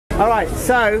All right,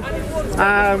 so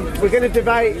we're going to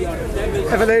debate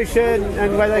evolution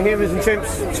and whether humans and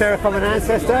chimps share a common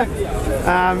ancestor.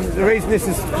 The reason this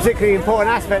is a particularly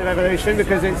important aspect of evolution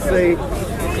because it's the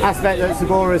aspect that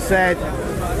Subboor has said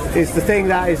is the thing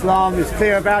that Islam is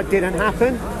clear about didn't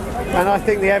happen, and I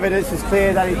think the evidence is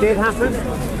clear that it did happen.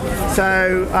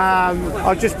 So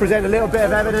I'll just present a little bit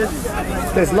of evidence.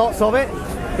 There's lots of it.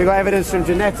 We've got evidence from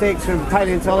genetics, from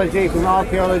paleontology, from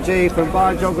archaeology, from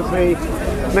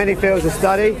biogeography, many fields of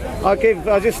study.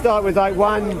 I'll just start with like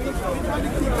one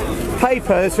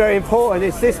paper that's very important.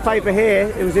 It's this paper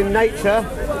here. It was in Nature.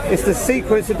 It's the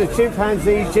sequence of the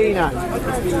chimpanzee genome,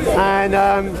 and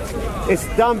it's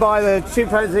done by the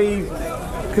Chimpanzee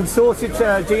Consortium,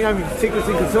 Genome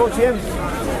Sequencing Consortium,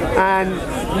 and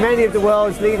many of the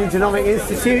world's leading genomic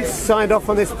institutes signed off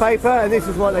on this paper, and this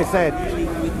is what they said.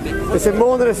 They said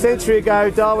more than a century ago,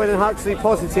 Darwin and Huxley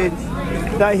posited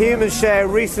that humans share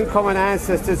recent common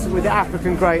ancestors with the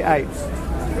African great apes.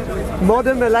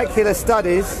 Modern molecular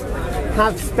studies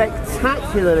have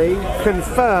spectacularly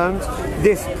confirmed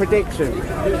this prediction.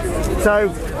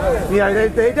 So, you know,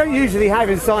 they don't usually have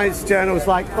in science journals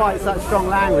like quite such strong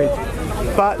language.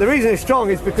 But the reason it's strong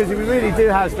is because we really do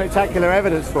have spectacular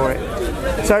evidence for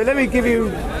it. So let me give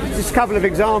you just a couple of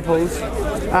examples.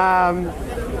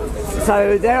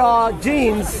 So there are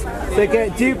genes that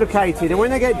get duplicated, and when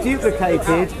they get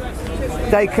duplicated,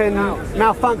 they can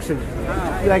malfunction.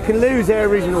 They can lose their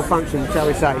original function, shall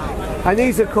we say. And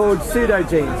these are called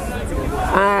pseudogenes.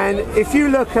 And if you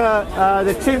look at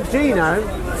the chimp genome,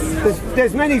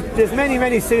 there's many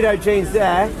pseudogenes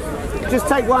there. Just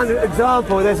take one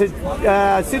example. There's a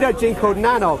pseudogene called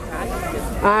nanog,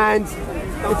 and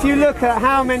if you look at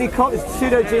how many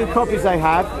pseudogene copies they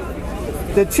have,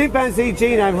 the chimpanzee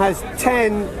genome has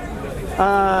 10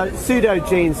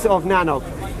 pseudogenes of nanog.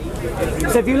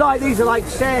 So if you like, these are like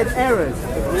shared errors.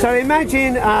 So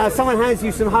imagine someone hands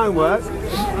you some homework,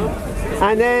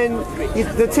 and then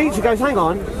the teacher goes, hang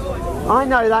on, I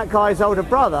know that guy's older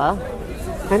brother,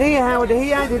 and he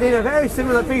handed in a very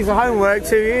similar piece of homework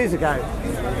 2 years ago.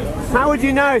 How would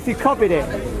you know if you copied it?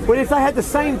 Well, if they had the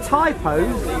same typos,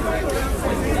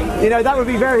 you know, that would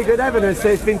be very good evidence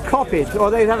that it's been copied, or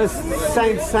they'd have a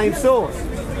same source.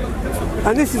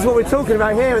 And this is what we're talking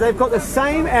about here. They've got the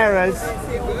same errors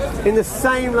in the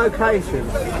same location.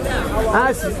 And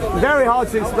that's very hard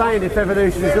to explain if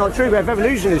evolution is not true, but if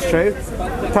evolution is true,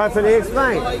 perfectly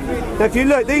explained. Now, if you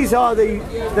look, these are the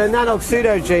nanog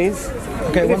pseudogenes.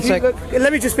 Okay, one sec.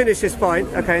 Let me just finish this point,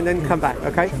 okay, and then come back,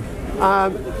 okay?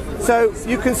 So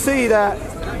you can see that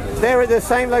they're at the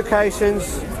same locations,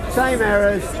 same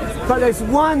errors, but there's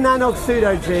one nanog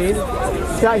pseudogene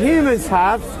that humans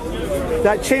have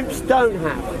that chimps don't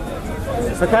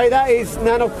have. Okay, that is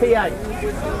nanog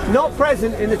P8, not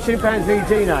present in the chimpanzee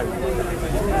genome.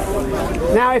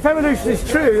 Now, if evolution is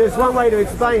true, there's one way to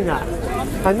explain that,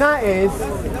 and that is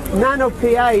nanog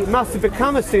P8 must have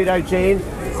become a pseudogene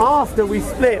after we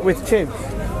split with chimps.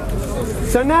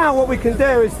 So now what we can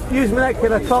do is use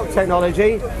molecular clock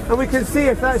technology, and we can see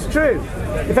if that's true.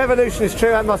 If evolution is true,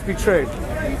 that must be true.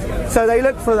 So they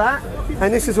looked for that,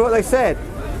 and this is what they said.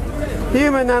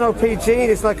 Human nanog P gene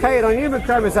is located on human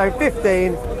chromosome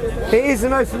 15. It is the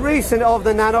most recent of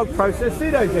the nanog process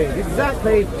pseudogenes,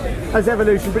 exactly as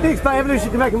evolution predicts. But evolution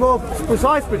can make a more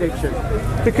precise prediction,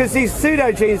 because these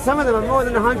pseudogenes, some of them are more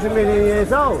than 100 million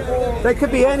years old. They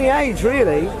could be any age,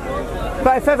 really.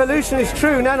 But if evolution is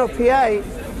true, nanog P8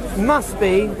 must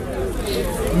be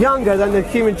younger than the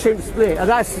human chimp split, and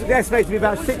that's estimated to be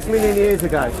about 6 million years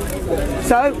ago.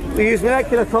 So we use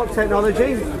molecular clock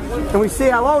technology, and we see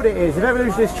how old it is. If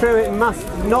evolution is true, it must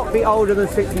not be older than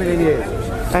 6 million years.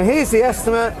 And here's the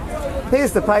estimate.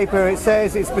 Here's the paper. It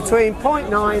says it's between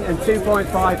 0.9 and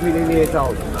 2.5 million years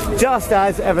old, just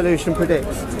as evolution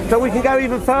predicts. But we can go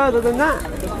even further than that,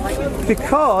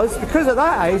 because of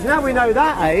that age. Now we know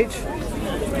that age,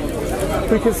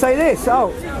 we can say this: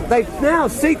 oh, they've now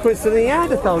sequenced the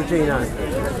Neanderthal genome,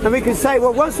 and we can say,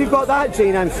 well, once we've got that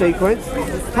genome sequence,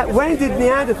 when did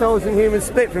Neanderthals and humans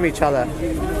split from each other?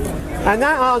 And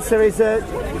that answer is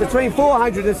between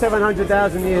 400 and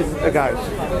 700,000 years ago.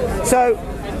 So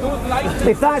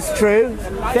if that's true,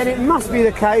 then it must be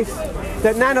the case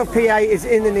that nanog P8 is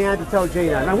in the Neanderthal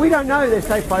genome. And we don't know this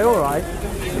a priori.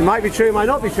 It might be true, it might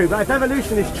not be true, but if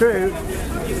evolution is true,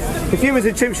 if humans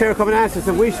and chimps share a common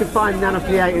ancestor, we should find nanog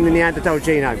P8 in the Neanderthal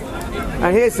genome.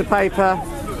 And here's the paper.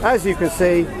 As you can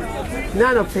see,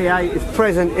 nanog P8 is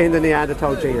present in the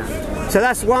Neanderthal genome. So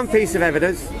that's one piece of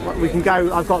evidence. We can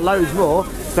go, I've got loads more,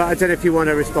 but I don't know if you want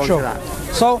to respond to that.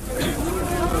 So,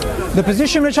 the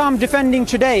position which I'm defending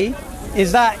today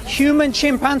is that human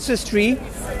chimp ancestry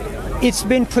it's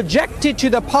been projected to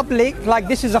the public like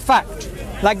this is a fact,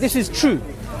 like this is true.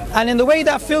 And in the way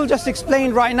that Phil just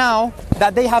explained right now,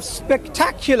 that they have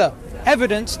spectacular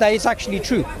evidence that it's actually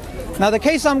true. Now the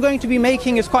case I'm going to be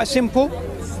making is quite simple.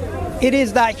 It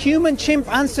is that human-chimp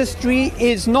ancestry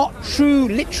is not true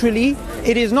literally.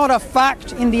 It is not a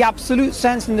fact in the absolute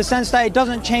sense, in the sense that it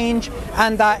doesn't change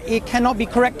and that it cannot be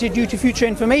corrected due to future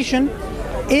information.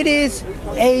 It is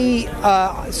a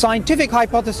scientific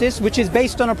hypothesis which is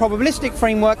based on a probabilistic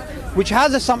framework which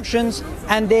has assumptions,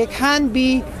 and there can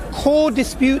be core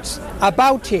disputes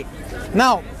about it.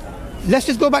 Now, let's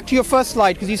just go back to your first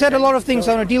slide, because you said a lot of things.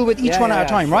 I want to deal with each one at a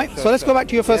time, right? So let's go back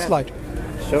to your first slide.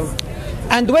 Sure.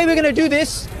 And the way we're going to do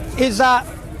this is that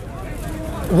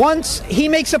once he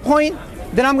makes a point,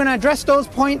 then I'm going to address those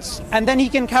points, and then he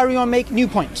can carry on make new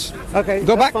points. Okay,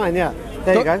 go back. Fine, yeah.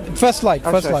 There you go. First slide.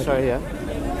 First slide. Sorry, yeah.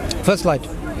 First slide.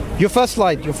 Your first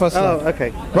slide. Your first slide. Oh,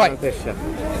 okay. Right. This,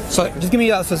 yeah. So just give me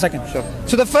that for a second. Sure.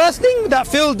 So the first thing that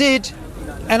Phil did,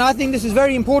 and I think this is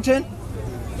very important,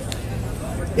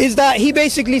 is that he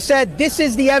basically said this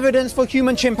is the evidence for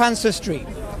human-chimp ancestry.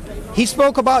 He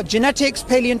spoke about genetics,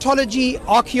 paleontology,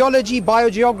 archaeology,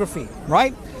 biogeography,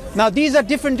 right? Now these are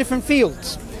different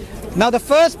fields. Now the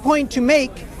first point to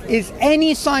make is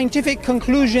any scientific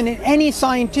conclusion in any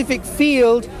scientific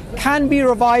field can be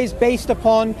revised based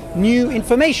upon new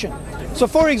information. So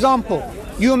for example,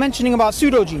 you were mentioning about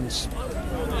pseudogenes.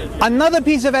 Another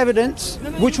piece of evidence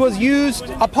which was used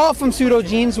apart from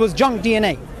pseudogenes was junk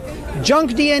DNA.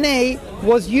 Junk DNA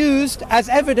was used as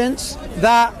evidence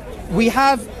that we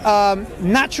have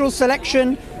natural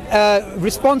selection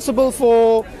responsible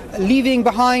for leaving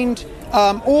behind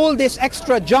all this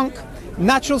extra junk.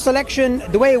 Natural selection,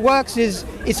 the way it works is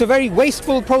it's a very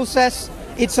wasteful process.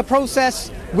 It's a process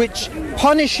which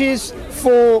punishes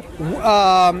for,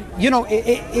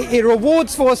 it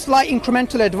rewards for a slight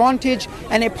incremental advantage,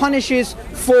 and it punishes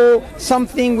for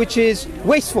something which is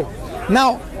wasteful.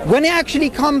 Now, when it actually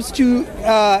comes to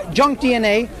junk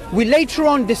DNA, we later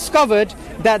on discovered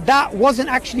that that wasn't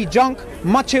actually junk.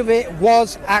 Much of it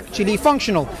was actually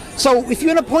functional. So if you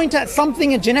want to point at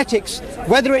something in genetics,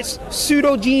 whether it's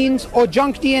pseudogenes or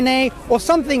junk DNA or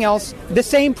something else, the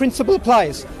same principle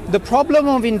applies. The problem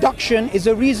of induction is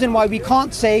a reason why we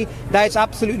can't say that it's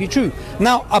absolutely true.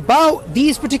 Now, about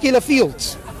these particular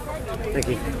fields. Thank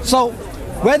you. So,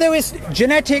 whether it's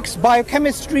genetics,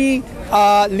 biochemistry,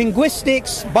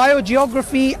 linguistics,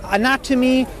 biogeography,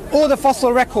 anatomy, or the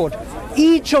fossil record,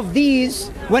 each of these,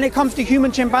 when it comes to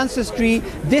human-chimp ancestry,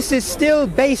 this is still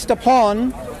based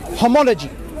upon homology.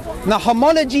 Now,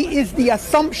 homology is the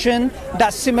assumption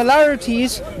that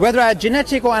similarities, whether at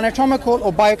genetic or anatomical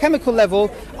or biochemical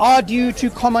level, are due to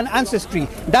common ancestry.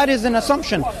 That is an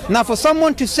assumption. Now, for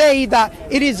someone to say that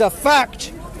it is a fact,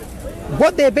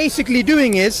 what they're basically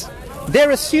doing is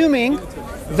they're assuming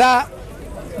that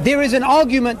there is an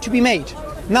argument to be made.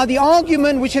 Now, the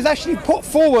argument which is actually put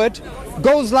forward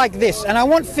goes like this, and I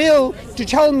want Phil to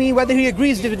tell me whether he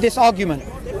agrees with this argument.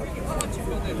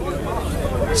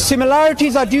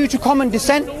 Similarities are due to common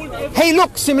descent. Hey,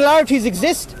 look, similarities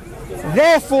exist.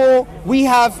 Therefore, we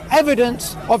have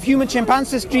evidence of human-chimp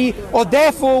ancestry, or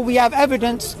therefore we have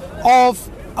evidence of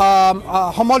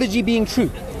homology being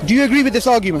true. Do you agree with this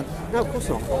argument? No, of course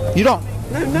not. You don't?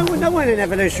 No one in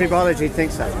evolutionary biology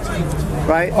thinks so.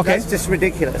 Right? Okay. That's just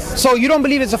ridiculous. So you don't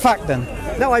believe it's a fact then?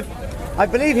 No, I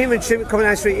believe human-chimp common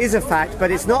ancestry is a fact,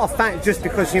 but it's not a fact just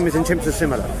because humans and chimps are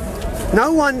similar.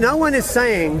 No one is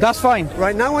saying... That's fine.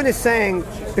 Right, no one is saying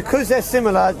because they're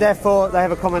similar, therefore they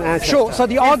have a common ancestor. Sure, so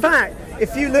the In fact,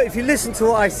 if you listen to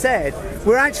what I said,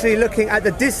 we're actually looking at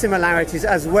the dissimilarities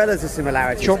as well as the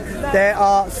similarities. Sure. There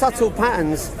are subtle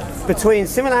patterns between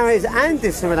similarities and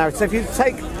dissimilarities. So if you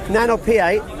take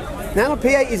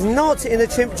nano-P8 is not in the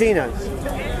chimp genome,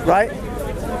 right?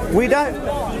 We don't,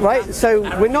 right? So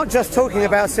we're not just talking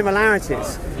about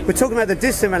similarities. We're talking about the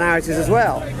dissimilarities as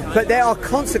well. But there are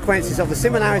consequences of the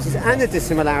similarities and the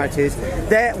dissimilarities.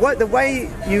 The way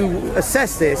you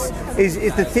assess this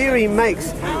is the theory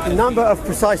makes a number of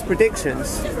precise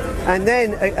predictions, and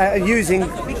then using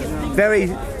very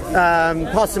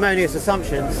parsimonious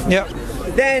assumptions. Yeah.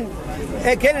 Then,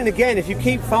 again and again, if you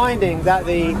keep finding that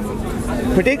the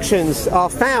predictions are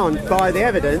found by the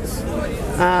evidence,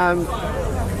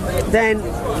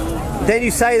 then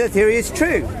you say that theory is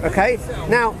true. Okay.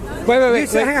 Now, wait.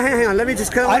 Hang on. Let me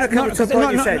just. I want to come to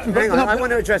what you said. Hang on. I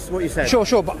want to address what you said.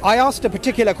 Sure. But I asked a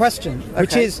particular question,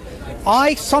 which is,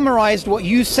 I summarized what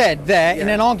you said there in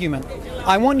an argument.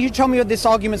 I want you to tell me whether this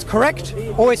argument's correct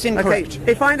or it's incorrect.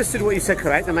 Okay. If I understood what you said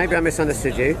correct, then maybe I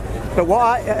misunderstood you. But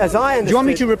as I understood. Do you want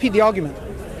me to repeat the argument?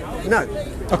 No.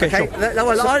 Okay, sure.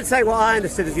 Well, I'd say what I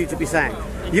understood as you to be saying.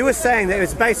 You were saying that it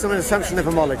was based on an assumption of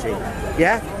homology,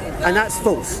 yeah? And that's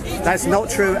false. That's not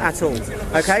true at all.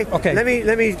 Okay? Okay. Let me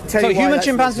tell you why. So human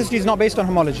chimpanzee history is not based on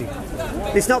homology.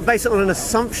 It's not based on an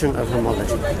assumption of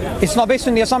homology. It's not based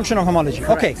on the assumption of homology.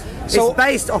 Correct. Okay. So it's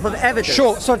based off of evidence.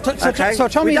 Sure. So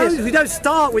tell me this. We don't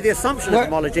start with the assumption of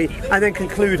homology and then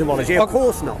conclude homology. Of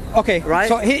course not. Okay. Right?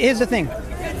 So here's the thing.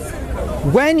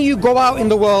 When you go out in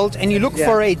the world and you look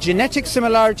for a genetic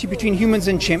similarity between humans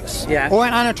and chimps, or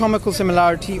an anatomical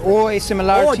similarity, or a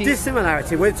similarity, or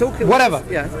dissimilarity, we're talking whatever.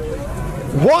 Yeah.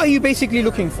 What are you basically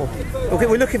looking for? Okay,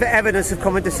 we're looking for evidence of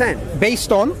common descent.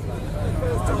 Based on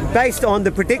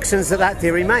the predictions that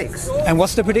theory makes. And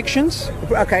what's the predictions?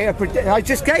 Okay, I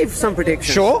just gave some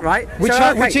predictions. Sure. Right.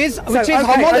 Which is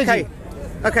homology.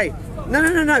 Okay.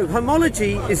 No.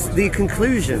 Homology is the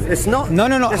conclusion. It's not. No.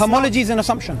 Homology is an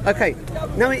assumption. Okay.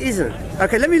 No, it isn't.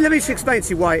 Okay. Let me just explain to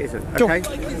you why it isn't. Okay.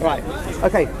 Sure. Right.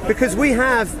 Okay. Because we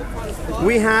have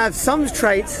some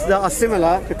traits that are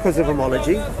similar because of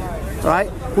homology.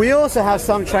 Right. We also have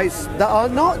some traits that are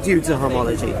not due to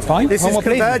homology. Fine. This is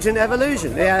convergent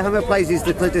evolution. Yeah, homoplasia is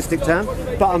the cladistic term,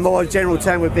 but a more general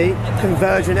term would be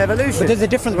convergent evolution. But there's a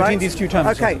difference between these two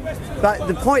terms. Okay, but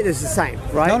the point is the same,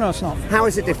 right? No, it's not. How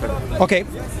is it different? Okay,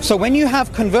 so when you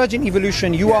have convergent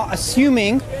evolution, you are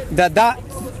assuming that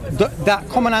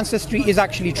common ancestry is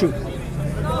actually true,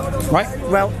 right?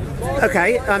 Well,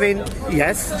 okay, I mean,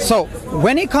 yes. So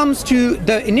when it comes to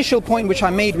the initial point which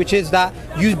I made, which is that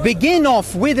you begin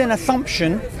off with an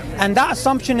assumption, and that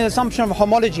assumption is an assumption of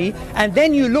homology, and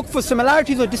then you look for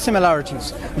similarities or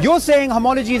dissimilarities. You're saying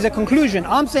homology is a conclusion.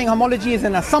 I'm saying homology is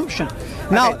an assumption.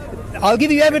 Now, I'll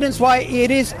give you evidence why it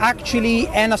is actually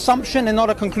an assumption and not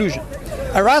a conclusion.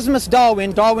 Erasmus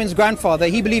Darwin, Darwin's grandfather,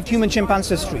 he believed human chimp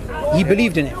ancestry. He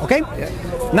believed in it, okay? Yeah.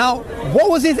 Now, what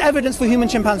was his evidence for human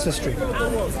chimp ancestry?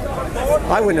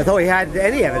 I wouldn't have thought he had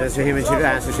any evidence for human chimp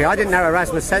ancestry. I didn't know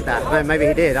Erasmus said that. Maybe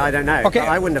he did, I don't know. Okay. But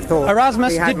I wouldn't have thought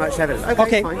Erasmus he had much evidence.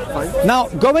 Okay, fine. Now,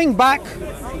 going back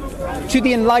to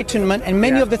the Enlightenment, and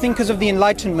many of the thinkers of the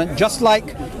Enlightenment, just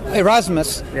like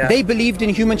Erasmus, they believed in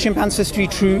human chimp ancestry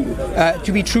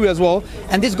to be true as well.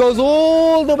 And this goes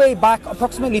all the way back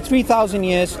approximately 3,000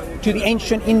 years to the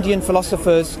ancient Indian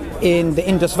philosophers in the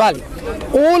Indus Valley.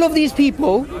 All of these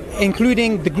people,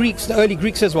 including the Greeks, the early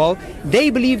Greeks as well, they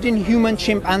believed in human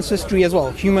chimp ancestry as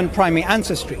well, human primate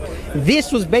ancestry.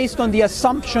 This was based on the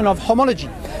assumption of homology.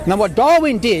 Now what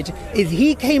Darwin did is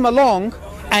he came along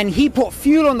and he put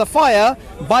fuel on the fire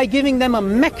by giving them a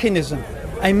mechanism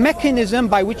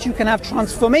by which you can have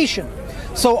transformation.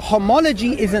 So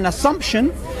homology is an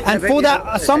assumption, and for that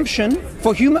assumption,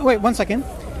 for human,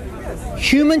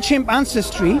 human chimp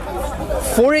ancestry,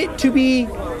 for it to be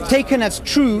taken as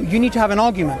true, you need to have an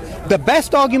argument. The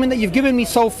best argument that you've given me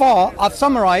so far, I've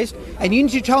summarized, and you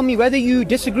need to tell me whether you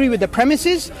disagree with the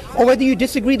premises or whether you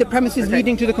disagree the premises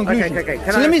leading to the conclusion.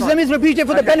 So let me repeat it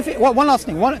for the benefit. One last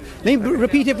thing. Let me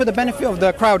repeat it for the benefit of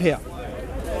the crowd here.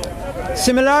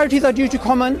 Similarities are due to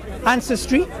common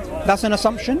ancestry. That's an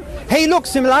assumption. Hey, look,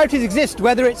 similarities exist,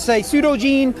 whether it's a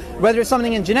pseudogene, whether it's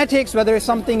something in genetics, whether it's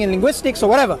something in linguistics or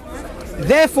whatever.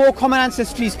 Therefore, common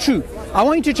ancestry is true. I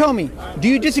want you to tell me, do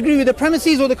you disagree with the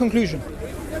premises or the conclusion?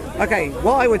 Okay,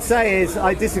 what I would say is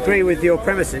I disagree with your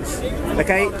premises.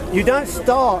 Okay, you don't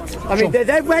start. I mean,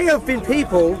 there may have been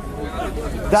people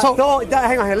that thought.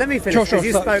 Hang on, let me finish because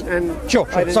you spoke and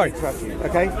I didn't interrupt you.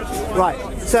 Okay, right.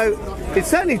 So it's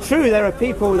certainly true there are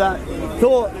people that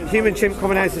thought human chimp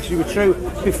common ancestry were true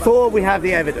before we have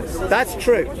the evidence. That's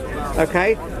true.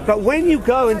 Okay, but when you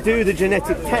go and do the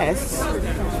genetic tests,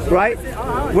 right?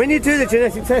 When you do the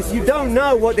genetic tests, you don't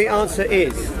know what the answer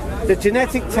is. The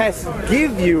genetic tests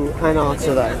give you an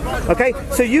answer though. Okay,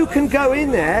 so you can go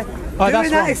in there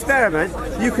doing that experiment.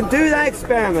 You can do that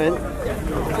experiment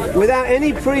without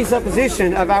any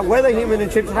presupposition about whether human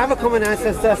and chimps have a common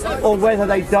ancestor or whether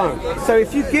they don't. So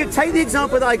if you take the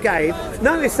example that I gave,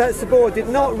 notice that Subboor did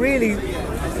not really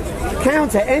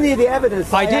counter any of the evidence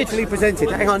that I actually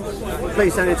presented. Hang on,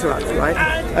 please don't interrupt, right?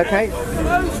 Okay.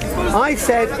 I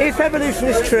said if evolution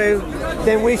is true,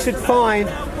 then we should find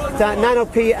that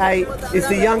nano-P8 is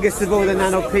the youngest of all the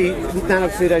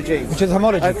nano-pseudogenes. Which is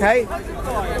homology. Okay?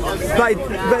 But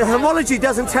homology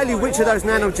doesn't tell you which of those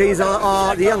nanogenes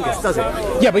are the youngest, does it?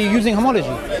 Yeah, but you're using homology.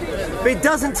 But it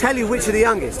doesn't tell you which are the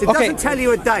youngest. It doesn't tell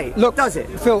you a date, look, does it?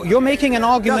 Phil, you're making an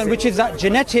argument which is that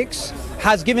genetics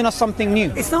has given us something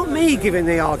new. It's not me giving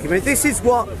the argument. This is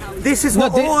what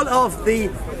all of the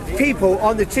people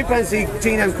on the Chimpanzee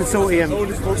Genome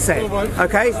Consortium said.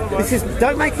 Okay,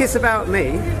 don't make this about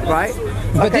me, right?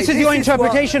 But okay, this is your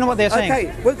interpretation of what they're saying.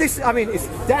 Okay, well, it's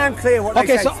damn clear what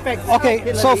they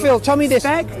say. So Phil, tell me this.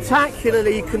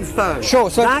 Spectacularly confirmed. Sure.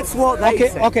 So that's what they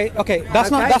said. Okay.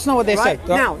 That's not what they said.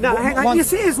 Now, hang on. You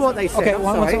see, here's what they said. Okay,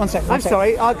 one second. I'm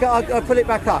sorry. I'll pull it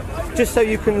back up just so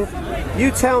you can.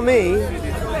 You tell me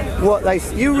what they.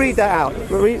 You read that out.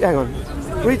 Hang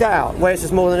on. Read that out. Where it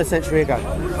says more than a century ago.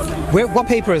 What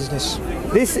paper is this?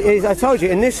 This is, I told you,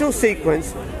 initial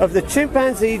sequence of the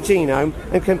chimpanzee genome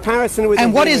and comparison with the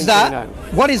human genome.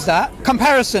 What is that?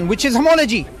 Comparison, which is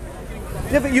homology.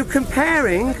 Yeah, but you're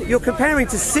comparing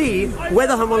to see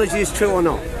whether homology is true or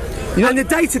not. And the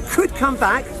data could come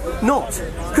back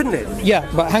couldn't it? Yeah,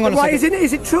 but hang on a second.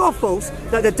 Is it true or false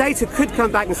that the data could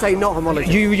come back and say not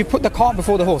homology? You put the cart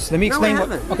before the horse. Let me explain. No, I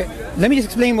haven't. Let me just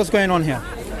explain what's going on here.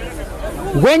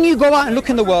 When you go out and look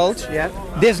in the world,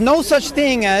 there's no such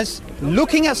thing as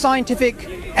looking at scientific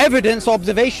evidence,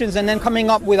 observations, and then coming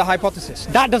up with a hypothesis.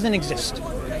 That doesn't exist.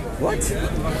 What?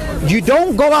 You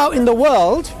don't go out in the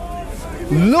world,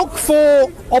 look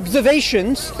for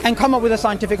observations, and come up with a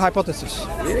scientific hypothesis.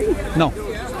 Really? No.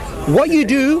 What you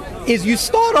do is you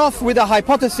start off with a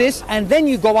hypothesis, and then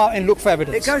you go out and look for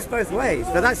evidence. It goes both ways,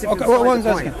 but that's the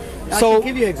point. So, I can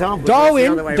give you examples.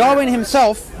 Darwin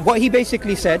himself, what he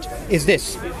basically said is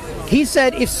this. He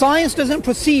said if science doesn't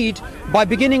proceed by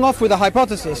beginning off with a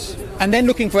hypothesis and then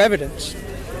looking for evidence,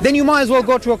 then you might as well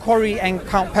go to a quarry and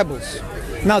count pebbles.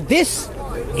 Now this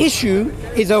issue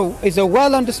is a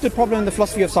well understood problem in the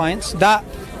philosophy of science, that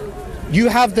you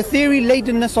have the theory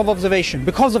ladenness of observation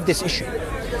because of this issue.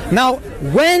 Now,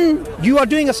 when you are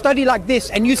doing a study like this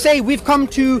and you say we've come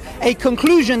to a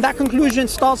conclusion, that conclusion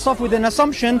starts off with an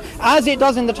assumption, as it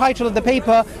does in the title of the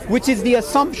paper, which is the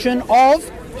assumption of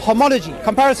homology,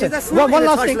 comparison. That's not in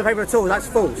the title of the paper at all, that's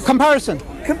false. Comparison.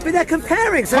 But they're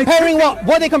comparing. So comparing what?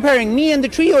 What are they comparing? Me and the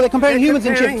tree, or they're comparing humans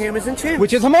and chimps?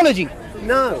 Which is homology.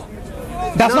 No.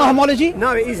 That's not homology?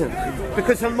 No, it isn't.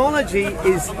 Because homology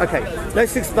is... Okay,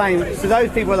 let's explain to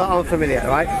those people that aren't familiar,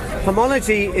 right?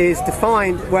 Homology is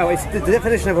defined... Well, the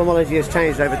definition of homology has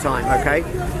changed over time, okay?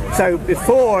 So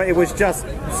before it was just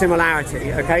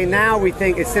similarity, okay? Now we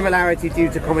think it's similarity due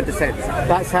to common descent.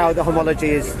 That's how the homology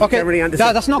is generally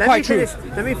understood. That's not quite true.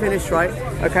 Let me finish, right?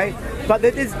 Okay? But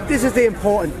this is the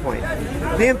important point.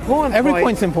 The important Every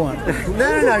point's important.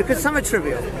 No, because some are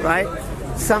trivial, right?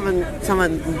 Some are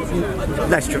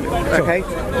less trivial. Okay,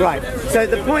 right. So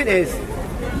the point is,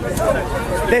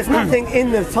 there's nothing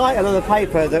in the title of the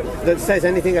paper that says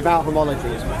anything about homology.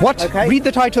 What? Okay? Read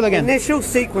the title again. Initial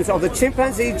sequence of the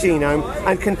chimpanzee genome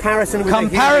and comparison with the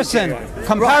human genome.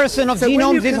 Comparison of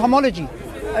genomes is homology.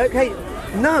 Okay,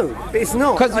 no, it's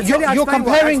not. Because you're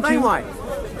comparing to. Why.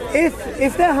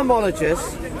 If they're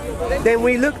homologous, then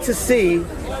we look to see.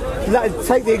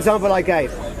 Take the example I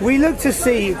gave. We look to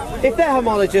see if they're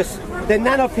homologous, then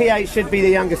nano-pH should be the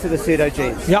youngest of the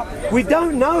pseudogenes. Yep. We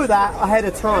don't know that ahead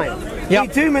of time. Yep.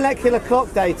 We do molecular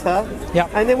clock data,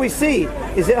 and then we see,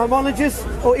 is it homologous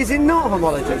or is it not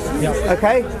homologous? Yep.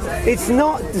 Okay? It's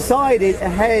not decided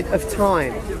ahead of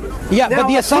time. Yeah, now, but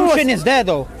the assumption is there,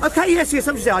 though. Okay, yes, the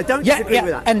assumption is there. I don't disagree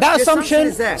with that. And that the assumption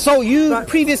is there. So you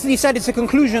previously said it's a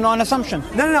conclusion on assumption.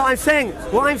 No,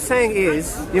 what I'm saying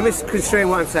is, you're misconstruing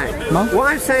what I'm saying. No?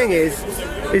 What I'm saying is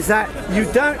that you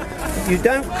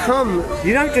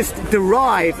don't just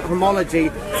derive homology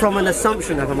from an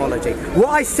assumption of homology.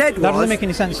 What I said was... That doesn't make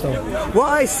any sense, though. What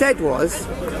I said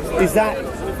is that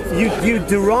you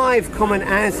derive common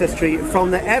ancestry from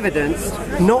the evidence,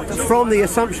 not from the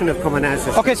assumption of common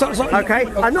ancestry. Okay,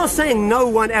 I'm not saying no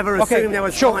one ever assumed there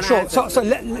was common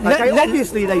ancestry.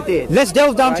 Obviously they did. Let's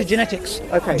delve down to genetics.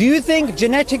 Okay. Do you think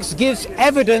genetics gives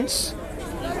evidence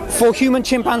for human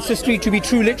chimp ancestry to be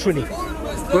true literally?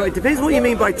 Well, it depends what you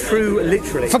mean by true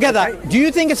literally. Forget that. Do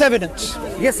you think it's evidence?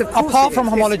 Yes, of course. Apart from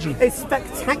homology. It's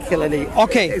spectacularly.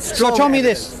 Okay, so tell me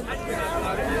this.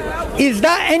 Is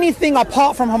that anything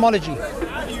apart from homology?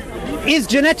 Is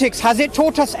genetics, has it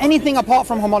taught us anything apart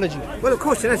from homology? Well, of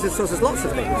course, genetics taught us lots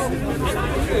of things.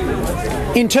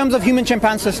 In terms of human chimp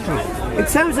ancestry? In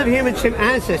terms of human chimp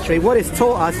ancestry, what it's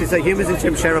taught us is that humans and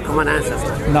chimps share a common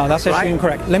ancestor. No, that's actually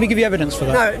incorrect. Let me give you evidence for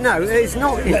that. No, it's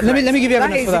not incorrect. Let me give you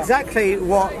evidence for that. That is exactly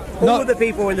what all the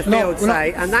people in the field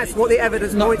say, and that's what the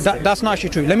evidence points to. That's not actually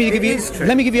true. Let me give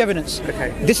you evidence.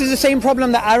 Okay. This is the same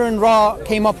problem that Aaron Ra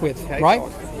came up with, right?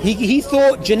 He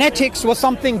thought genetics was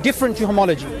something different to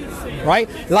homology. right?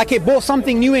 Like it brought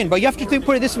something new in. But you have to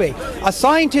put it this way. A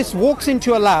scientist walks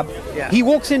into a lab, he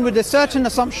walks in with a certain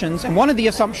assumptions, and one of the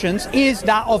assumptions is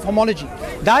that of homology.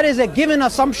 That is a given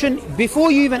assumption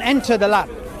before you even enter the lab,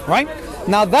 right?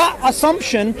 Now that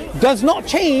assumption does not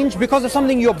change because of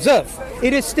something you observe.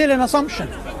 It is still an assumption.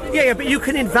 Yeah, but you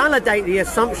can invalidate the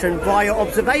assumption via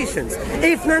observations.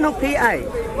 If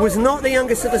NanoPA was not the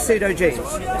youngest of the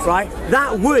pseudogenes, right,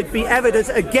 that would be evidence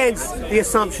against the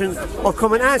assumption of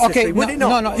common ancestry, would it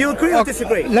not? No. Do you agree or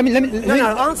disagree? Let me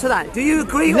answer that. Do you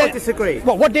agree or disagree?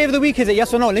 What day of the week is it?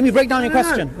 Yes or no? Let me break down your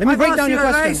question. Let me break down your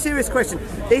question. A very serious question.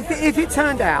 If it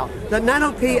turned out that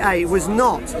NanoPA was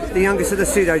not the youngest of the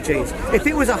pseudogenes, if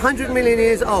it was 100 million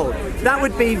years old, that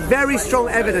would be very strong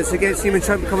evidence against human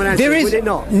tropic common ancestry, would it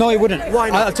not? No, it wouldn't.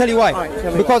 Why not? I'll tell you why.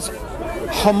 Right, because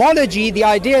homology, the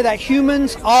idea that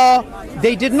humans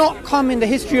they did not come in the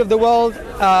history of the world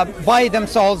by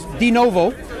themselves, de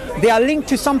novo. They are linked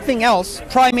to something else,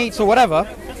 primates or whatever.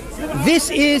 This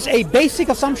is a basic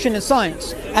assumption in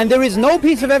science, and there is no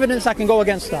piece of evidence that can go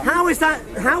against that. How is that?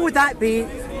 How would that be?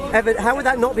 How would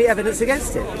that not be evidence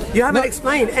against it? You haven't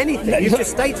explained anything. You've just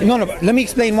stated. No. Let me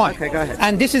explain why. Okay, go ahead.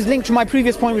 And this is linked to my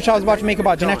previous point, which I was about to make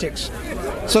about genetics.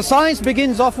 So science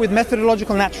begins off with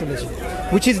methodological naturalism,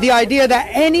 which is the idea that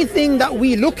anything that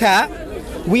we look at,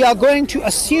 we are going to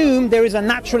assume there is a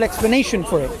natural explanation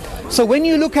for it. So when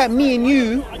you look at me and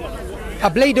you, a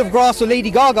blade of grass or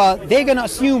Lady Gaga, they're going to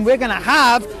assume we're going to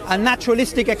have a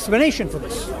naturalistic explanation for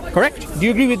this. Correct? Do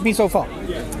you agree with me so far?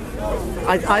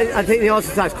 I think the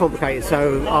answer to that's complicated,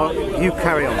 so you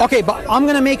carry on. Okay, but I'm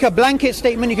going to make a blanket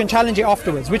statement. You can challenge it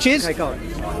afterwards, which is, okay, go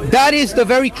on. That is the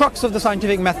very crux of the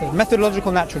scientific method,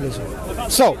 methodological naturalism.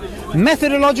 So,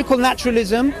 methodological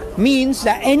naturalism means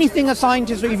that anything a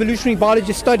scientist or evolutionary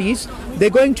biologist studies, they're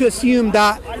going to assume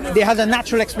that there has a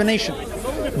natural explanation.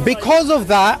 Because of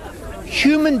that,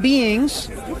 human beings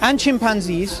and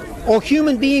chimpanzees, or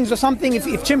human beings or something,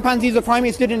 if chimpanzees or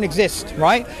primates didn't exist,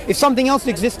 right? If something else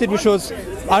existed, which was,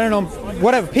 I don't know,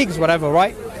 whatever, pigs, whatever,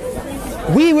 right?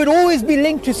 We would always be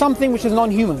linked to something which is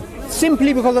non-human,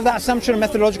 simply because of that assumption of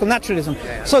methodological naturalism.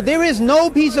 So there is no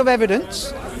piece of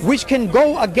evidence which can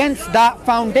go against that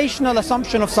foundational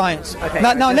assumption of science. Okay,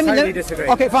 now let me disagree.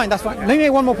 Okay, fine, that's fine. Let me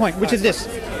make one more point, which is this.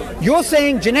 You're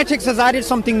saying genetics has added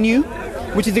something new,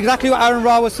 which is exactly what Aaron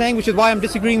Ra was saying, which is why I'm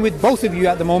disagreeing with both of you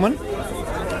at the moment.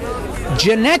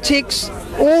 Genetics,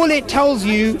 all it tells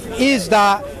you is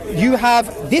that you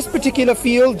have this particular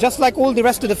field, just like all the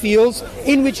rest of the fields,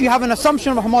 in which you have an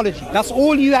assumption of homology. That's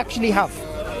all you actually have.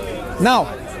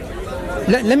 Now,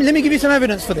 let me give you some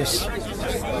evidence for this.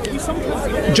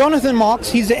 Jonathan Marks,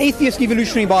 he's an atheist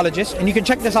evolutionary biologist, and you can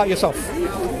check this out yourself.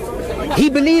 He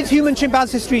believes human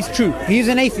chimpanzee history is true. He is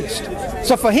an atheist.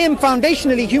 So for him,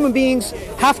 foundationally, human beings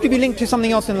have to be linked to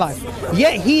something else in life.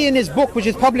 Yet he, in his book, which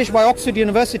is published by Oxford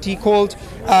University, called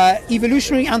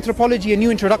Evolutionary Anthropology, A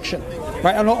New Introduction,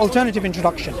 right, an alternative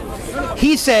introduction,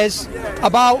 he says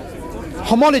about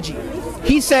homology.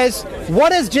 He says,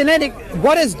 what has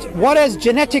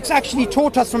genetics actually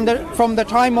taught us from the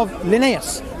time of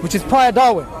Linnaeus, which is prior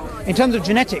Darwin, in terms of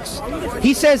genetics?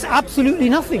 He says absolutely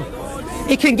nothing.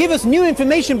 It can give us new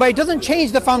information, but it doesn't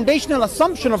change the foundational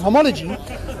assumption of homology.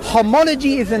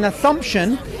 Homology is an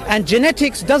assumption, and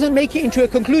genetics doesn't make it into a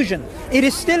conclusion. It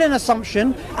is still an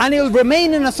assumption, and it will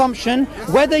remain an assumption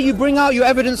whether you bring out your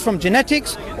evidence from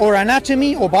genetics or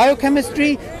anatomy or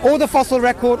biochemistry or the fossil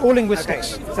record or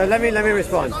linguistics. Okay, so let me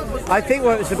respond. I think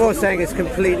what Subboor is saying is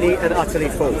completely and utterly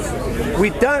false.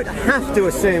 We don't have to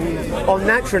assume on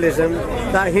naturalism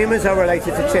that humans are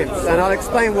related to chimps, and I'll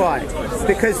explain why.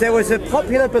 Because there was a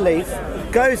popular belief,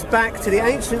 goes back to the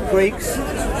ancient Greeks,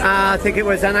 I think it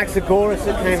was Anaxagoras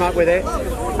that came up with it,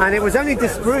 and it was only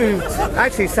disproved,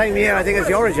 actually same year I think as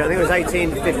the origin, I think it was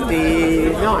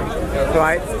 1859,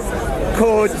 right,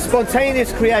 called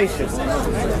spontaneous creation.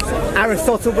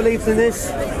 Aristotle believed in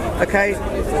this, okay,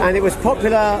 and it was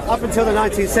popular up until the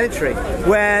 19th century,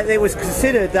 where it was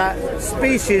considered that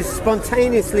species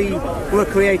spontaneously were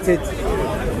created,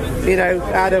 you know,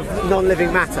 out of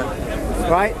non-living matter.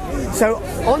 Right? So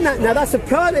on that, now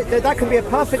that can be a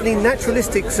perfectly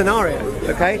naturalistic scenario,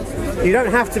 okay? You don't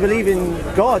have to believe in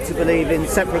God to believe in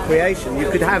separate creation. You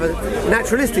could have a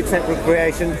naturalistic separate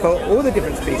creation for all the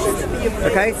different species,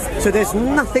 okay? So there's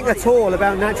nothing at all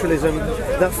about naturalism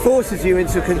that forces you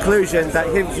into a conclusion that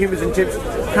humans and chimps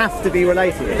have to be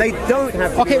related. They don't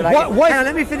have to be related. Why? Now,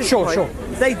 let me finish. Sure.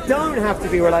 They don't have to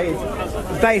be related.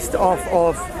 based off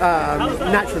of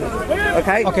naturalism.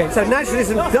 Okay? Okay. So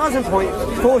naturalism doesn't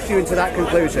force you into that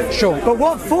conclusion. Sure. But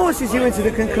what forces you into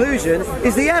the conclusion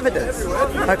is the evidence.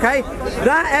 Okay?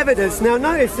 That evidence, now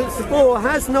notice that Subboor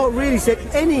has not really said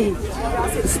any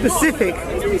specific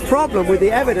problem with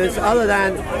the evidence other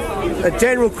than a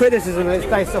general criticism that it's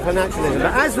based off of naturalism.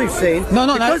 But as we've seen... No,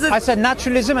 I said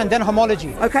naturalism and then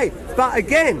homology. Okay, but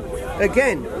again,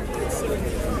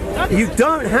 you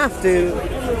don't have to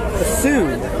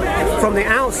assume from the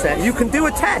outset. You can do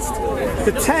a test.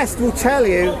 The test will tell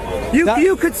you.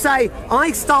 You could say,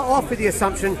 I start off with the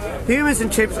assumption humans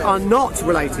and chimps are not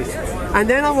related, and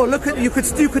then I will look at. You could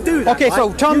do that. Okay, right?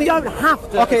 So tell me. You don't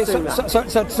have to. Okay, assume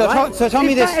so tell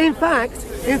me this.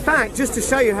 In fact, just to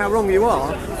show you how wrong you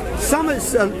are,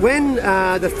 when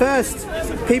the first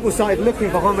people started looking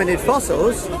for hominid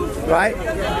fossils, right?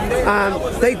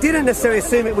 They didn't necessarily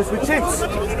assume it was with chimps.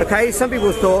 Okay, some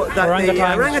people thought that the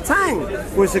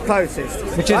orangutan was the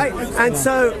closest, right? And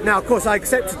so now, of course, I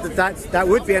accepted that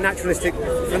would be a naturalistic,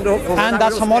 and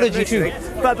that's homology too.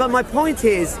 But my point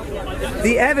is,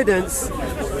 the evidence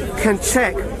can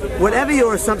check whatever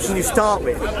your assumption you start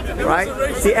with, right?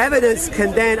 The evidence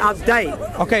can then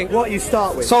update what you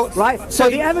start with, right? So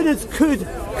the evidence could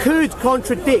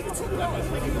contradict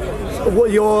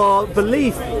your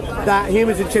belief that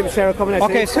humans and chimps share a common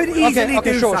ancestry. Okay, could easily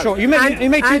do so. Sure. You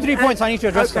made 2-3 points. I need to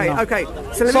address them now. Okay.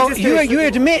 So let me just you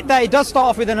admit that it does start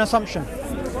off with an assumption.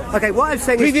 Okay, what I'm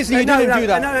saying previously you didn't do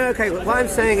that. No. Okay, what I'm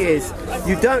saying is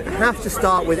you don't have to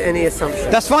start with any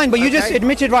assumption. That's fine, but you just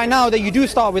admitted right now that you do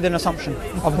start with an assumption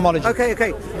of homology.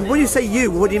 Okay. When you say you,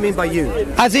 what do you mean by you?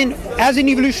 As an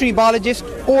evolutionary biologist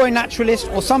or a naturalist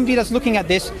or somebody that's looking at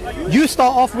this, you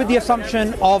start off with the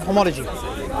assumption of homology.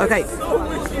 Okay.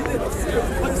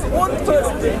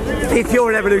 If you're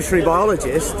an evolutionary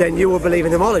biologist, then you will believe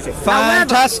in homology.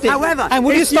 Fantastic. However, and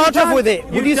would you start off with it?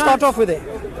 Would you start off with it?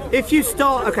 If you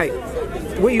start,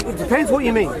 it depends what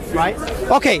you mean, right?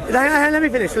 Okay. Let me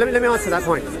finish. Let me answer that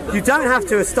point. You don't have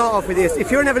to start off with this.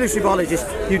 If you're an evolutionary biologist,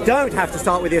 you don't have to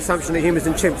start with the assumption that humans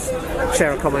and chimps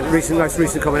share a most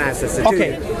recent common ancestor.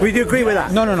 Okay. Would you agree with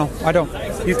that? No, I don't.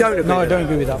 You don't agree? No, I don't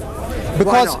agree with that.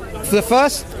 Because for the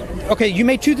first. Okay, you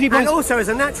made 2-3 points. And also, as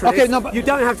a naturalist, you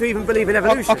don't have to even believe in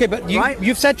evolution. Okay, but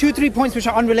you've said 2-3 points which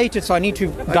are unrelated, so I need to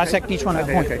dissect each one at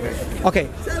a point. Okay,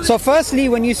 so firstly,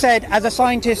 when you said, as a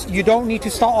scientist, you don't need to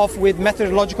start off with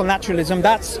methodological naturalism,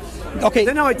 that's... Okay.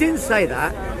 No, I didn't say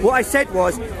that. What I said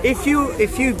was, if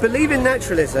you believe in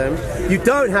naturalism, you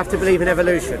don't have to believe in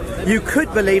evolution. You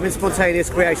could believe in spontaneous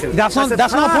creation. That's not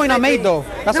a point I made, though.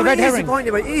 That's a red herring.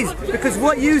 It is, because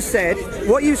what you said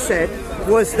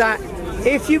was that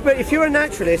if you're a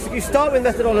naturalist, if you start with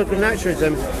methodological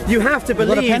naturalism, you have to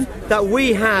believe that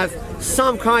we have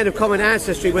some kind of common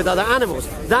ancestry with other animals.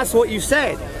 That's what you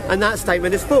said, and that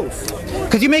statement is false.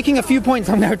 Because you're making a few points,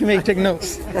 I'm going to take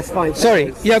notes. That's fine.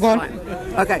 Sorry. Yeah, go on.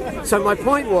 Okay, so my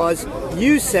point was,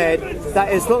 you said that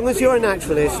as long as you're a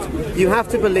naturalist, you have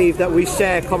to believe that we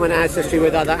share common ancestry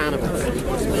with other animals.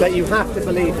 That you have to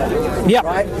believe that. Yeah.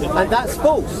 Right? And that's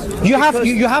false. You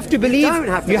have to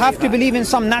believe in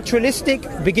some naturalistic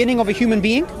beginning of a human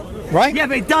being, right? Yeah,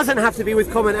 but it doesn't have to be with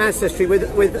common ancestry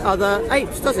with other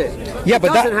apes, does it? Yeah,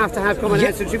 but it doesn't have to have common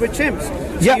ancestry with chimps.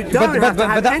 So yeah, you don't have to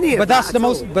have any of that.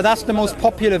 But that's the most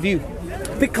popular view.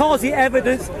 Because the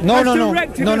evidence has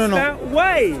directed us that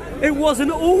way. It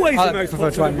wasn't always the most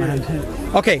popular.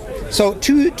 Okay, so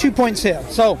two points here.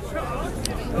 So,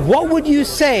 what would you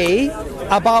say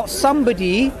about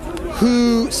somebody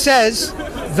who says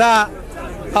that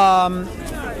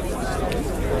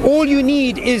all you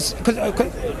need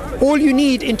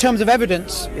in terms of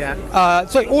evidence,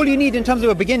 all you need in terms of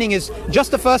a beginning is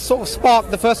just the first sort of spark,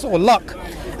 the first sort of luck,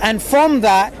 and from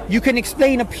that you can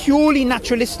explain a purely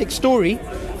naturalistic story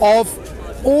of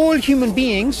all human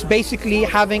beings basically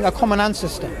having a common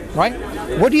ancestor, right?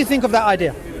 What do you think of that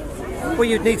idea? Well,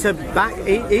 you'd need to back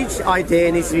each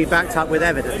idea needs to be backed up with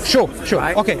evidence. Sure.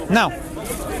 Right? Okay, now.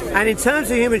 And in terms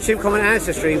of human-chimp common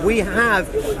ancestry, we have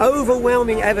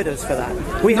overwhelming evidence for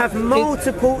that. We have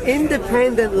multiple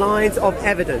independent lines of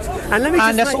evidence. And let me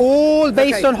just that's all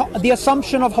based on the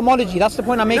assumption of homology. That's the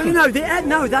point I'm making. No,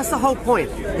 that's the whole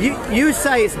point. You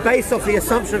say it's based off the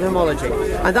assumption of homology,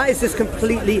 and that is just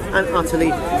completely and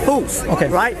utterly false. Okay.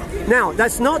 Right? Now,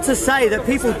 that's not to say that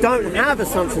people don't have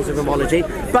assumptions of homology,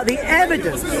 but the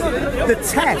evidence, the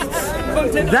tests,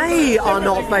 they are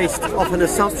not based off an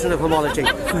assumption of homology.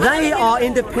 They are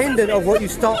independent of what you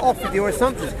start off with your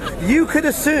assumptions. You could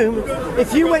assume,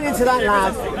 if you went into that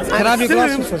lab and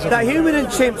assumed that human and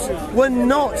chimps were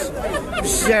not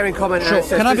sharing common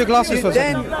ancestors. Can I have your glasses for a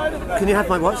second? Can you have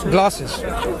my watch? Glasses.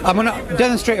 I'm going to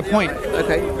demonstrate a point.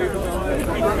 Okay.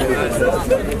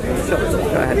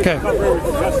 Okay.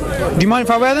 Do you mind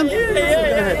if I wear them?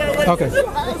 Okay.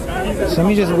 So let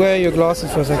me just wear your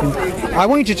glasses for a second. I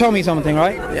want you to tell me something,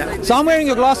 right? Yeah. So I'm wearing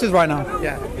your glasses right now.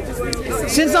 Yeah.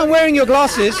 Since I'm wearing your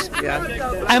glasses, Yeah.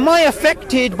 am I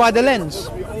affected by the lens?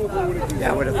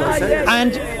 Yeah, I would have thought so.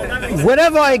 And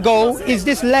wherever I go, is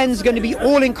this lens going to be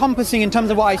all-encompassing in terms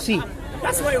of what I see?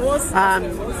 That's what it was.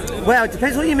 Well, it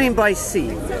depends what you mean by see.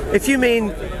 If you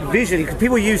mean visually, because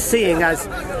people use seeing as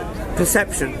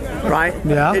perception, right?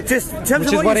 Yeah. It just in terms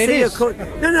Which of is what you it see. is.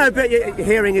 No, but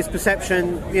hearing is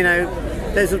perception. You know,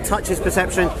 there's a touch is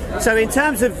perception. So in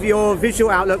terms of your visual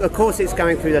outlook, of course, it's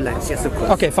going through the lens. Yes, of course.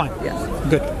 Okay, fine. Yes.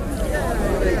 Good.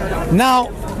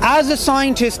 Now, as a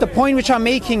scientist, the point which I'm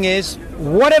making is,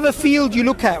 whatever field you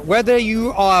look at, whether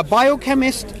you are a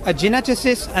biochemist, a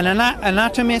geneticist, an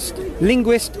anatomist,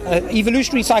 linguist,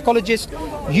 evolutionary psychologist,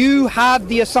 you have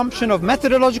the assumption of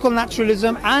methodological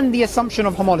naturalism and the assumption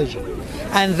of homology.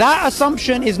 And that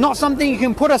assumption is not something you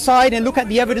can put aside and look at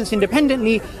the evidence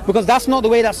independently, because that's not the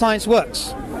way that science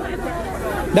works.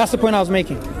 That's the point I was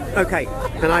making. Okay,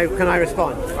 can I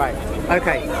respond? Right.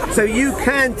 Okay, so you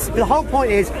can, the whole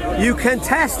point is you can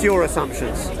test your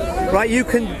assumptions, right? You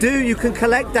can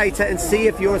collect data and see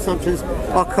if your assumptions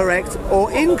are correct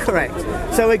or incorrect.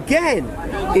 So again,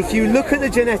 if you look at the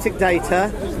genetic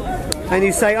data and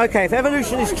you say, okay, if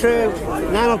evolution is true,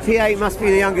 P8 must be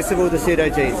the youngest of all the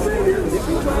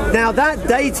pseudogenes. Now that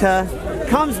data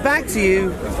comes back to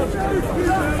you,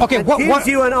 okay, gives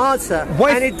you an answer,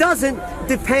 and it doesn't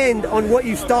depend on what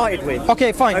you started with.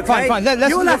 Okay, fine.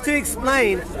 You'll have to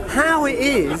explain how it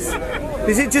is.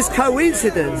 Is it just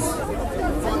coincidence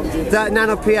that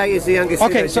P8 is the youngest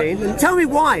pseudogene? Tell me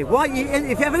why.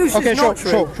 If evolution is not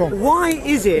true, why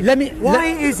is it? Why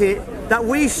is it that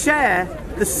we share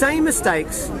the same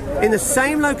mistakes in the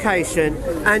same location,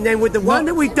 and then with the one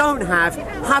that we don't have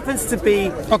happens to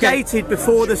be dated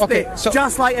before the split,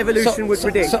 just like evolution would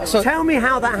predict. Tell me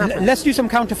how that happens. Let's do some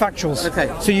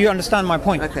counterfactuals, so you understand my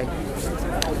point. Okay.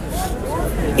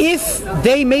 If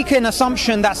they make an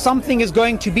assumption that something is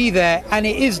going to be there and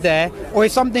it is there, or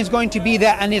if something's going to be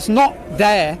there and it's not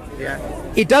there,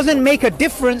 it doesn't make a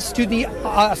difference to the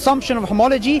assumption of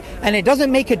homology, and it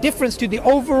doesn't make a difference to the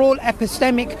overall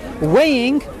epistemic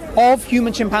weighing of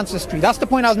human chimpanzee history. That's the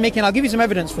point I was making. I'll give you some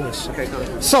evidence for this. Okay,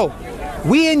 so,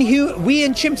 we in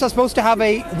chimps are supposed to have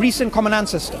a recent common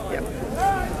ancestor.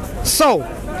 So,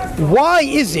 why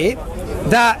is it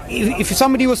that if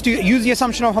somebody was to use the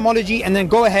assumption of homology and then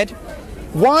go ahead,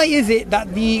 why is it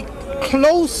that the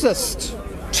closest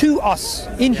to us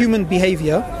in human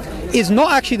behavior is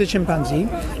not actually the chimpanzee,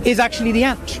 is actually the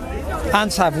ant?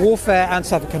 Ants have warfare, ants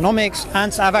have economics,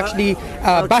 ants have actually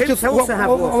battles. Chimps also have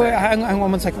warfare. Hang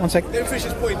on one second.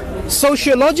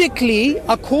 Sociologically,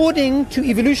 according to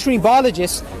evolutionary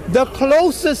biologists, the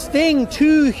closest thing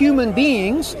to human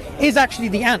beings is actually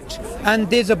the ant. And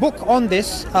there's a book on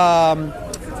this,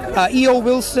 E.O.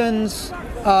 Wilson's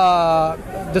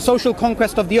The Social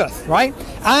Conquest of the Earth, right?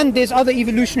 And there's other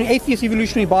atheist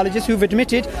evolutionary biologists who've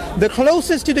admitted the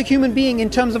closest to the human being in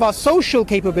terms of our social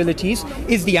capabilities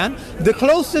is the ant. The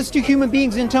closest to human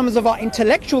beings in terms of our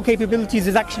intellectual capabilities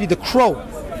is actually the crow,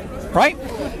 right?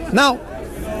 Now,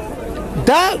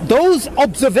 those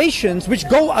observations which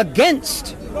go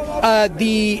against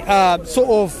the sort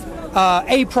of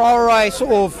a priori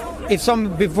sort of,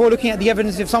 before looking at the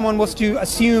evidence, if someone was to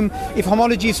assume if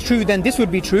homology is true, then this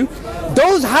would be true.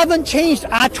 Those haven't changed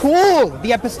at all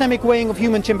the epistemic weighing of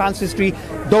human chimpanzee history,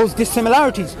 those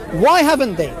dissimilarities. Why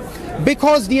haven't they?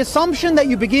 Because the assumption that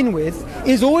you begin with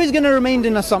is always going to remain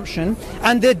an assumption,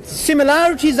 and the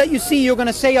similarities that you see, you're going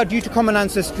to say are due to common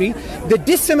ancestry. The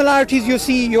dissimilarities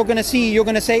you're going to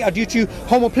say are due to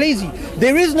homoplasy.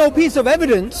 There is no piece of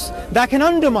evidence that can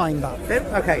undermine that.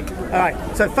 Okay, all right.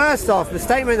 So first off, the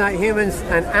statement that humans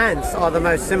and ants are the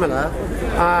most similar.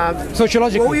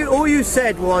 Sociologically. All you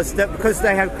said was that because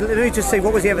they have. Let me just see.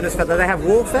 What was the evidence for that? They have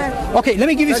warfare. Okay, let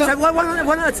me give you some.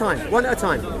 One at a time. One at a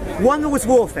time. One that was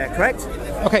warfare, correct?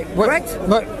 Okay, correct.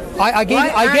 I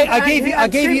gave you.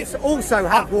 Chimps also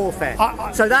have warfare,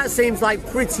 so that seems like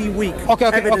pretty weak.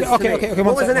 Okay.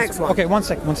 What was the next one? Okay, one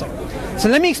second. So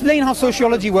let me explain how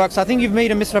sociology works. I think you've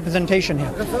made a misrepresentation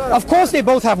here. Of course, they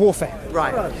both have warfare,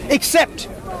 right? Except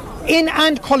in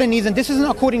ant colonies, and this isn't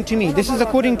according to me. This is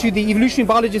according to the evolutionary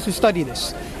biologists who study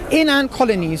this. In ant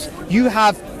colonies, you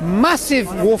have massive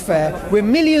warfare where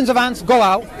millions of ants go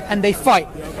out and they fight.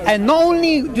 And not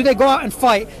only do they go out and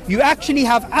fight, you actually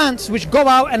have ants which go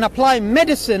out and apply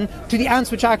medicine to the ants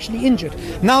which are actually injured.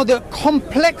 Now, the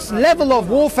complex level of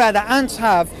warfare that ants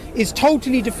have is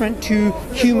totally different to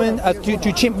human,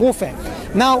 to chimp warfare.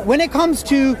 Now, when it comes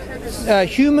to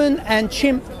human and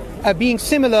chimp being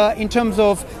similar in terms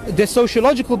of the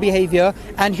sociological behavior,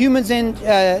 and humans and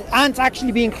ants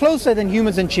actually being closer than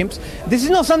humans and chimps, this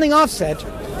is not something I've said.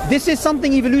 This is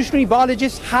something evolutionary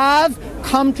biologists have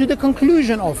come to the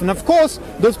conclusion of. And of course,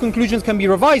 those conclusions can be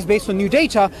revised based on new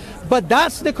data, but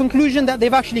that's the conclusion that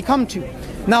they've actually come to.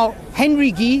 Now,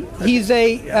 Henry Gee, he's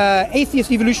a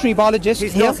atheist evolutionary biologist.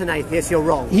 He's not an atheist, you're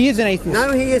wrong. He is an atheist.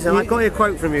 No, he isn't. I got a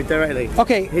quote from you directly.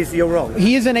 Okay. You're wrong.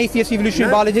 He is an atheist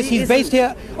evolutionary biologist. He He's based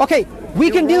here. Okay,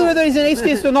 we can deal with whether he's an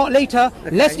atheist or not later.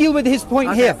 Okay. Let's deal with his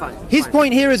point here. His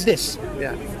point here is this.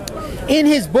 Yeah. In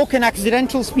his book, An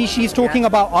Accidental Species, talking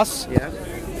about us,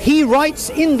 he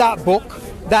writes in that book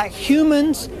that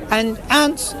humans and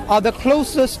ants are the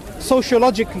closest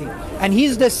sociologically. And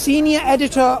he's the senior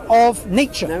editor of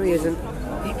Nature. No, he isn't.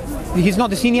 He's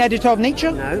not the senior editor of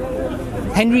Nature? No.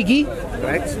 Henry Gee?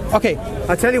 Correct. Okay.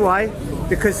 I'll tell you why.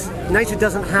 Because Nature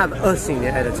doesn't have a senior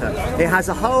editor. It has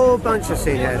a whole bunch of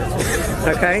senior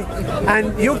editors. Okay?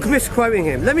 And you're misquoting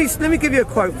him. Let me give you a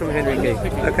quote from Henry Gee.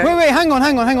 Okay? Wait, hang on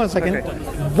a second. Okay.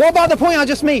 What about the point I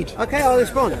just made? Okay, I'll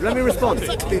respond. Let me respond.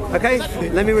 Okay?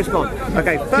 Let me respond.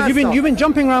 Okay, first you've been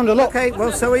jumping around a lot. Okay,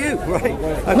 well, so are you. Right.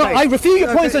 Okay. No, I refute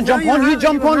your points and jump on. You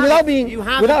jump on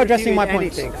without addressing my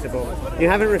points. You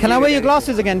haven't refuted. Can I wear your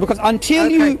glasses again? Because until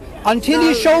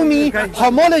you show me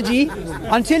homology,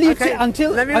 let me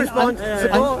respond.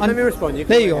 Let me respond.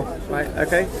 There you go. Right.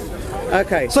 Okay.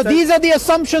 Okay. So these are the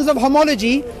assumptions of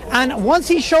homology, and once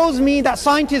he shows me that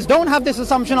scientists don't have this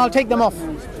assumption, I'll take them off.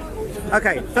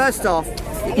 Okay. First off,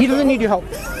 he doesn't need your help.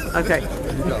 Okay.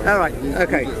 All right.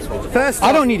 Okay. First,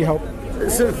 I don't need your help.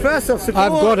 So first off,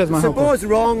 Subboor's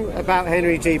wrong about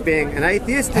Henry Gee being an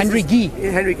atheist. Henry Gee,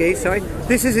 sorry.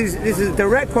 This is a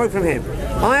direct quote from him.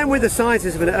 I am with the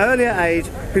scientists of an earlier age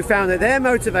who found that their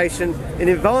motivation in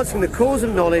advancing the cause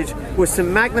of knowledge was to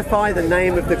magnify the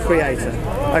name of the Creator.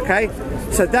 Okay?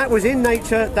 So that was in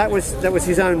Nature, that was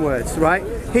his own words, right?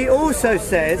 He also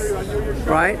says,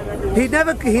 right, he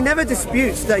never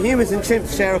disputes that humans and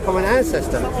chimps share a common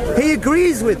ancestor. He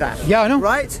agrees with that. Yeah, I know.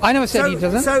 Right? I never said he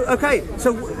doesn't.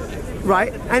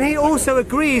 Right, and he also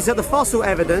agrees that the fossil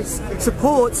evidence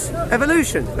supports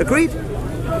evolution. Agreed?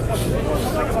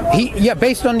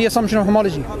 Based on the assumption of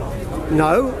homology.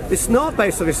 No, it's not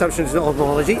based on the assumptions of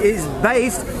homology. It is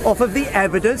based off of the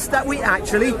evidence that we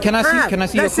actually have. Can I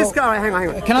see Let's just go. Hang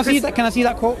on. Can I see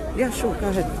that quote? Yeah, sure. Go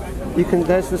ahead. You can.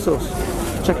 There's the source.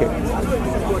 Check it.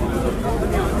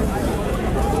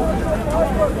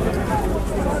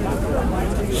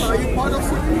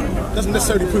 Doesn't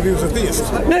necessarily prove he was a theist.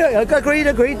 No, agreed.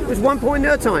 It was 1 point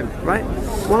at a time, right?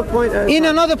 1 point at a time. In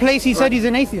another place, he said he's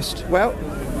an atheist. Well,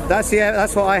 that's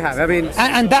what I have. I mean,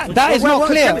 and that is not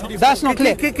clear. That's not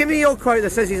clear. Give me your quote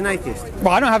that says he's an atheist. Well,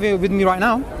 I don't have it with me right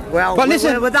now. Well, but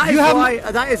listen,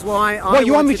 that is why. What,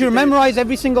 you want me to memorize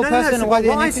every single person? No, what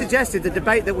I suggested, the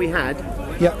debate that we had.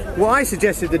 Yeah. What I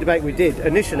suggested, the debate we did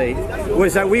initially,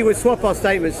 was that we would swap our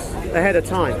statements ahead of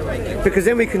time, because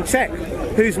then we can check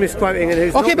who's misquoting and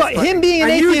who's not. Okay, but him being an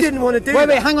atheist. You didn't want to do that.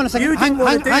 Wait, hang on a second. You didn't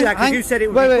want to do that because you said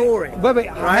it would be boring. Wait,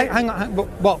 hang on.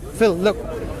 Well, Phil, look.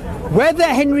 Whether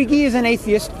Henry Gee is an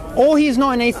atheist or he's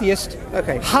not an atheist,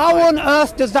 how on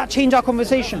earth does that change our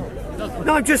conversation?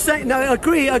 No, I'm just saying. No,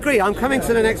 agree. I'm coming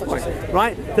to the next point.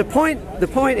 Right. The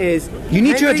point is you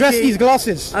need to address these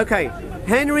glasses. Okay.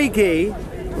 Henry Gee,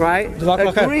 right,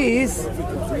 agrees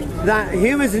that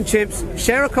humans and chimps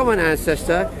share a common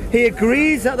ancestor. He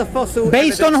agrees that the fossil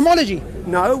based on homology.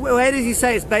 No, where does he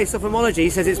say it's based off homology? He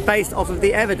says it's based off of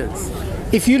the evidence.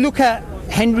 If you look at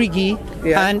Henry Gee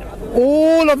and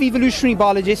all of evolutionary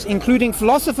biologists, including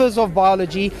philosophers of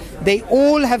biology, they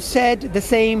all have said the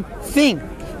same thing,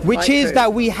 which is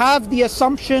that we have the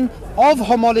assumption of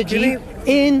homology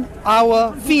in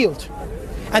our field.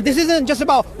 And this isn't just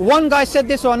about one guy said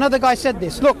this or another guy said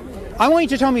this. Look, I want you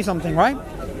to tell me something, right?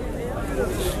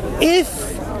 If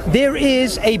there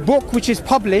is a book which is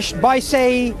published by,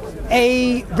 say,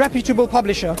 a reputable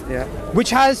publisher, which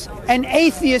has an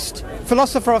atheist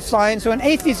philosopher of science or an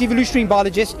atheist evolutionary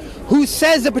biologist who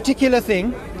says a particular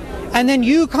thing, and then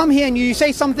you come here and you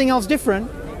say something else different,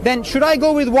 then should I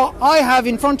go with what I have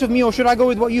in front of me or should I go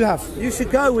with what you have? You should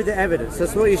go with the evidence.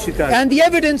 That's what you should go. And the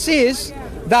evidence is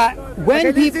that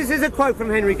when this is a quote from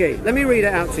Henry Gee. Let me read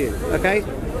it out to you, okay?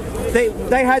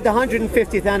 They had the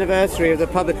 150th anniversary of the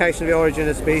publication of The Origin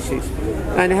of Species,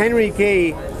 and Henry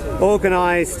Gee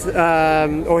organised,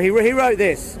 or he wrote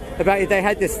this about they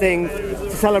had this thing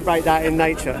to celebrate that in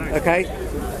nature, okay?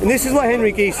 And this is what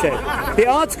Henry Guy said. The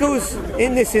articles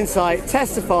in this insight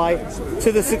testify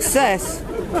to the success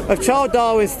of Charles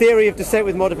Darwin's theory of descent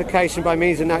with modification by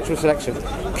means of natural selection,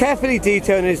 carefully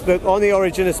detailed in his book On the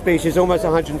Origin of Species almost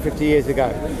 150 years ago.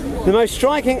 The most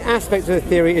striking aspect of the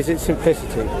theory is its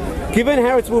simplicity. Given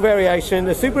heritable variation,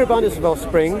 the superabundance of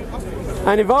offspring,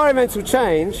 and environmental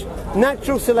change,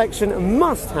 natural selection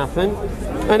must happen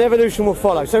and evolution will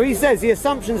follow. So he says the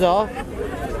assumptions are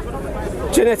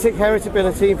genetic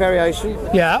heritability, variation,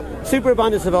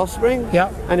 superabundance of offspring,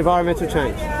 and environmental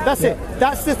change. That's it.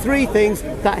 That's the three things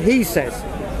that he says.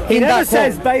 He never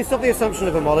says based off the assumption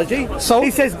of homology. So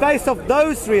he says based off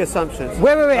those three assumptions.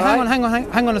 Wait, hang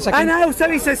on a second. And also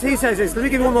he says this. Let me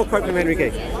give you one more quote from Henry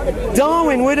Guy.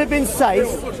 Darwin would have been safe.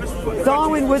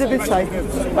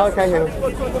 Okay, hang on.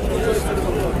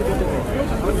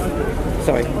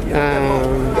 Sorry.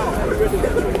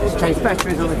 Let's change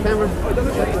batteries on the camera.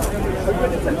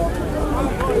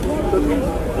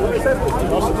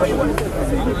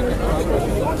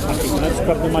 Let's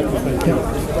grab the microphone.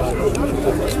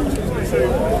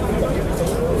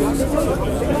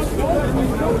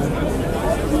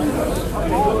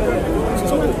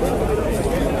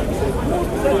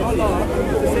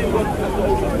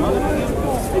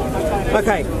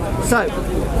 Okay, so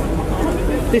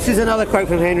this is another quote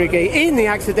from Henry Guy in The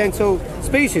Accidental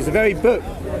Species, a very book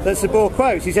that Subboor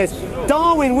quotes. He says,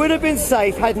 Darwin would have been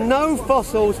safe had no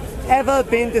fossils ever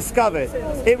been discovered.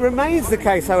 It remains the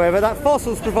case, however, that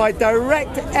fossils provide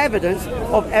direct evidence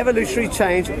of evolutionary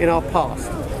change in our past.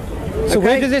 So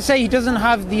where does it say he doesn't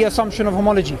have the assumption of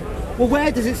homology? Well,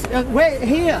 where does it?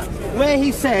 Where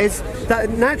he says that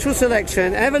natural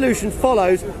selection, evolution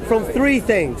follows from three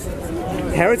things: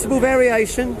 heritable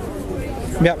variation,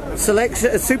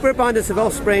 selection, superabundance of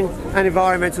offspring, and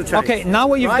environmental change. Okay, now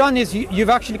what you've done is you've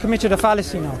actually committed a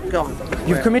fallacy now. Go on.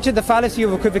 You've committed the fallacy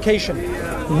of equivocation.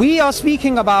 We are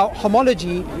speaking about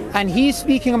homology and he's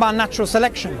speaking about natural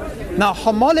selection. Now,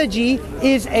 homology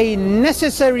is a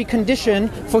necessary condition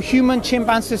for human-chimp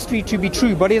ancestry to be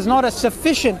true, but it is not a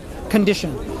sufficient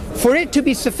condition. For it to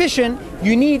be sufficient,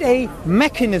 you need a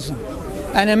mechanism.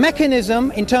 And a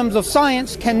mechanism, in terms of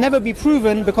science, can never be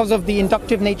proven because of the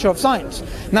inductive nature of science.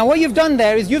 Now, what you've done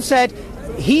there is you've said,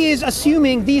 he is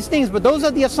assuming these things, but those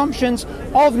are the assumptions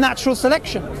of natural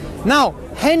selection. Now,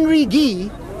 Henry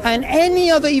Guy and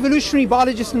any other evolutionary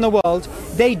biologist in the world,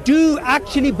 they do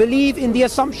actually believe in the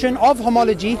assumption of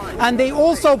homology, and they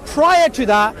also, prior to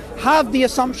that, have the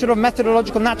assumption of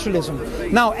methodological naturalism.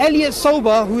 Now, Elliot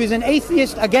Sober, who is an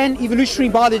atheist, again,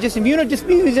 evolutionary biologist, if you don't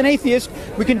dispute he's an atheist,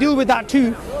 we can deal with that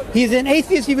too. He's an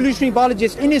atheist evolutionary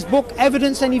biologist. In his book,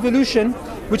 Evidence and Evolution,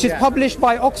 which is published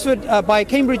by by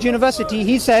Cambridge University,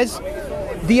 he says,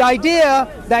 the idea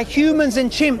that humans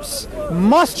and chimps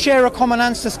must share a common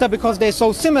ancestor because they're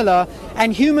so similar,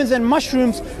 and humans and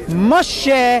mushrooms must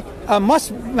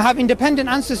have independent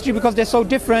ancestry because they're so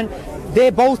different,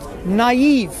 they're both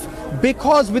naive.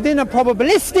 Because within a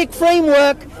probabilistic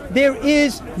framework, there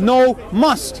is no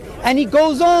must. And he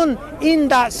goes on in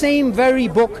that same very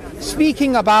book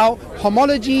speaking about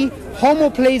homology,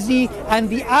 homoplasy, and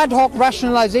the ad hoc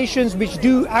rationalizations which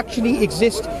do actually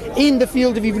exist in the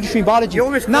field of evolutionary biology.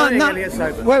 You're misquoting Elliot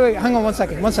Sober. Wait, hang on one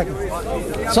second.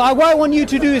 So what I want you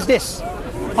to do is this.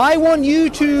 I want you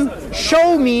to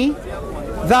show me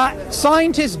that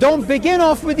scientists don't begin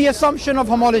off with the assumption of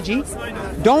homology.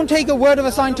 Don't take a word of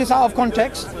a scientist out of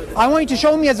context. I want you to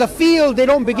show me as a field they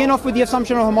don't begin off with the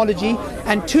assumption of homology.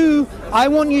 And two, I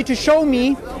want you to show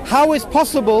me how it's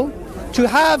possible to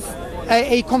have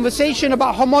a conversation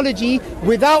about homology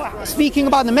without speaking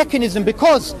about the mechanism,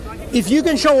 because if you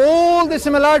can show all the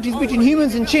similarities between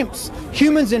humans and chimps,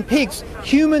 humans and pigs,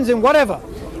 humans and whatever,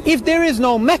 if there is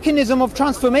no mechanism of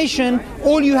transformation,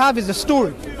 all you have is a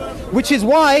story. Which is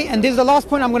why, and this is the last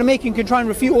point I'm going to make, you can try and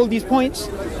refute all these points,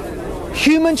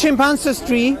 human-chimp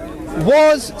ancestry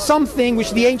was something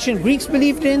which the ancient Greeks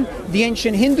believed in, the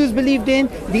ancient Hindus believed in,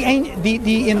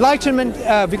 the Enlightenment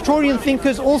Victorian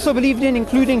thinkers also believed in,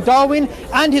 including Darwin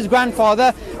and his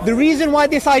grandfather. The reason why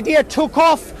this idea took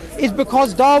off is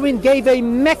because Darwin gave a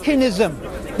mechanism,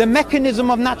 the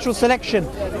mechanism of natural selection.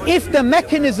 If the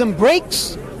mechanism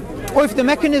breaks, or if the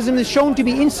mechanism is shown to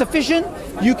be insufficient,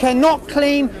 you cannot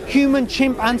claim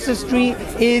human-chimp ancestry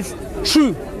is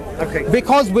true. Okay.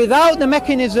 Because without the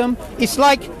mechanism, it's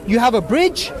like you have a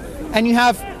bridge and you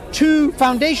have two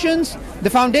foundations, the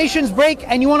foundations break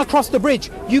and you want to cross the bridge.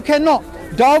 You cannot.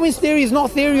 Darwin's theory is not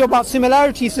a theory about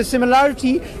similarity,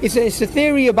 it's a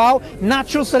theory about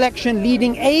natural selection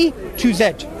leading A to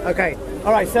Z. Okay,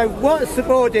 All right, so what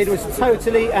Subboor did was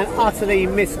totally and utterly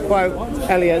misquote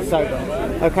Elliot Sober.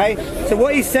 Okay, so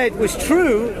what he said was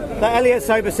true, that Elliot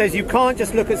Sober says you can't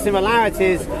just look at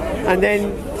similarities and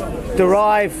then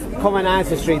derive common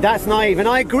ancestry. That's naive, and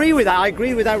I agree with that. I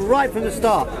agree with that right from the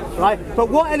start, right? But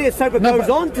what Elliot Sober goes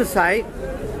on to say,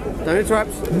 don't interrupt,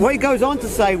 what he goes on to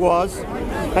say was,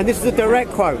 and this is a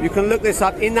direct quote, you can look this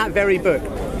up in that very book,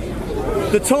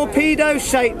 the torpedo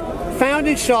shape found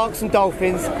in sharks and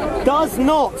dolphins does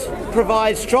not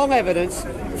provide strong evidence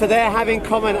for their having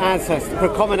common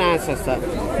ancestor.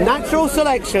 Natural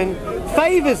selection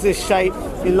favours this shape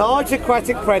in large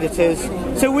aquatic predators,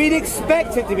 so we'd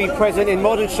expect it to be present in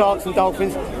modern sharks and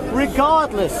dolphins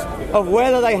regardless of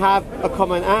whether they have a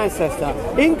common ancestor.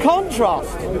 In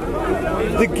contrast,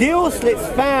 the gill slits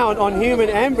found on human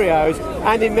embryos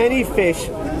and in many fish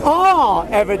are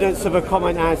evidence of a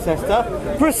common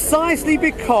ancestor precisely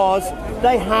because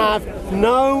they have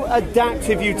no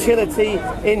adaptive utility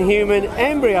in human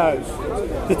embryos.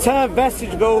 The term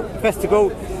vestigial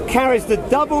carries the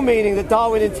double meaning that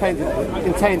Darwin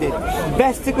intended.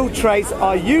 Vestigial traits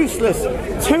are useless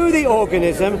to the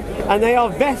organism and they are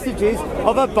vestiges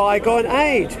of a bygone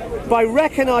age. By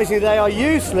recognizing they are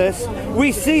useless,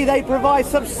 we see they provide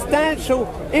substantial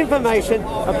information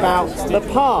about the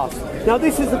past. Now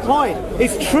this is the point.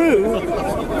 It's true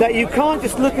that you can't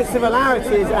just look at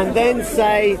similarities and then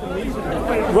say,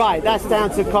 right, that's down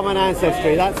to common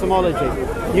ancestry, that's homology.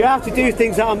 You have to do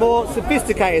things that are more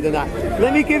sophisticated than that.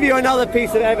 Let me give you another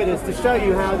piece of evidence to show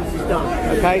you how this is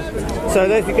done, okay? So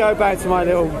let's go back to my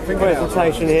little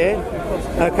presentation here,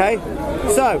 okay?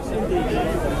 So,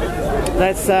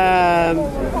 let's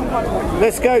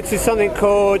go to something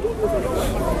called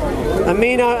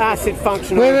amino acid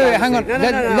functional. Wait, hang on.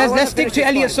 Let's stick to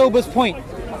Elliot Sober's point,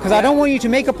 because I don't want you to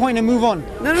make a point and move on.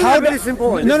 But it's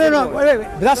important. Wait.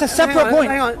 But that's a separate point.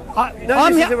 Hang on.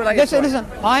 Listen.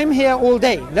 I'm here all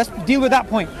day. Let's deal with that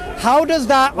point. How does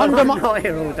that undermine? I'm not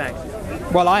here all day.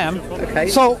 Well, I am. Okay.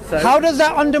 So how does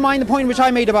that undermine the point which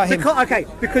I made about him?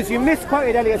 Because you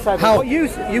misquoted Elliot Sober. How? You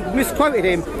misquoted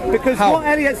him because what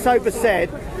Elliot Sober said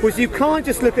was you can't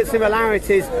just look at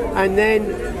similarities and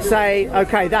then say,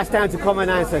 okay, that's down to common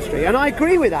ancestry. And I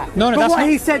agree with that. But what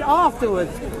he said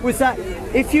afterwards was that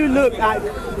if you look at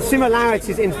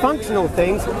similarities in functional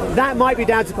things, that might be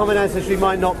down to common ancestry,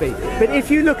 might not be. But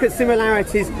if you look at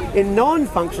similarities in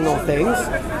non-functional things,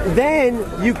 then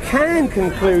you can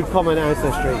conclude common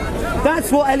ancestry.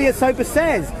 That's what Elliot Sober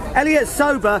says. Elliot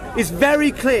Sober is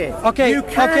very clear. You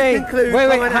can conclude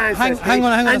common ancestry. Hang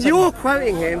on. And you're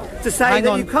quoting him to say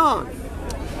that you can't.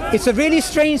 It's a really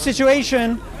strange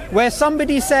situation where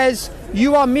somebody says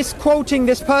you are misquoting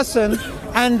this person,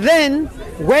 and then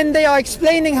when they are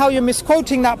explaining how you're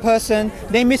misquoting that person,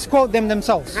 they misquote them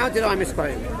themselves. How did I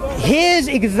misquote him? Here's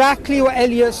exactly what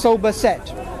Elliot Sober said.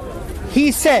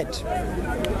 He said,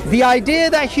 the idea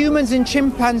that humans and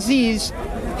chimpanzees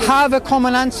have a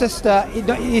common ancestor,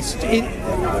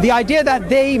 the idea that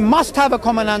they must have a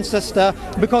common ancestor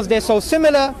because they're so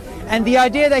similar, and the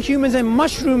idea that humans and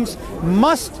mushrooms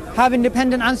must have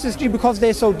independent ancestry because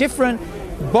they're so different,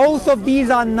 both of these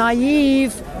are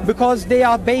naive because they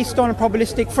are based on a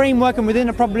probabilistic framework, and within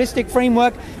a probabilistic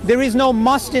framework there is no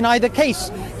must in either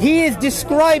case. He is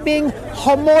describing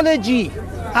homology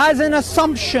as an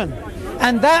assumption,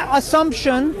 and that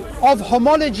assumption of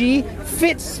homology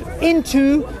fits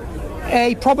into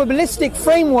a probabilistic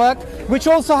framework which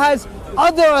also has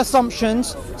other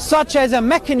assumptions, such as a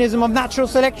mechanism of natural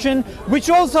selection, which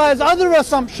also has other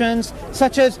assumptions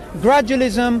such as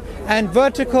gradualism and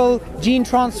vertical gene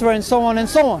transfer and so on and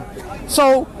so on.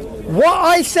 So what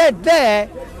I said there,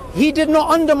 he did not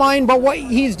undermine by what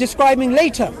he's describing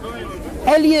later.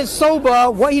 Elliot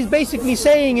Sober, what he's basically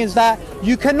saying is that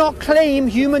you cannot claim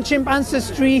human chimp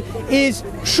ancestry is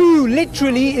true,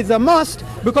 literally is a must,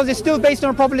 because it's still based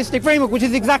on a probabilistic framework, which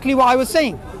is exactly what I was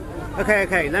saying.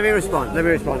 Okay, let me respond,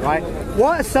 right?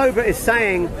 What Sober is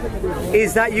saying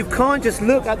is that you can't just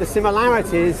look at the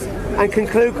similarities and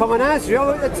conclude common ancestry.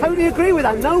 I totally agree with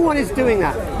that. No one is doing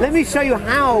that. Let me show you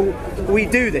how we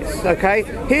do this, okay?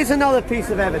 Here's another piece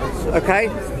of evidence, okay?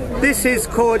 This is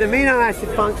called amino acid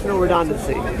functional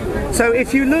redundancy. So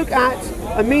if you look at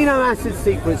amino acid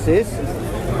sequences,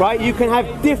 right, you can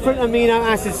have different amino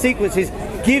acid sequences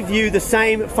give you the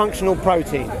same functional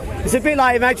protein. It's a bit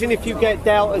like, imagine if you get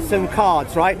dealt some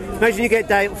cards, right? Imagine you get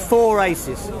dealt 4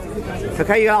 aces.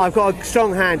 Okay, I've got a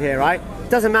strong hand here, right?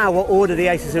 Doesn't matter what order the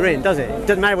aces are in, does it? It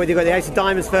doesn't matter whether you've got the ace of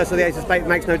diamonds first or the ace of spades, it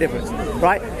makes no difference,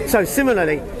 right? So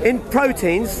similarly, in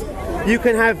proteins, you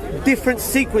can have different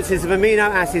sequences of amino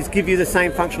acids give you the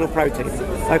same functional protein.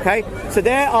 Okay, so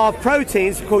there are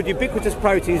proteins called ubiquitous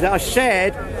proteins that are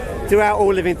shared throughout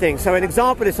all living things. So an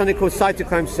example is something called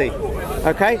cytochrome C.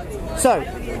 Okay, so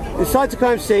in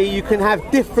cytochrome C you can have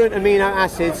different amino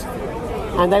acids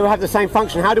and they will have the same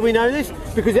function. How do we know this?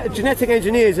 Because genetic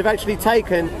engineers have actually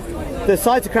taken the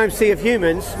cytochrome C of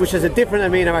humans, which has a different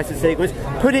amino acid sequence,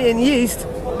 put it in yeast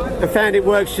and found it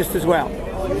works just as well.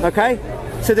 Okay,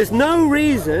 so there's no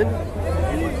reason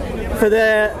for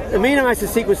the amino acid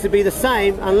sequence to be the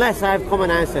same unless I have common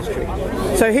ancestry.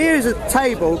 So here's a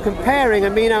table comparing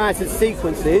amino acid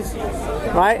sequences,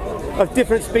 right, of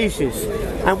different species.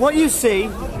 And what you see,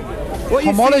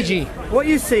 homology. What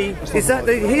you see is that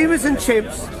the humans and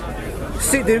chimps,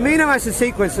 the amino acid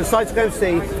sequence of cytochrome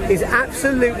C is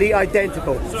absolutely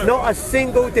identical. Not a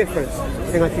single difference.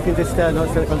 Hang on, if you can just not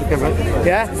stand up on the camera.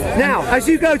 Yeah. Now, as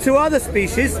you go to other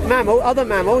species, other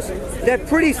mammals, they're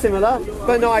pretty similar,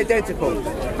 but not identical.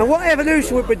 And what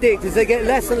evolution would predict is they get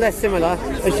less and less similar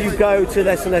as you go to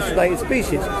less and less related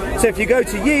species. So if you go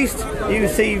to yeast, you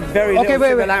see very little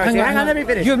similarity. Hang on, let me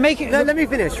finish. You're making. Let me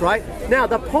finish, right? Now,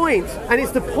 the point, and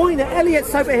it's the point that Elliot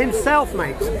Soper himself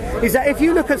makes, is that if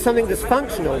you look at something that's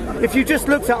functional, if you just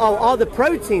looked at, are the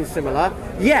proteins similar?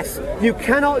 Yes, you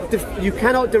cannot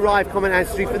derive common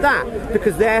ancestry for that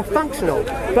because they're functional.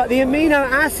 But the amino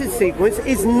acid sequence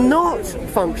is not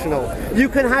functional. You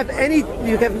can have a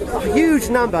huge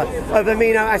number of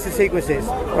amino acid sequences,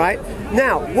 right?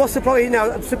 Now, what's the problem? Now,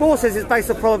 Subboor says it's based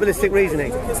on probabilistic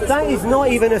reasoning. That is not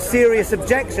even a serious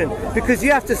objection because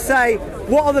you have to say,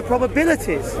 what are the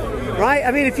probabilities, right?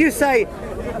 I mean, if you say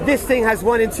this thing has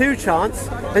 1 in 2 chance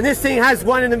and this thing has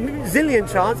 1 in a zillion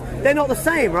chance, they're not the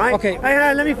same, right? Okay.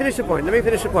 Let me finish the point.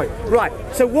 Right.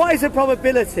 So what is the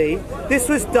probability? This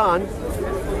was done.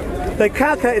 They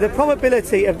calculated the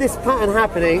probability of this pattern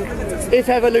happening if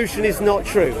evolution is not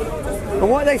true. And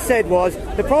what they said was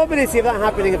the probability of that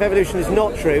happening if evolution is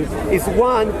not true is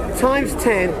 1 times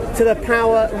 10 to the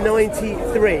power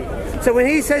 93. So when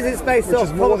he says it's based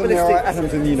off more than there are probabilistic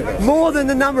atoms in the universe. More than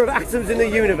the number of atoms in the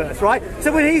universe, right?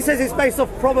 So when he says it's based off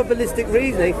probabilistic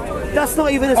reasoning, that's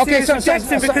not even a serious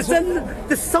objection because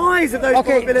the size of those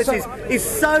probabilities is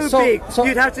so big,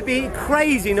 you'd have to be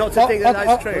crazy not to think that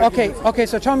that's true. Okay,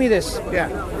 so tell me this. Yeah.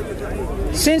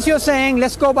 Since you're saying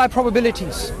let's go by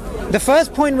probabilities, the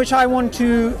first point which I want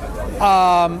to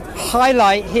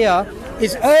highlight here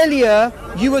is earlier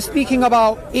you were speaking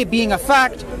about it being a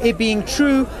fact, it being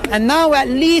true, and now at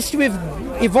least we've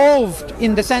evolved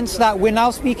in the sense that we're now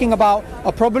speaking about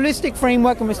a probabilistic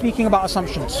framework and we're speaking about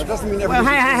assumptions. It doesn't mean so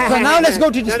now let's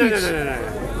go to disputes. No.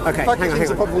 Okay, hang on.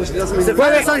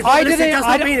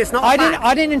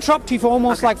 I didn't interrupt you for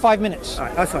almost like 5 minutes.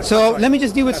 So let me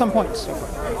just deal with some points.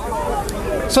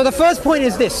 So the first point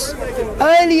is this.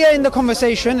 Earlier in the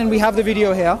conversation, and we have the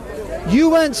video here, you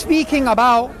weren't speaking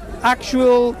about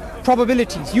actual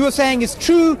probabilities. You were saying it's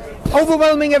true,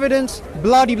 overwhelming evidence,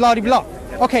 blah de blah de blah.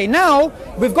 Okay, now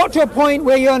we've got to a point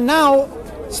where you're now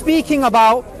speaking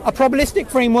about a probabilistic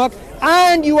framework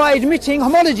and you are admitting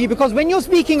homology, because when you're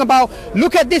speaking about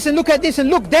look at this and look at this and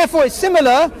look, therefore it's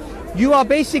similar, you are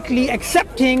basically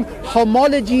accepting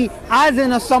homology as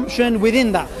an assumption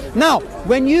within that. Now,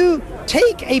 when you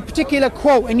take a particular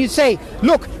quote and you say,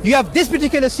 look, you have this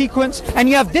particular sequence and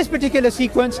you have this particular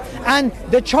sequence, and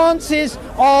the chances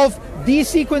of these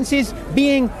sequences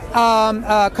being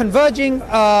converging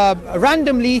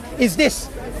randomly is this.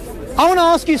 I want to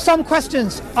ask you some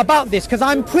questions about this because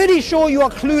I'm pretty sure you are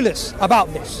clueless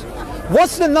about this.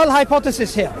 What's the null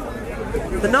hypothesis here?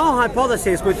 The null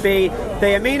hypothesis would be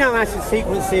the amino acid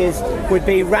sequences would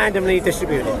be randomly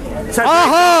distributed. So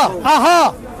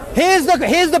Here's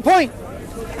the point.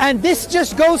 And this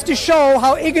just goes to show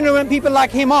how ignorant people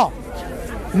like him are.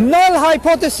 Null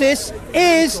hypothesis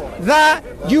is that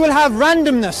you will have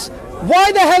randomness.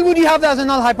 Why the hell would you have that as a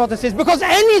null hypothesis? Because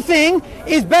anything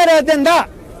is better than that.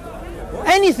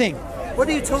 Anything. What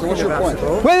are you talking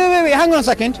about? Wait, hang on a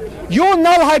second. Your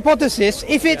null hypothesis,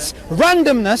 if it's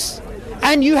randomness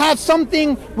and you have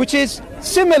something which is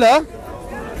similar,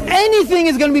 anything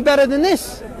is going to be better than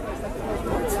this.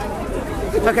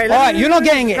 Okay, all right, you're not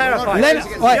getting it. No.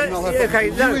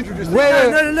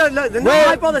 The null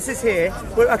hypothesis here.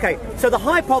 Okay, so the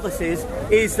hypothesis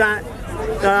is that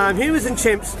humans and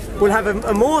chimps will have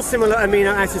a more similar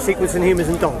amino acid sequence than humans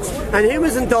and dogs, and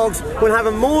humans and dogs will have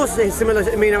a more similar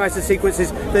amino acid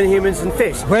sequences than humans and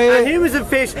fish. And humans and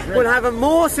fish will have a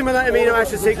more similar amino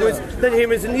acid sequence than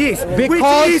humans and yeast, which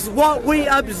is what we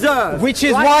observe. Which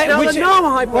is why. The null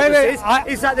hypothesis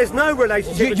is that there's no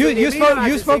relationship.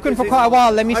 You've spoken for quite a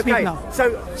while. Let me speak now.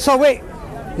 So wait.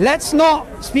 let's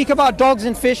not speak about dogs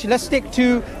and fish. Let's stick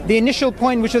to the initial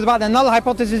point, which was about the null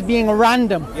hypothesis being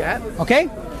random. Yeah. Okay?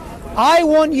 I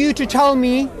want you to tell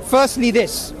me, firstly,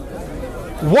 this.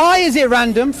 Why is it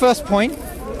random? First point.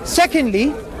 Secondly,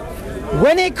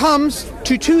 when it comes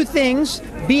to two things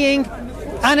being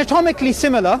anatomically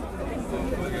similar,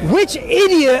 which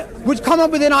idiot would come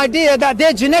up with an idea that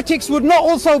their genetics would not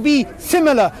also be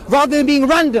similar rather than being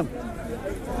random?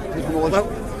 Well,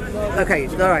 okay,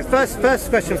 all right. First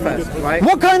question first, right?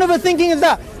 What kind of a thinking is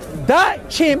that? That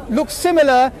chimp looks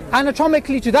similar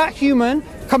anatomically to that human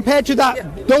compared to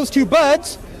those two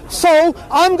birds. So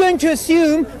I'm going to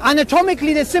assume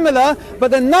anatomically they're similar,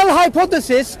 but the null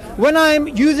hypothesis, when I'm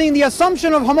using the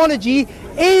assumption of homology,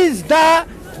 is that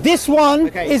this one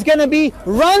is going to be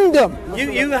random.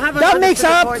 You haven't. That makes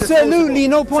absolutely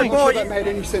no point. Subboor, That made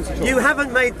any sense at all. you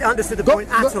haven't understood the point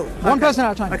at all. One person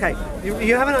at a time. Okay,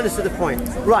 you haven't understood the point.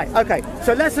 Right, okay.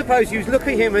 So let's suppose you look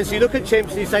at humans, you look at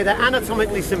chimps, and you say they're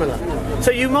anatomically similar.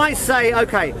 So you might say,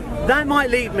 okay, that might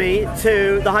lead me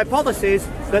to the hypothesis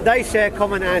that they share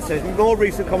common ancestry, more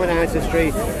recent common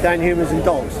ancestry than humans and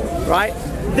dogs, right?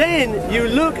 Then you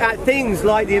look at things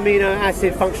like the amino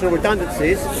acid functional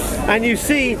redundancies and you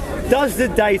see, does the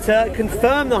data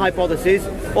confirm the hypothesis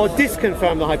or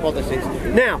disconfirm the hypothesis?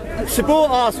 Now, Subboor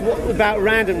asked about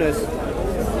randomness.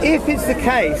 If it's the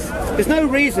case, there's no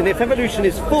reason, if evolution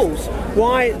is false,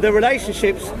 why the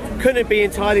relationships couldn't be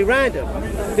entirely random.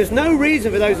 There's no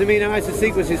reason for those amino acid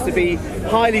sequences to be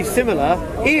highly similar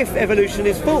if evolution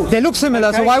is false. They look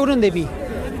similar, so why wouldn't they be?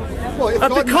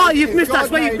 Because you've missed, that's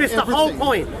where you've missed the whole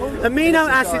point. Amino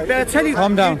acid, I tell you,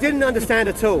 you didn't understand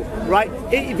at all, right?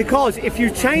 Because if you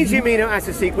change the amino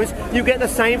acid sequence, you get the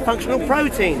same functional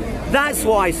protein. That's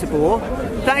why, Subboor.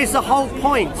 That is the whole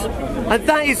point. And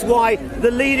that is why the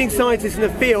leading scientists in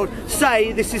the field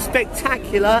say this is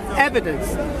spectacular evidence.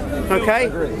 Okay?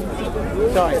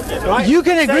 Right? You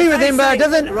can agree with him, but it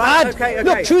doesn't add. Okay.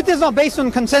 Look, truth is not based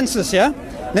on consensus, yeah?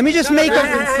 Let me just make a...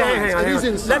 Hang on.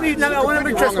 I want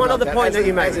to address one other point that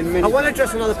you made. I want to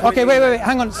address another point. Okay, wait,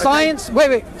 hang on. Science,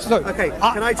 wait, slow. Okay,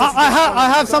 can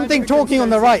I have something talking on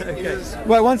the right.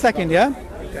 Wait, 1 second, yeah?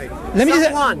 Let me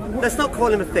someone. Let's not call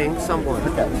him a thing, someone.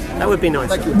 That would be nice.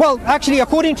 Well, actually,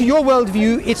 according to your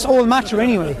worldview, it's all matter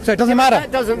anyway, so it doesn't matter.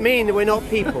 That doesn't mean that we're not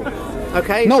people.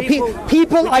 Okay? No,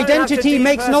 people identity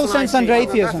makes no sense under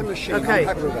atheism. Okay.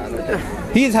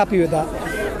 He is happy with that.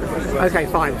 Okay,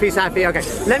 fine. He's happy. Okay.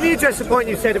 Let me address the point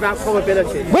you said about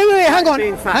probability. Wait, hang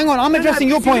on. I'm addressing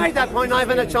your point. You made that point. I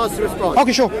haven't had a chance to respond.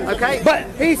 Okay, sure. Okay. But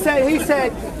he said,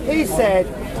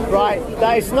 right,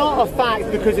 that it's not a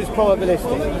fact because it's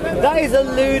probabilistic. That is a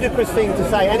ludicrous thing to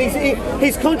say, and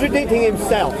he's contradicting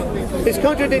himself. He's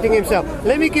contradicting himself.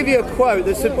 Let me give you a quote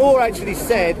that Subboor actually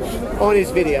said on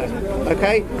his video.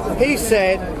 Okay, he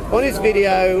said on his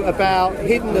video about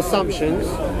hidden assumptions.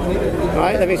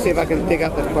 Right, let me see if I can dig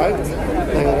up the quote.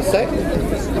 Hang on a sec.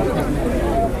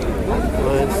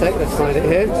 Let's find it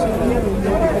here.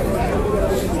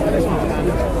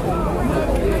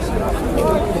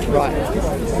 Right,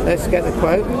 let's get the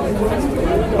quote.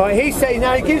 Right, he said,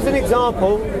 now he gives an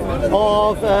example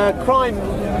of a crime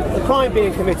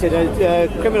being committed, a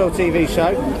criminal TV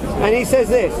show, and he says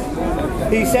this.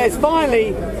 He says,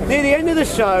 finally, near the end of the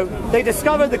show, they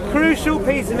discovered the crucial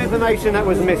piece of information that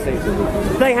was missing.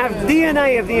 They have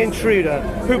DNA of the intruder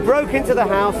who broke into the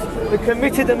house and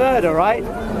committed the murder, right?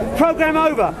 Program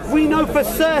over. We know for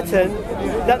certain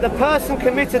that the person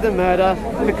committed the murder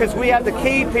because we have the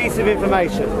key piece of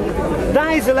information.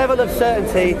 That is the level of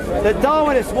certainty that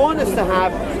Darwinists want us to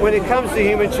have when it comes to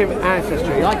human-chimp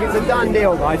ancestry. Like it's a done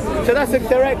deal, guys. So that's a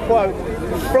direct quote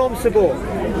from Subboor.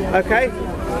 Okay?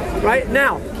 Right,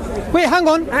 now. Wait, hang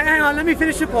on. Hang on, let me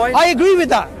finish the point. I agree with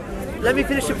that. Let me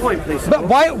finish the point, please. But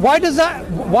why does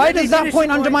that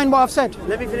point undermine what I've said?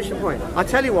 Let me finish the point. I'll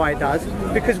tell you why it does.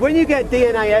 Because when you get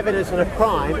DNA evidence on a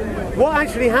crime, what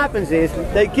actually happens is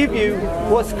they give you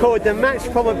what's called the match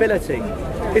probability.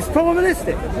 It's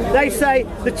probabilistic. They say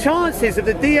the chances of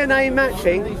the DNA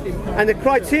matching and the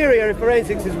criteria in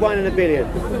forensics is 1 in a billion.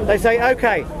 They say,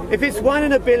 okay, if it's 1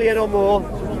 in a billion or more,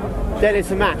 then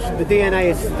it's a match. The DNA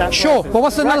is that. Sure, person. but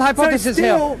what's the null hypothesis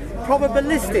here?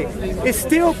 Probabilistic. It's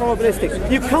still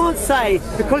probabilistic. You can't say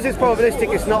because it's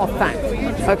probabilistic it's not a fact.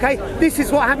 Okay? This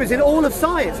is what happens in all of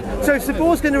science. So if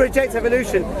Subboor's going to reject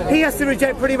evolution, he has to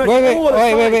reject pretty much all of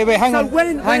science. Wait, hang on.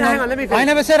 Hang on, let me finish. I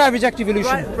never said I reject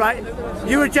evolution. Right.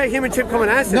 You reject human-chimp common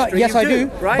ancestry. No, yes, I do.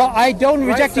 Right? But I don't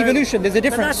reject evolution. There's a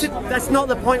difference. That's not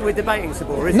the point we're debating,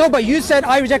 Subboor, is it? No, but you said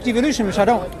I reject evolution, which I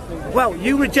don't. Well,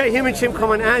 you reject human-chimp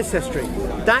common ancestry.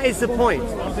 That is the point,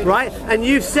 right? And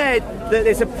you've said that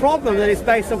there's a problem that is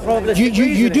based on probabilistic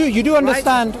reasoning. You do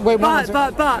understand. Right? Wait,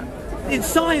 but in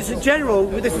science in general,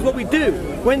 this is what we do.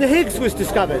 When the Higgs was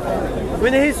discovered,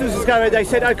 they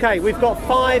said, okay, we've got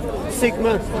 5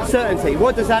 sigma certainty.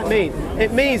 What does that mean?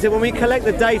 It means that when we collect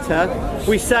the data,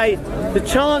 we say the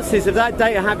chances of that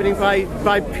data happening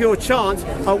by pure chance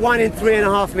are 1 in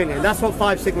 3.5 million. That's what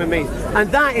 5 sigma means.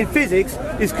 And that in physics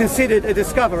is considered a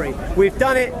discovery. We've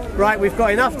done it, right? We've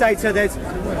got enough data. There's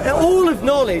all of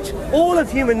knowledge, all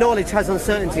of human knowledge has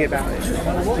uncertainty about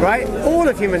it, right? All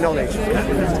of human knowledge.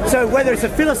 So whether it's a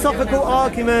philosophical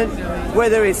argument,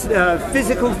 whether it's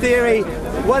physical theory,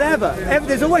 whatever,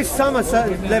 there's always some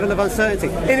certain level of uncertainty.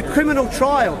 In a criminal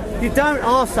trial, you don't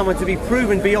ask someone to be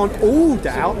proven beyond all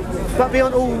doubt, but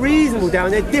beyond all reasonable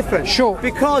doubt, and they're different. Sure.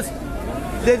 Because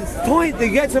they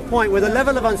get to a point where the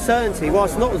level of uncertainty,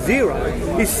 whilst not zero,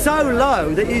 is so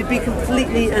low that it'd be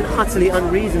completely and utterly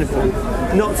unreasonable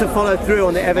not to follow through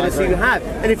on the evidence that you have.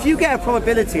 And if you get a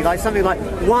probability like something like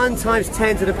 1 times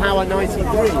 10 to the power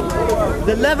 93,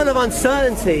 the level of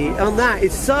uncertainty on that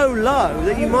is so low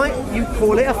that you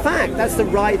call it a fact. That's the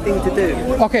right thing to do.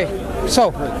 Okay,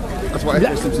 so That's what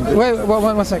wait,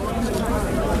 one sec.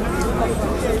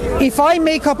 If I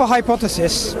make up a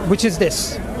hypothesis, which is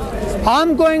this,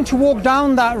 I'm going to walk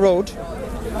down that road,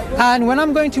 and when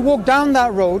I'm going to walk down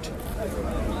that road,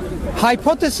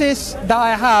 hypothesis that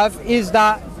I have is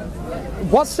that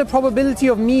what's the probability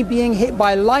of me being hit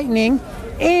by lightning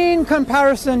in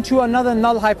comparison to another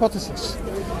null hypothesis?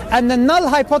 And the null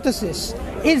hypothesis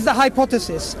is the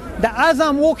hypothesis that as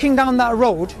I'm walking down that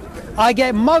road, I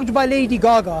get mugged by Lady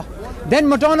Gaga, then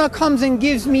Madonna comes and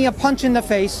gives me a punch in the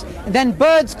face, then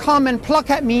birds come and pluck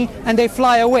at me and they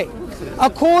fly away.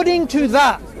 According to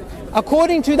that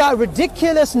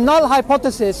ridiculous null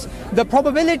hypothesis, the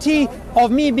probability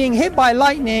of me being hit by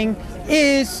lightning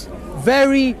is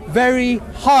very, very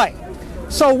high.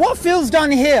 So what Phil's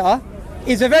done here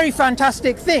is a very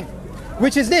fantastic thing,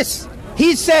 which is this.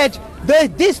 He said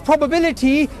that this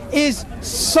probability is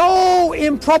so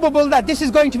improbable that this is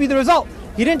going to be the result.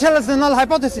 He didn't tell us the null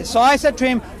hypothesis. So I said to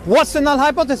him, what's the null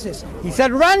hypothesis? He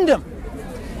said random.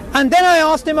 And then I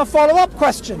asked him a follow-up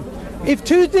question. If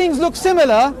two things look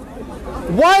similar,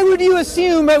 why would you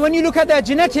assume that when you look at their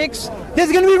genetics,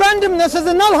 there's going to be randomness as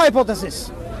a null hypothesis?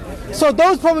 So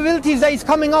those probabilities that he's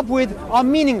coming up with are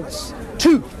meaningless.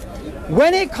 2,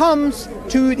 when it comes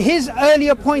to his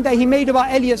earlier point that he made about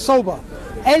Elliot Sober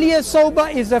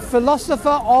is a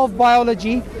philosopher of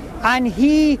biology, and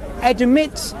he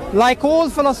admits, like all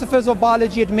philosophers of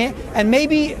biology admit, and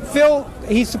maybe Phil,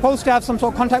 he's supposed to have some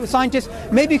sort of contact with scientists,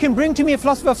 maybe you can bring to me a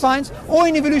philosopher of science or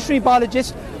an evolutionary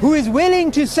biologist who is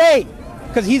willing to say,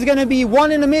 because he's going to be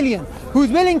 1 in a million, who's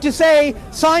willing to say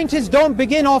scientists don't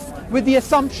begin off with the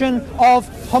assumption of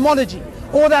homology,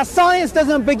 or that science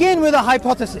doesn't begin with a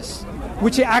hypothesis,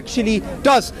 which it actually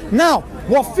does. Now,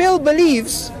 what Phil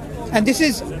believes, and this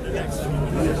is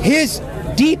his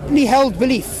deeply held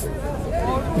belief,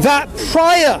 that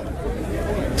prior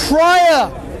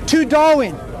to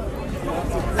Darwin,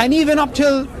 and even up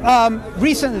till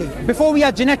recently, before we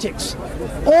had genetics,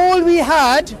 all we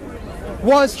had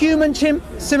was human-chimp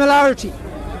similarity,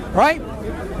 right?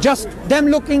 Just them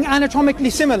looking anatomically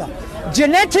similar.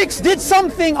 Genetics did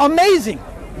something amazing.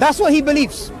 That's what he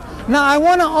believes. Now I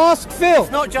want to ask Phil.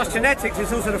 It's not just genetics,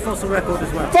 it's also the fossil record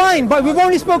as well. Fine, but we've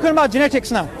only spoken about genetics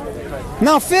now.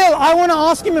 Now Phil, I want to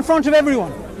ask him in front of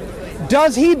everyone.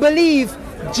 Does he believe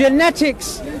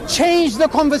genetics changed the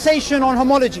conversation on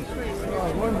homology?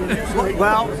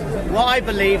 Well, what I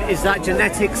believe is that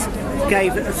genetics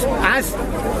gave,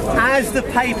 as the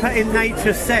paper in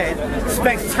Nature said,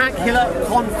 spectacular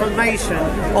confirmation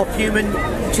of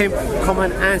human-chimp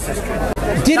common ancestry.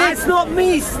 That's not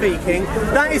me speaking,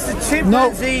 that is the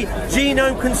Chimpanzee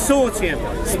Genome Consortium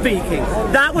speaking.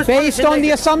 That was based on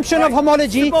the assumption of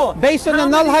homology, Subboor, based on the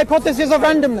null hypothesis of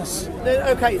randomness.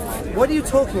 Okay, what are you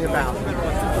talking about?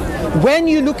 When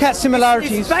you look at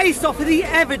similarities... It's based off of the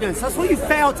evidence. That's what you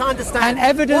fail to understand. And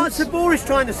evidence... What Subboor is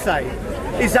trying to say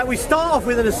is that we start off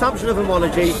with an assumption of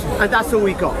homology and that's all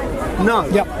we got. No.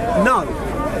 Yep. No.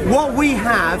 What we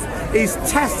have is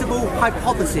testable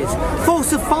hypotheses,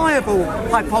 falsifiable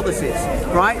hypotheses,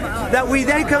 right? That we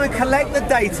then go and collect the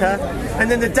data, and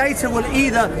then the data will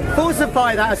either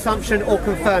falsify that assumption or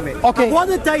confirm it. Okay. And what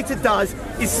the data does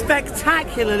is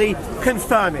spectacularly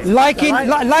confirm it. Like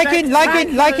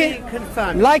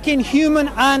in human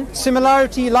and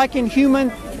similarity, like in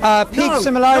human pig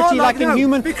similarity like in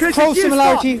human, because crow if you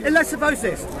similarity. Start, let's suppose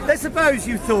this. Let's suppose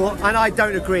you thought, and I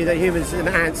don't agree that humans and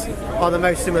ants are the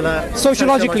most similar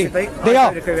Sociologically, they I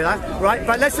are. don't agree with that, right?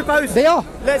 But let's suppose they are.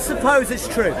 Let's suppose it's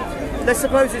true. Let's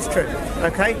suppose it's true.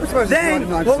 Okay. Then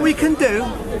what we can do,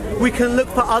 we can look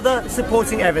for other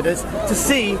supporting evidence to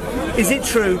see, is it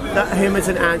true that humans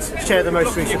and ants share the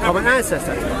most recent common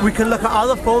ancestor? We can look at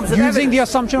other forms of evidence. Using the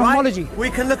assumption of homology. We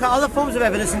can look at other forms of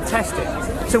evidence and test it.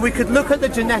 So we could look at the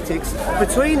genetics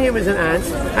between humans and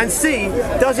ants and see,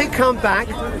 does it come back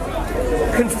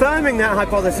confirming that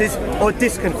hypothesis or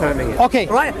disconfirming it? Okay.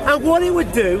 Right? And what it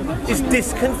would do is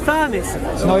disconfirm it.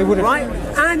 No, it wouldn't. Right?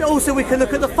 And also we can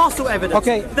look at the fossil evidence.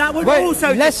 Okay. That would Wait,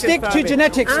 also let's stick to it.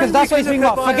 genetics, because And that's we what it's can being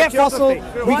look about. at Forget fossil.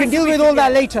 biogeography. We Right, can deal so we with can all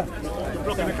that get- later.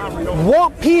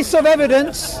 What piece of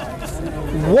evidence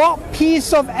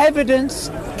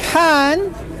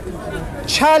can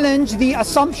challenge the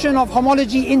assumption of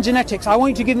homology in genetics? I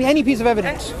want you to give me any piece of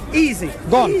evidence. Easy.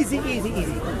 Go on. Easy.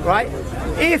 Right?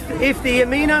 If the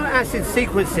amino acid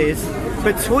sequences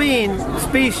between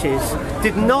species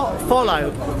did not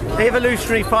follow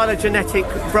evolutionary phylogenetic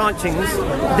branchings,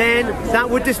 then that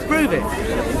would disprove it.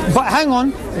 But hang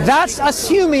on, that's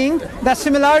assuming that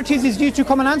similarities is due to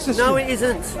common ancestry. No, it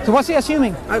isn't. So what's he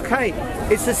assuming? Okay,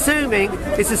 it's assuming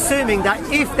that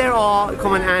if there are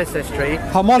common ancestry,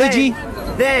 Homology.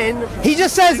 then He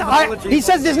just says, he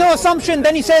says there's no assumption,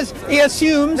 then he says he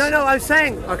assumes. no, I'm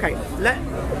saying, okay,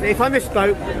 if I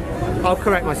misspoke, I'll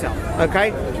correct myself,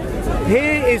 okay?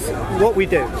 Here is what we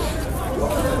do.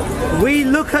 We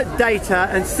look at data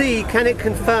and see, can it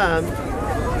confirm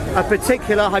a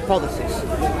particular hypothesis,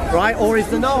 right? Or is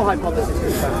the null hypothesis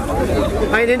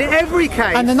confirmed? And in every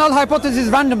case... And the null hypothesis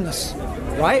is randomness.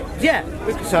 Right? Yeah.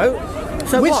 So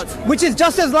what? Which is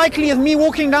just as likely as me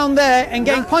walking down there and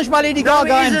getting punched by Lady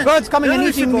Gaga and birds coming and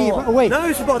eating me away.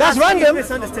 No, Subboor, that's where random. you've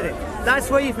misunderstood it. That's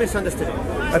where you've misunderstood it.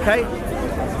 Okay?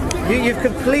 You've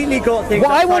completely got things.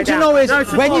 What I want to know is,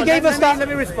 when you gave us that... Let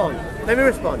me respond.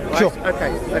 Right? Sure.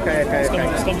 Okay.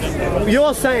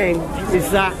 You're saying is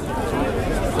that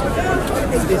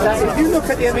if you look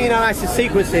at the amino acid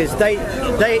sequences,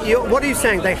 what are you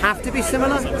saying? They have to be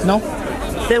similar? No.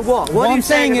 Then what? What are you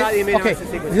saying about the amino okay, acid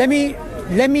sequences?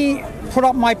 let me put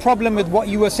up my problem with what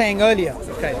you were saying earlier.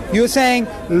 Okay. You were saying,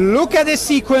 look at this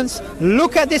sequence,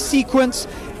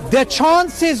 the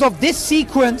chances of this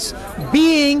sequence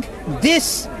being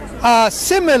this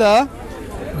similar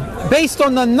based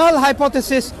on the null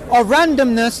hypothesis of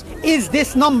randomness is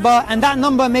this number, and that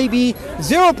number may be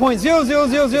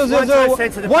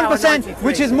 0.0000001%,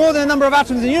 which is more than the number of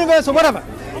atoms in the universe or whatever.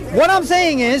 What I'm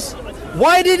saying is,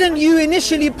 why didn't you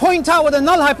initially point out what the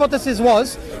null hypothesis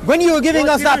was when you were giving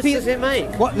us that piece? What difference does it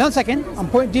make? What? 1 second, I'm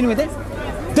dealing with it.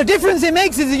 The difference it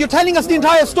makes is that you're telling us the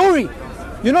entire story.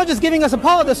 You're not just giving us a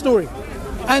part of the story.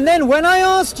 And then when I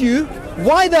asked you,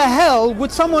 why the hell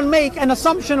would someone make an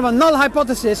assumption of a null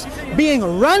hypothesis being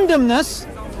randomness,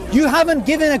 you haven't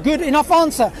given a good enough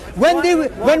answer. When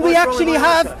we actually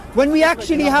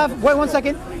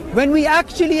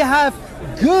have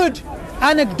good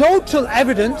anecdotal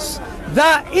evidence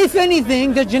that, if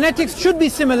anything, the genetics should be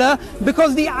similar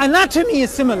because the anatomy is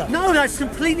similar. No, that's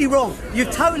completely wrong.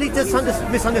 You've totally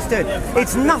misunderstood.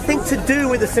 It's nothing to do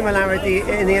with the similarity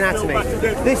in the anatomy.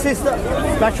 This is the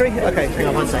battery. Okay, hang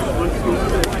on 1 second.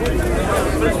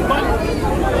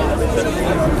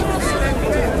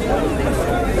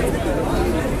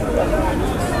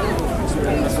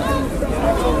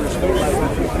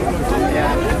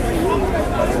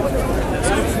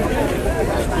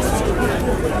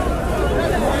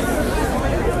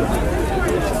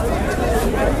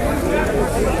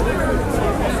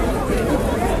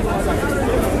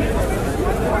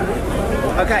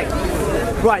 Okay,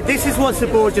 right, this is what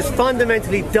Subboor just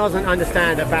fundamentally doesn't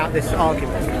understand about this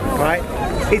argument, right?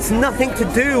 It's nothing to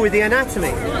do with the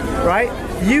anatomy, right?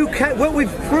 What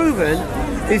we've proven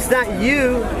is that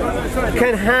you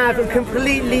can have a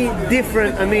completely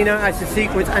different amino acid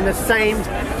sequence and the same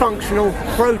functional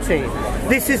protein.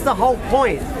 This is the whole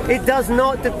point. It does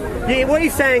not... what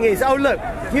he's saying is, oh look,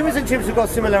 humans and chimps have got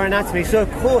similar anatomy, so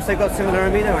of course they've got similar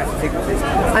amino acid sequences.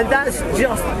 And that's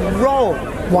just wrong.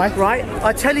 Why? Right?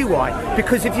 I'll tell you why.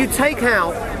 Because if you take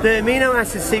out the amino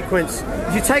acid sequence,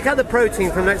 if you take out the protein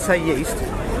from, let's say, yeast,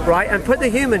 right, and put the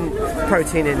human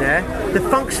protein in there, the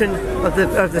function of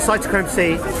the cytochrome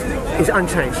C is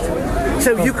unchanged.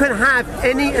 So you can have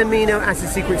any amino acid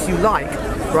sequence you like,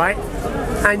 right,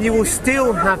 and you will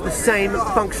still have the same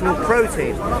functional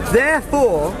protein.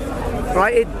 Therefore,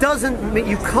 right? It doesn't mean,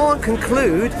 you can't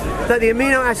conclude that the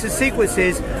amino acid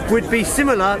sequences would be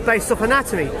similar based off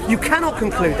anatomy. You cannot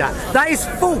conclude that. That is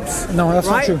false. No, that's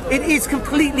right? not true. It is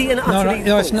completely and utterly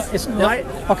false. It's not. Right?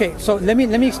 Okay, so let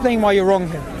me explain why you're wrong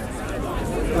here.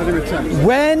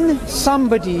 When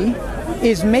somebody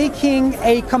is making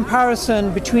a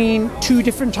comparison between two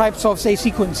different types of, say,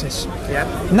 sequences.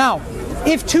 Yeah. Now,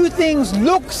 if two things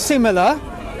look similar,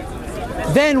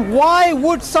 then why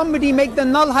would somebody make the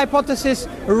null hypothesis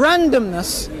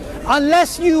randomness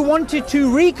unless you wanted to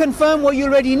reconfirm what you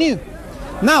already knew?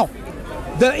 Now,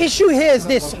 the issue here is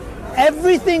this.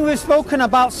 Everything we've spoken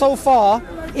about so far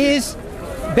is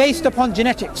based upon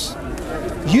genetics.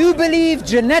 You believe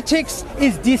genetics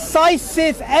is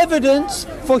decisive evidence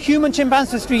for human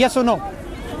chimpanzee history, yes or no?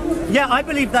 Yeah, I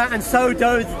believe that, and so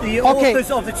do the authors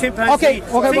of the chimpanzee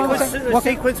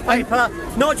sequence paper.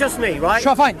 Not just me, right?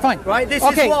 Sure, fine. Right, this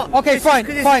is what. This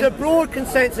is a broad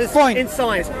consensus in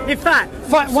science. In fact,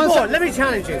 let me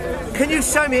challenge you. Can you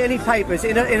show me any papers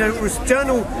in a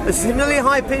journal as similarly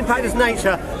high impact as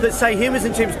Nature that say humans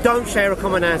and chimps don't share a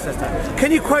common ancestor?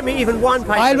 Can you quote me even one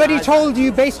paper? I already told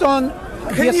you, based on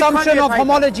the assumption of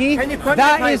homology,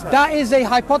 that is a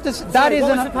hypothesis. That is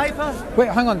a paper. Wait,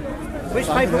 hang on. Which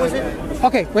paper was it?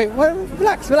 Okay, wait,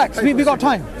 relax. We got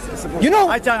time. You know,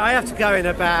 I have to go in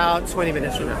about 20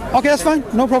 minutes from now. Okay, that's fine.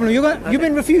 No problem. You've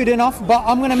been refuted enough, but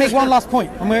I'm going to make one last point.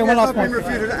 Not been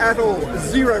refuted at all.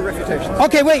 Zero refutation.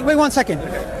 Okay, wait 1 second.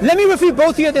 Let me refute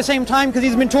both of you at the same time because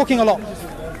he's been talking a lot.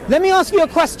 Let me ask you a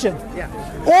question. Yeah.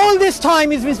 All this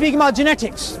time he's been speaking about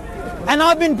genetics, and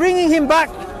I've been bringing him back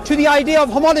to the idea of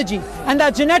homology, and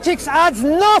that genetics adds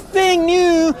nothing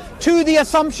new to the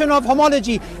assumption of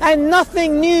homology and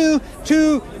nothing new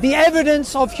to the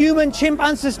evidence of human chimp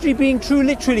ancestry being true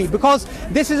literally, because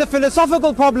this is a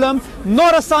philosophical problem,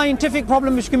 not a scientific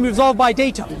problem which can be resolved by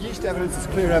data. The yeast evidence is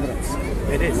clear evidence.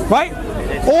 It is. Right?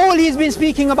 It is. All he's been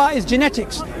speaking about is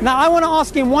genetics. Now I want to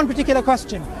ask him one particular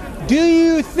question. Do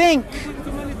you think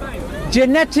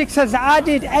genetics has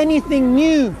added anything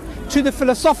new to the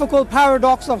philosophical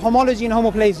paradox of homology and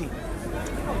homoplasy?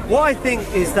 What I think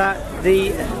is that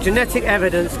the genetic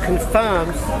evidence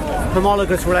confirms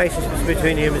homologous relationships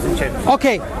between humans and chimps.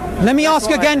 Okay, let me ask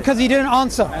again because he didn't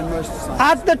answer.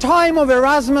 At the time of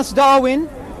Erasmus Darwin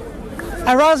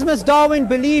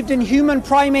believed in human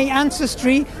primate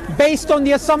ancestry based on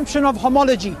the assumption of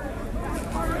homology.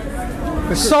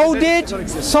 So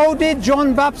did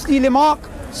John Baptiste Lamarck.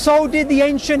 So did the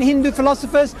ancient Hindu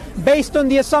philosophers based on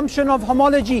the assumption of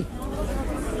homology.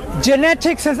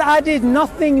 Genetics has added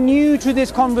nothing new to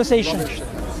this conversation.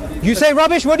 You say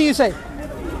rubbish, what do you say?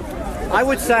 I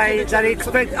would say that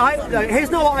here's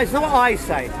not what I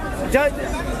say.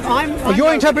 I'm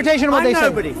your interpretation of what they say.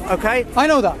 I'm nobody, okay? I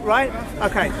know that. Right?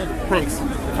 Okay, thanks.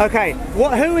 Okay,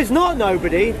 who is not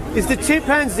nobody is the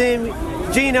Chimpanzee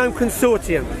Genome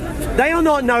Consortium. They are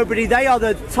not nobody, they are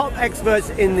the top experts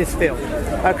in this field,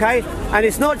 okay? And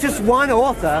it's not just one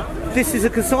author, this is a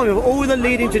consortium of all the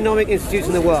leading genomic institutes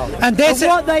in the world. And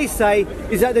what they say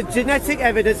is that the genetic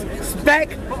evidence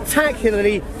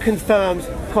spectacularly confirms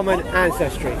common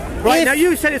ancestry. Right, now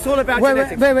you said it's all about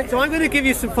genetics, so I'm going to give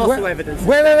you some fossil evidence.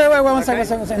 Wait, one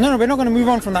second. No, we're not going to move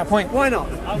on from that point. Why not?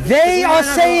 They are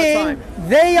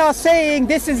saying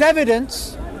this is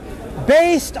evidence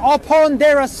based upon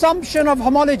their assumption of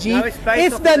homology.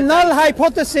 If the null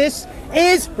hypothesis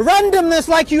is randomness,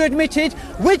 like you admitted,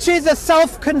 which is a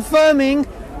self-confirming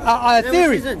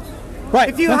theory. It isn't. Right.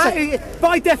 If you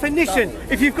by definition,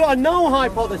 if you've got a null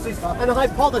hypothesis and a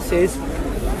hypothesis,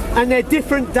 and they're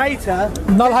different data,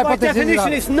 by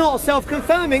definition it's not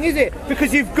self-confirming, is it?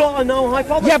 Because you've got a null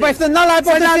hypothesis. Yeah, but if the null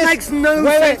hypothesis... that makes no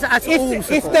sense at all.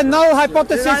 If the null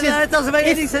hypothesis that doesn't make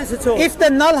any sense at all. If the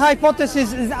null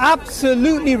hypothesis is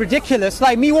absolutely ridiculous,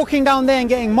 like me walking down there and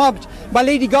getting mugged by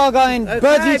Lady Gaga and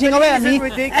birds eating away at me,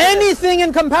 anything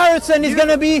in comparison is going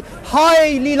to be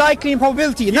highly likely in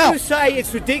probability. You say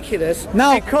it's ridiculous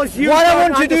because you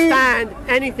don't understand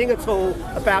anything at all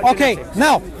about genetics. Okay,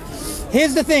 now...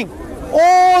 here's the thing,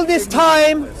 all this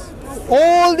time,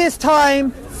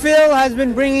 Phil has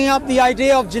been bringing up the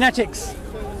idea of genetics.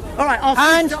 All right,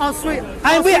 I'll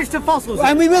switch to fossils.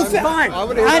 And we will... Fine.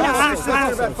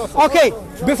 Okay,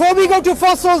 before we go to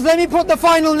fossils, let me put the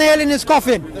final nail in his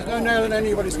coffin. There's no nail in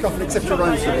anybody's coffin except your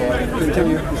own.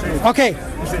 Continue. Okay.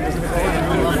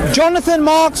 Jonathan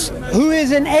Marks, who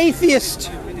is an atheist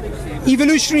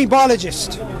evolutionary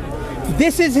biologist,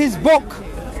 this is his book,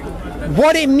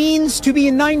 What It Means to Be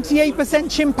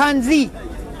 98% Chimpanzee.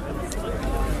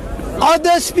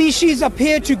 Other species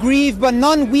appear to grieve, but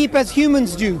none weep as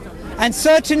humans do. and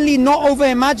certainly not over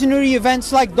imaginary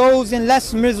events like those in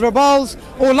Les Miserables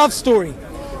or Love Story.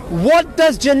 What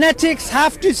does genetics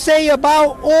have to say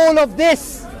about all of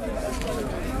this?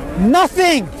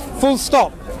 Nothing, full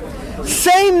stop.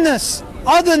 Sameness,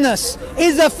 otherness,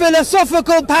 is a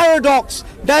philosophical paradox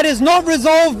that is not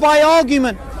resolved by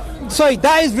argument.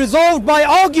 That is resolved by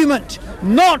argument,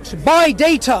 not by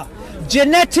data.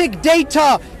 Genetic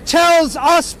data tells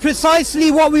us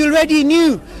precisely what we already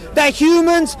knew, that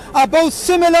humans are both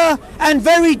similar and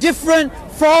very different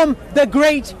from the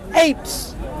great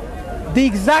apes. The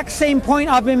exact same point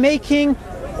I've been making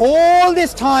all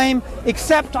this time,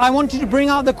 except I wanted to bring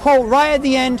out the quote right at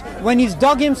the end when he's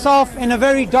dug himself in a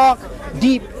very dark,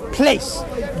 deep place.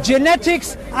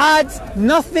 Genetics adds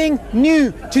nothing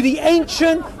new to the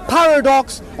ancient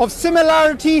paradox of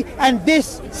similarity and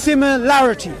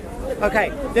dissimilarity.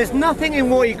 Okay, there's nothing in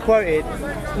what he quoted,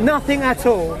 nothing at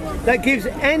all, that gives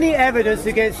any evidence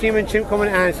against human-chimp common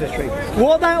ancestry.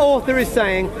 What that author is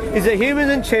saying is that humans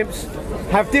and chimps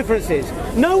have differences.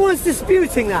 No one's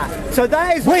disputing that. So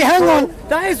that is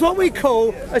that is what we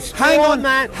call a straw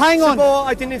man. Hang on. Subboor,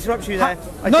 I didn't interrupt you there.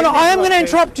 I am going to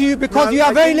interrupt you because you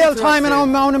have very little time, and I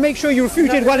want to make sure you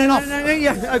refute it well enough.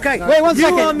 Okay. Wait one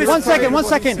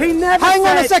second. He never Hang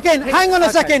on a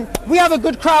second. We have a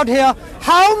good crowd here.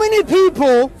 How many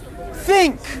people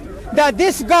think that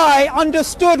this guy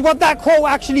understood what that quote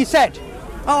actually said?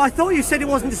 Oh, I thought you said it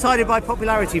wasn't decided by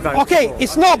popularity vote. Okay,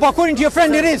 it's not, but according to your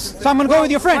friend it is. So I'm going to go with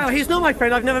your friend. Well, he's not my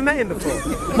friend. I've never met him before.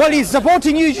 Well, he's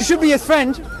supporting you. You should be his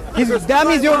friend. That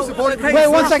means you're... Wait,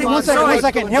 one second. You're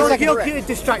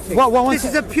distracting. This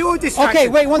is a pure distraction. Okay,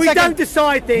 wait, one second. We don't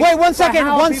decide things. Wait, one second.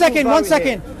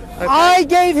 Okay. I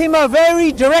gave him a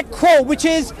very direct quote, which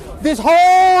is, this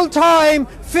whole time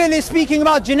Phil is speaking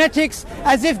about genetics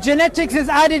as if genetics has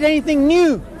added anything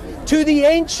new to the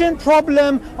ancient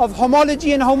problem of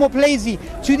homology and homoplasy,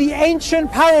 to the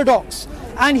ancient paradox.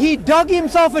 And he dug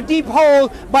himself a deep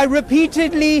hole by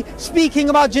repeatedly speaking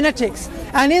about genetics.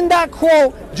 And in that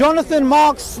quote, Jonathan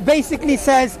Marks basically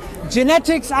says,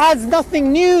 genetics adds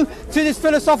nothing new to this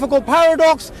philosophical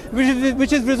paradox,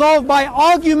 which is resolved by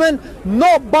argument,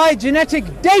 not by genetic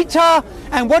data.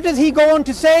 And what does he go on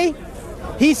to say?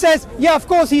 He says, yeah, of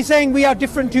course, he's saying we are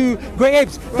different to great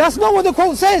apes. That's not what the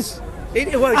quote says. The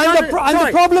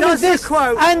problem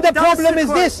is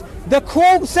this. The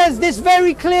quote says this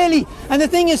very clearly. And the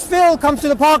thing is, Phil comes to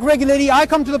the park regularly. I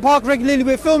come to the park regularly.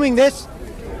 We're filming this.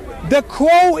 The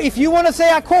quote, if you want to say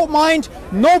I quote mined,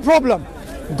 no problem.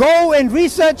 Go and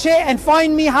research it and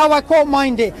find me how I quote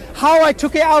mined it, how I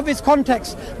took it out of its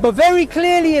context. But very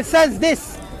clearly it says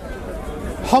this.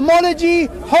 Homology,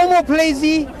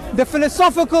 homoplasy, the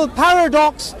philosophical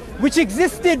paradox which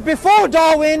existed before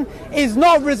Darwin is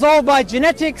not resolved by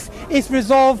genetics, it's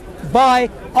resolved by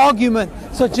argument.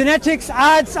 So genetics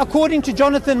adds, according to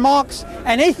Jonathan Marks,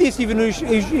 an atheist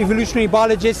evolutionary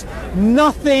biologist,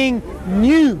 nothing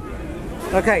new.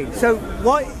 Okay, so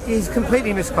what he's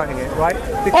completely misquoting it, right?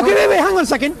 Okay, wait, hang on a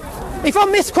second. If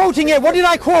I'm misquoting it, what did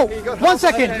I quote? One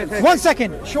second.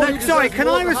 Sorry, can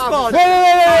I respond?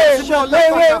 Wait.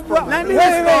 Let me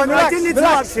respond. I didn't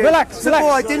interrupt you. Relax.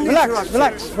 I didn't interrupt you.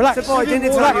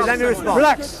 Let me respond.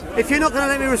 Relax. If you're not going to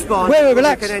let me respond,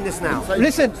 relax. we can end this now.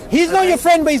 Listen, he's not your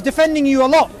friend, but he's defending you a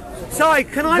lot. Sorry,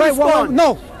 can I respond?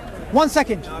 No. 1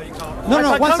 second.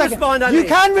 No, 1 second. You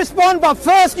can respond, but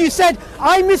first you said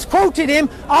I misquoted him.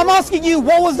 I'm asking you,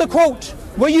 what was the quote?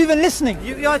 Were you even listening?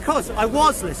 Yeah, of course, I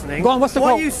was listening. Go on, what's the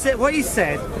quote? What you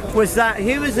said was that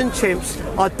humans and chimps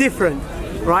are different,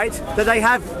 right? That they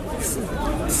have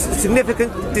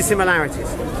significant dissimilarities.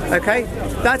 Okay?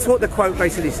 That's what the quote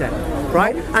basically said,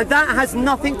 right? And that has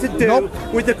nothing to do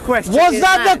with the question. Was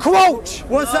that the quote?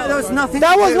 There was nothing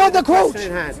that to was do not with the quote.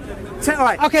 All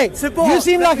right. Okay, Subboor, you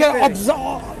seem like an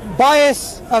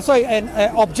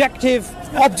objective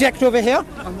object over here.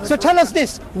 So tell us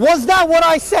this, was that what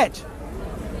I said?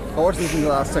 I wasn't listening to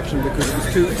the last section because it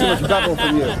was too much babble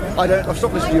from you. I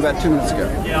stopped listening to you about 2 minutes ago.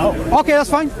 Okay, that's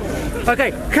fine.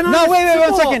 Okay, can I? No, wait,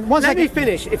 1 second. Let me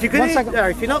finish. If you're not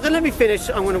going to let me finish,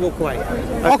 I'm going to walk away.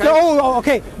 Okay.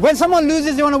 Okay. When someone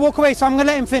loses, they want to walk away, so I'm going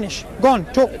to let him finish. Go on,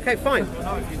 talk. Okay, fine.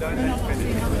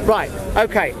 Right.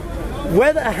 Okay.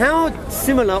 How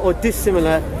similar or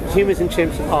dissimilar humans and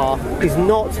chimps are is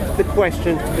not the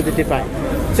question for the debate.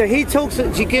 So he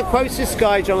quotes this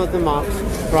guy, Jonathan Marks,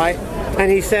 right? And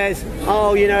he says,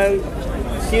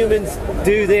 humans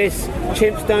do this,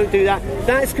 chimps don't do that.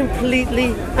 That's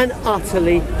completely and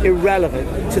utterly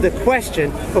irrelevant to the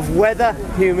question of whether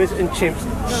humans and chimps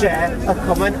share a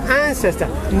common ancestor.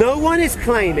 No one is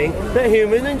claiming that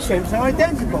humans and chimps are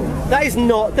identical. That is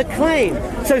not the claim.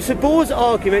 So Subboor's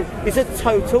argument is a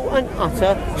total and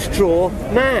utter straw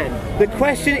man. The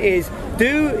question is,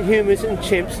 do humans and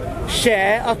chimps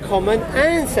share a common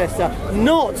ancestor?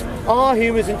 Not, are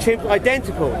humans and chimps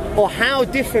identical, or how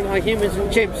different are humans and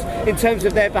chimps in terms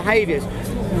of their behaviours?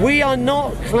 We are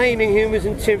not claiming humans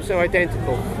and chimps are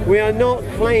identical. We are not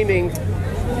claiming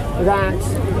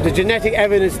that the genetic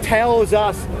evidence tells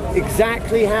us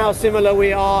exactly how similar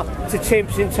we are to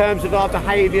chimps in terms of our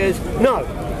behaviours. No.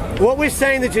 What we're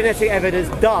saying the genetic evidence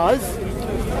does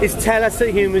is tell us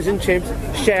that humans and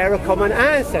chimps share a common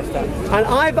ancestor. And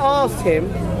I've asked him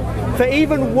for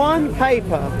even one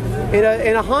paper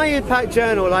in a high-impact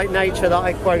journal like Nature that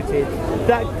I quoted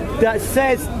that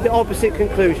says the opposite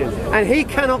conclusion. And he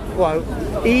cannot quote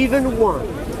even one.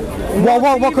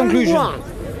 What conclusion? One,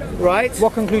 right?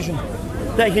 What conclusion?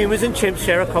 That humans and chimps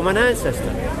share a common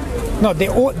ancestor. No,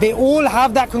 they all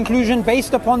have that conclusion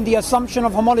based upon the assumption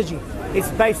of homology.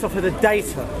 It's based off of the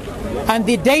data. And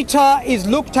the data is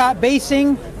looked at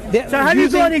basing... So have you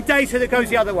got any data that goes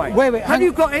the other way? Wait, have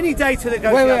you got any data that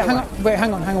goes the other way?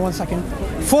 Hang on 1 second.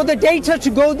 For the data to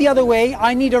go the other way,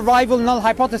 I need a rival null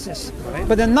hypothesis. Right.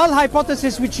 But the null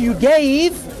hypothesis which you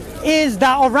gave is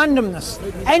that of randomness.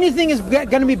 Anything is going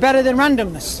to be better than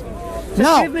randomness. So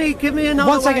now, give me another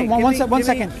one second. way. One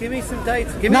second. Give me some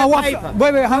data. Give me a paper.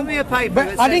 Give me a paper.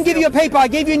 But I didn't give you a paper. I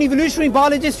gave you an evolutionary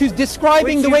biologist who's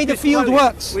describing the way the field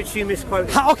works. Which you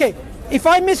misquoted. Okay. If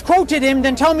I misquoted him,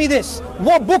 then tell me this.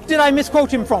 What book did I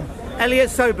misquote him from? Elliot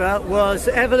Subboor was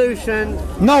Evolution.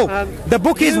 No, the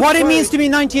book is What It Means to Be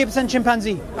 98%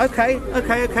 Chimpanzee. Okay.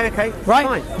 Right?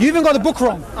 Fine. You even got the book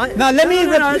wrong. No,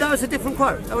 that was a different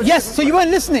quote. Yes, so you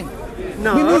weren't listening.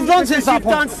 No, we moved on since that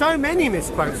point. You've done so many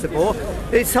misquotes, Subboor.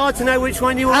 It's hard to know which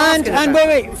one you were asking about. And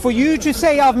wait, for you to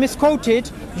say I've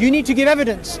misquoted, you need to give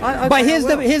evidence. But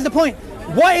here's the point.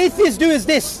 What atheists do is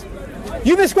this.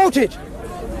 You misquoted.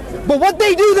 But what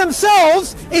they do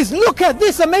themselves is look at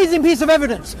this amazing piece of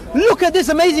evidence. Look at this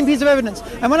amazing piece of evidence.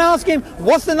 And when I ask him,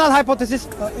 what's the null hypothesis?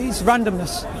 It's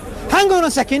randomness. Hang on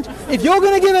a second. If you're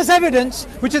going to give us evidence,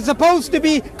 which is supposed to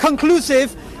be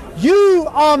conclusive, you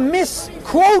are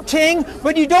misquoting,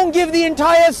 but you don't give the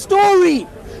entire story.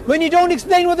 When you don't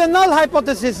explain what the null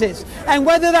hypothesis is, and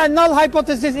whether that null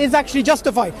hypothesis is actually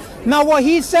justified. Now what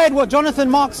he said, what Jonathan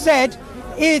Marks said,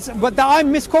 is, but that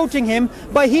I'm misquoting him,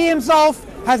 but he himself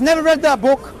has never read that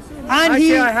book, and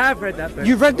actually, I have read that book.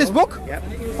 You've read this book? Yep.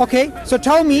 Okay, so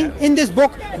tell me, in this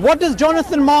book, what does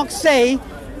Jonathan Marks say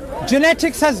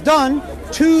genetics has done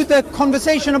to the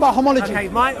conversation about homology? Okay,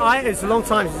 it's a long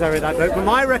time since I read that book, but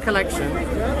my recollection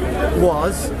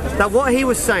was that what he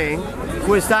was saying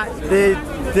was that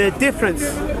the difference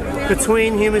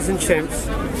between humans and chimps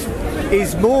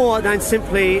is more than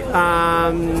simply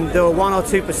the 1 or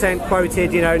 2%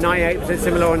 quoted, 98%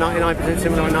 similar or 99%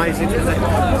 similar or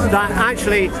 96%. That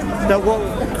actually, what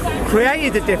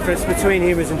created the difference between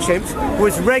humans and chimps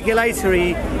was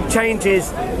regulatory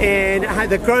changes in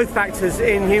the growth factors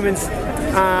in human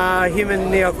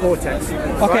neocortex.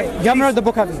 Okay, right? You haven't read the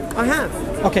book, have you? I have.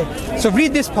 Okay, so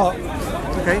read this part.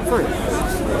 Okay, fine.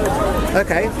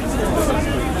 Okay.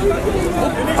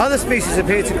 Other species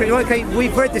appear to agree. Okay,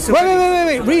 we've read this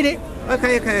already. Wait, read it.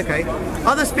 Okay.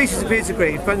 Other species appear to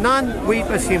agree, but none we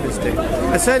as humans do.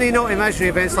 And certainly not imaginary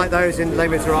events like those in Les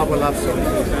Miserables or Love Story.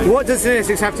 What does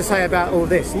genetics have to say about all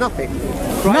this? Nothing.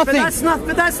 Right? Nothing.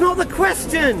 But that's not the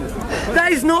question.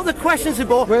 That is not the question,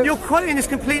 Subboor. You're quoting this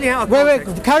completely out of context.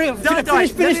 Wait, carry on.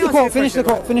 Finish the quote. Finish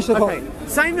the quote. Okay.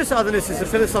 Sameness otherness is a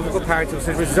philosophical paradox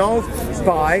that is resolved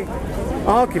by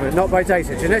argument, not by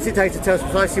data. Genetic data tells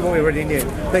precisely what we already knew.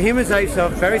 The human apes are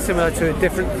very similar to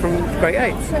different from great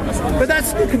apes. But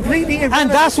that's completely irrelevant. And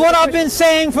that's what I've been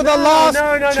saying for the last 2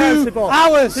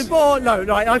 hours. Subboor, no,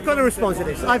 right, I've got to respond to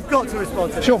this.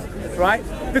 Sure. Right?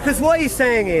 Because what he's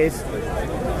saying is,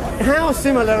 how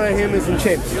similar are humans and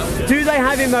chimps? Do they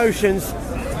have emotions?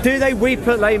 Do they weep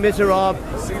at Les Miserables?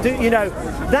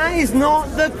 That is not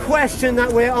the question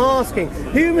that we're asking.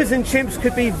 Humans and chimps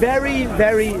could be very,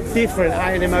 very different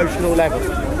at an emotional level,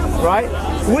 right?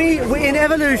 We in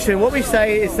evolution, what we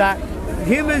say is that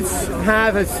humans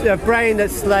have a brain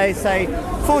that's, say,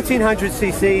 1400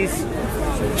 cc's.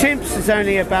 Chimps is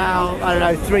only about,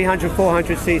 300,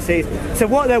 400 cc's. So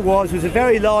what there was a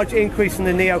very large increase in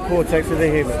the neocortex of the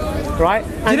human, right?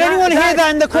 Did anyone hear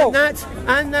that in the quote?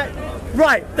 And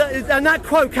that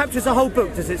quote captures the whole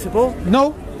book, does it, Subboor?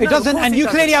 No. It doesn't, and you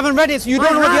clearly haven't read it, so you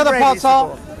don't know what the other parts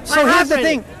are. So here's the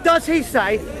thing. Does he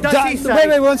say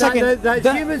wait, 1 second.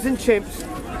 that humans and chimps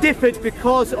differed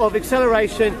because of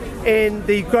acceleration in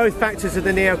the growth factors of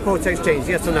the neocortex genes?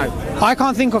 Yes or no? I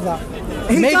can't think of that.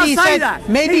 Maybe he said that.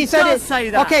 Maybe he said does it. say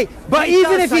that. Okay, but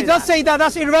even if he does say that,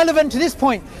 that's irrelevant to this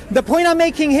point. The point I'm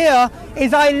making here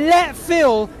is I let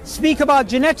Phil speak about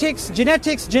genetics,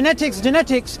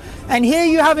 and here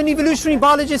you have an evolutionary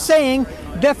biologist saying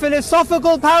the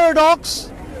philosophical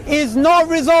paradox is not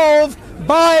resolved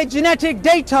by genetic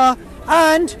data,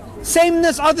 and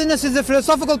sameness, otherness is a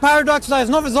philosophical paradox that is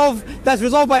not resolved, that's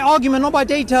resolved by argument, not by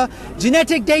data.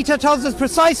 Genetic data tells us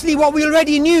precisely what we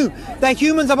already knew, that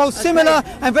humans are both similar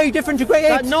and very different to great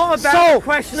apes. But not about the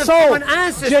question of common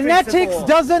ancestry. Genetics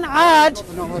doesn't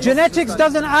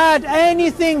add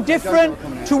anything different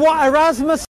to what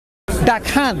Erasmus that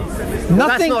can. Nothing.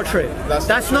 That's not true.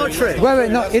 That's not true.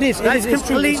 Wait, no, it is. That's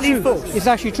completely false. It's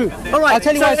actually true. All right. I'll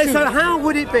tell you why it's true. So how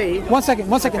would it be? One second.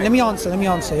 Let me answer.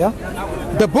 Yeah.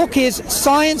 The book is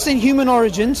Science and Human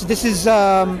Origins. This is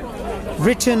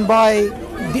written by.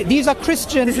 These are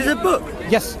Christian. This is a book.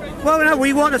 Yes. Well, no,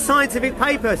 we want a scientific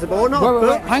paper, Subboor, not a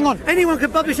book. Hang on. Anyone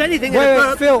can publish anything in a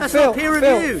book. That's not peer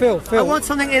reviewed. Phil. I want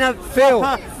something in a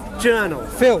proper journal.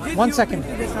 Phil, 1 second.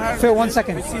 One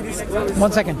second.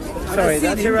 Sorry,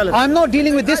 that's irrelevant. I'm not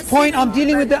dealing with this point. I'm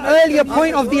dealing with the earlier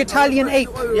point of the Italian ape.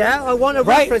 Yeah, I want a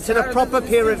reference in a proper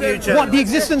peer-reviewed journal. What, the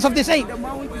existence of this ape?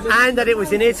 And that it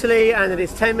was in Italy, and that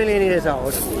it's 10 million years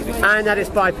old, and that it's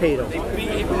bipedal.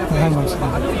 Hang on a second.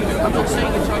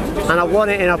 And I want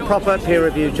it in a proper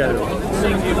peer-reviewed journal,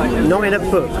 not in a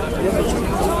book.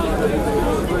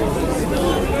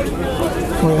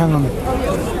 Wait, hang on.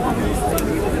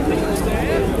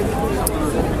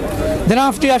 Then I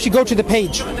have to actually go to the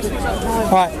page.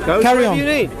 All right, carry on. You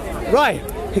need. Right,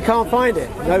 he can't find it.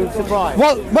 No surprise.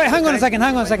 Well, wait, hang on a second.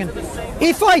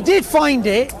 If I did find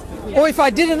it, or if I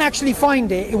didn't actually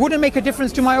find it, it wouldn't make a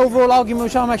difference to my overall argument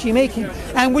which I'm actually making,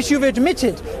 and which you've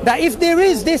admitted, that if there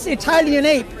is this Italian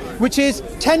ape, which is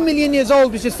 10 million years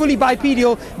old, which is fully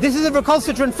bipedal, this is a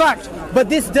recalcitrant fact. But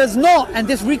this does not, and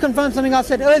this reconfirms something I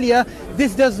said earlier,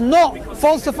 this does not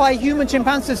falsify human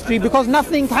chimpanzee history, because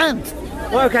nothing can.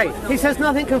 Well, okay, he says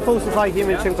nothing can falsify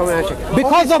human chimpanzee ancestry.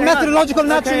 Because of methodological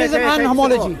naturalism and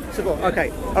homology.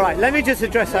 Okay, all right, let me just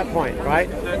address that point, right?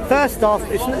 First off,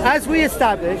 as we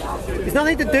established, it's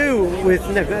nothing to do with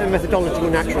methodological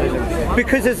naturalism,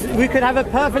 because we could have a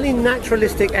perfectly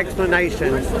naturalistic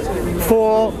explanation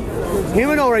for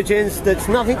human origins that's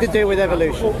nothing to do with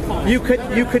evolution. You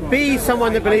could be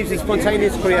someone that believes in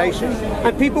spontaneous creation,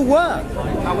 and people were.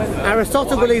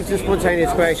 Aristotle believes in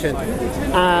spontaneous creation.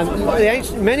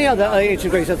 Many other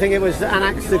ancient Greeks, I think it was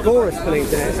Anaxagoras,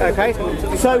 believed in it. Okay,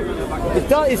 so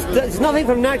it's nothing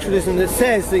from naturalism that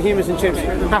says that humans and chimps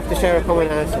have to share a common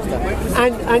ancestor,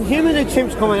 and human and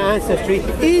chimps' common ancestry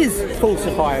is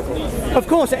falsifiable. Of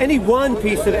course, any one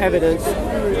piece of evidence,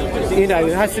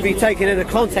 has to be taken in the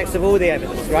context of all the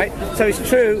evidence, right? So it's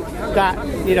true that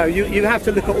you have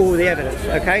to look at all the evidence.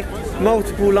 Okay,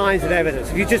 multiple lines of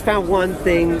evidence. If you just found one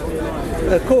thing,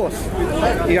 of course,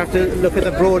 you have to look at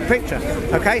the broad picture.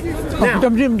 Okay. Now,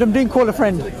 I'm doing call a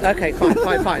friend. Okay,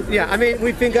 fine. Yeah, I mean,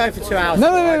 we've been going for 2 hours.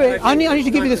 No, wait. I need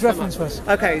to give you this reference first.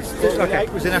 Okay.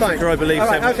 It was in Africa, I believe.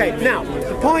 Right, okay. Now,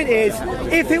 the point is,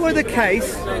 if it were the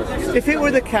case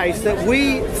that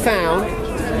we found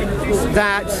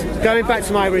that, going back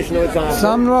to my original example,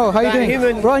 Samro, how you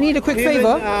doing? Bro, I need a quick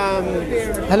favour.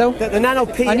 Hello? The nano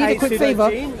P8 I need a quick favour.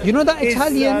 You know that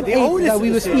Italian ape that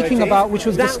we were speaking about, which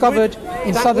was discovered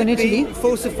in southern Italy?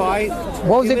 Falsified.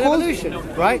 What was it called? Evolution,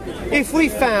 right? If we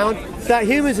found that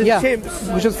humans and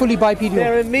chimps, which was fully bipedal,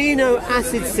 their amino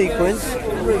acid sequence.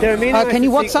 Can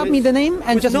you WhatsApp me the name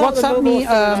and just WhatsApp me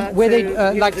where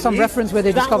they like some reference where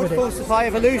they discovered it? That would falsify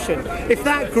evolution. If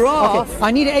that graph, okay.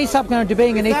 I need it ASAP. Now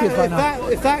debating an atheist right now.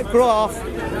 If that graph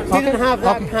didn't have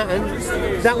that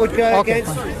pattern, that would go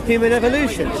against human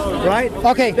evolution, right?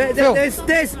 Okay.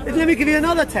 Let me give you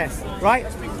another test, right?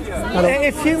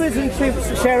 If humans and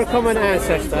chimps share a common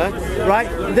ancestor, right,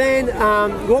 then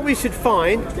what we should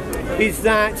find is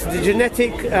that the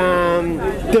genetic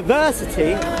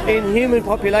diversity in human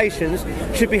populations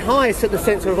should be highest at the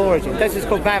centre of origin. This is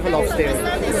called Vavilov's theory.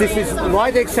 This is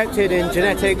widely accepted in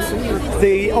genetics.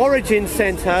 The origin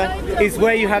centre is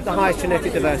where you have the highest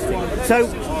genetic diversity.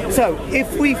 So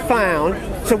if we found,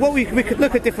 we could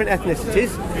look at different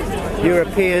ethnicities,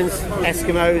 Europeans,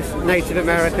 Eskimos, Native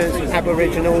Americans,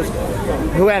 Aboriginals,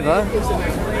 whoever,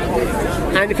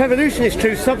 And if evolution is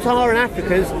true, sub-Saharan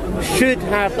Africans should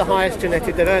have the highest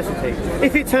genetic diversity.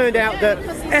 If it turned out that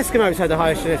Eskimos had the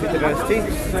highest genetic diversity,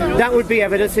 that would be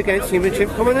evidence against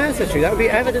human-chimp common ancestry. That would be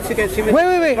evidence against human...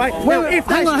 Wait. Right?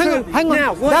 Hang on.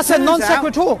 Now, that's a non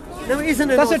sequitur. No, it isn't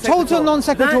a That's a total non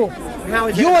sequitur. How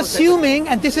is it You're a assuming,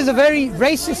 and this is a very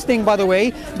racist thing, by the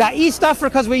way, that East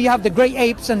Africa is where you have the great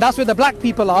apes, and that's where the black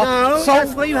people are. No, so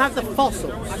that's where you have the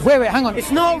fossils. Wait, hang on.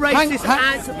 It's not racist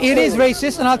at all. It is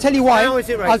racist, and I'll tell you why. How is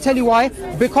it racist? I'll tell you why.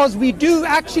 Because we do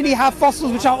actually have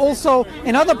fossils which are also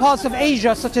in other parts of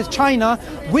Asia, such as China,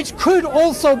 which could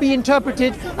also be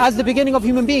interpreted as the beginning of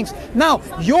human beings. Now,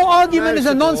 your argument is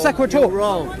a non sequitur. You're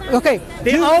wrong. Okay.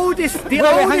 The oldest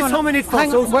hominid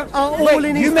fossils are all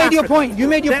in East You made your Africa. point. You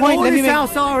made your They're point. all Let me in make...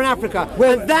 South-Saharan Africa.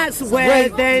 And that's where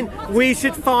then we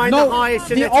should find the highest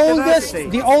genetic diversity.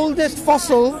 The oldest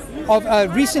fossil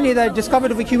of recently that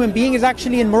discovered of a human being is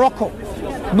actually in Morocco,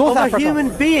 North Africa. A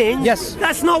human being? Yes.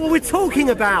 That's not what we're talking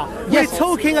about. Yes. We're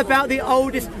talking about the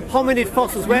oldest hominid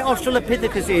fossils, where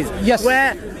Australopithecus is, yes.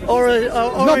 where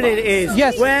Oranid is,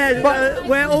 yes.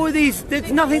 where all these,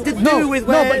 there's nothing to do with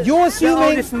where but you're assuming, the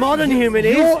oldest modern human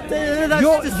is. That's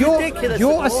just ridiculous.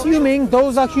 You're assuming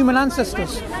those are human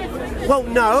ancestors. Well,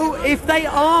 no, if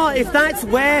that's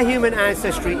where human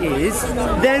ancestry is,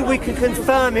 then we can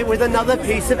confirm it with another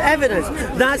piece of evidence.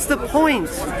 That's the point.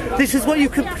 This is what you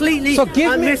completely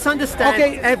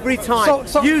misunderstand every time.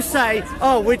 So you say,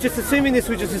 oh, we're just assuming this,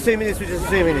 we're just assuming this, we're just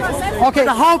assuming this. Okay.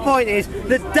 The whole point is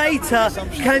the data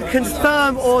can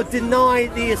confirm or deny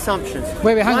the assumptions.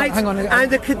 Wait, hang on.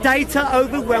 And the data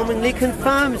overwhelmingly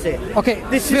confirms it. Okay,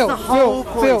 this is the whole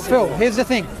point. Phil, here's the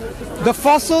thing. The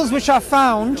fossils which are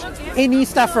found in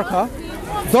East Africa,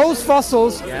 those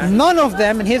fossils, none of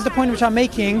them, and here's the point which I'm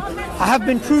making, have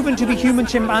been proven to be human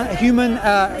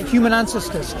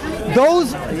ancestors.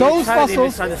 Those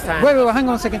fossils. Wait, hang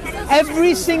on a second.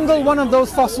 Every single one of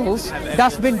those fossils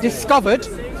that's been discovered,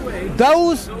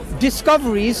 those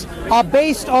discoveries are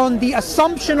based on the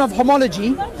assumption of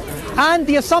homology, and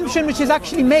the assumption which is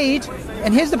actually made.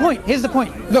 And here's the point.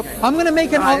 Look, I'm going to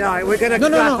make an... we're going to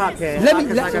wrap up here. We're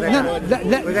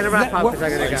going to wrap up because I'm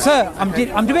going to go. Sir,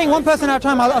 I'm debating one person at a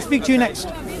time. I'll speak to you next.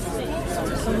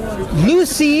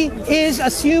 Lucy is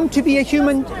assumed to be a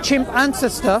human chimp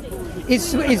ancestor. It's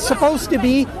supposed to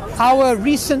be our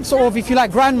recent sort of, if you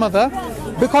like, grandmother,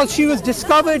 because she was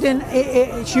discovered in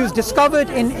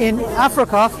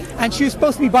Africa, and she was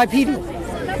supposed to be bipedal.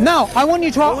 Now, I want you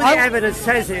to... All the evidence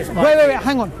says it is bipedal. Wait,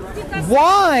 hang on.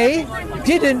 Why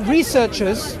didn't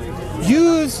researchers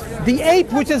use the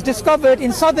ape which is discovered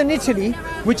in southern Italy,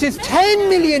 which is 10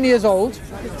 million years old,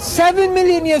 7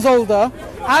 million years older,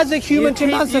 as a human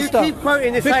chimp ancestor? You keep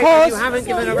quoting this ape and you haven't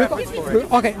given a reference for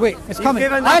it. Okay, wait, it's coming.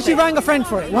 I actually rang a friend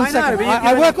for it. One second.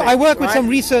 I work with some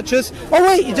researchers. Oh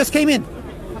wait, it just came in.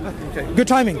 Good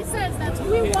timing.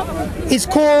 It's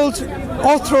called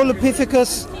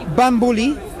Australopithecus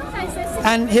bambuli,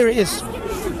 and here it is.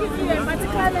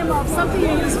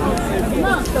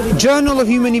 Journal of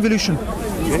Human Evolution.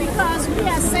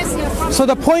 So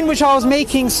the point which I was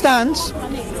making stands.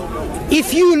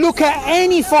 If you look at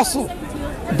any fossil,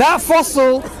 that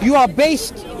fossil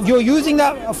you're using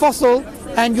that fossil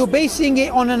and you're basing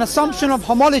it on an assumption of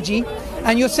homology,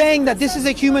 and you're saying that this is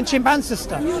a human chimp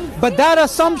ancestor, but that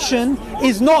assumption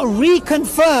is not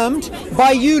reconfirmed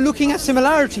by you looking at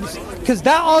similarities, because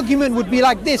that argument would be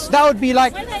like this. That would be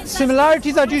like,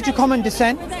 similarities are due to common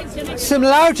descent,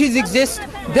 similarities exist,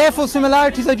 therefore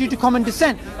similarities are due to common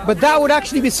descent. But that would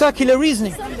actually be circular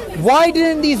reasoning. Why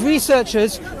didn't these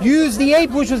researchers use the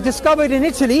ape which was discovered in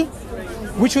Italy,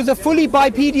 which was a fully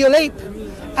bipedal ape,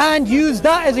 and use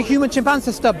that as a human chimp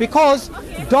ancestor? Because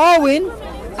Darwin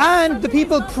and the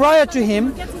people prior to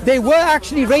him, they were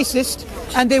actually racist,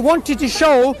 and they wanted to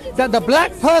show that the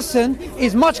black person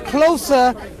is much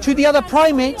closer to the other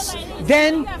primates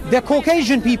than the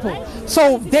Caucasian people.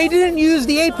 So they didn't use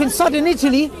the ape in southern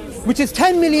Italy, which is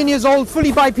 10 million years old,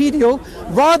 fully bipedal.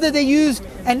 Rather, they used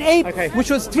an ape which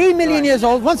was 3 million years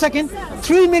old.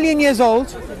 3 million years old,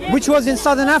 which was in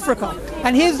southern Africa.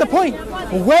 And here's the point.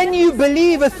 When you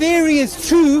believe a theory is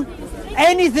true,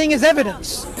 anything is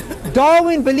evidence.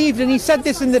 Darwin believed, and he said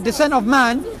this in The Descent of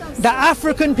Man, that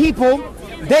African people,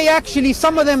 they actually,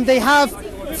 some of them, they have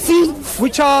feet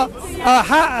which are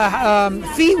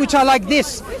like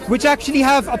this, which actually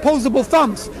have opposable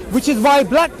thumbs, which is why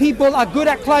black people are good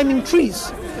at climbing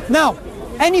trees. Now,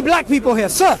 any black people here,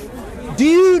 sir, do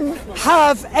you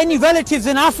have any relatives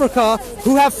in Africa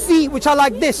who have feet which are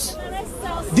like this?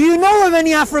 Do you know of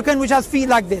any African which has feet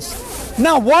like this?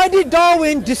 Now, why did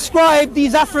Darwin describe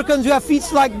these Africans who have feet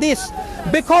like this?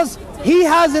 Because he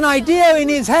has an idea in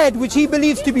his head which he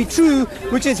believes to be true,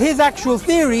 which is his actual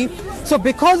theory. So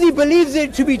because he believes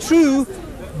it to be true,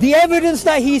 the evidence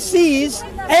that he sees,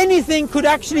 anything could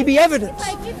actually be evidence.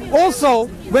 Also,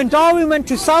 when Darwin went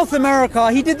to South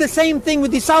America, he did the same thing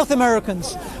with the South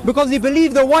Americans, because he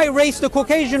believed the white race, the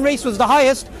Caucasian race, was the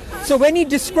highest. So when he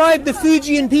described the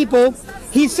Fijian people,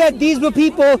 he said these were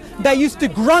people that used to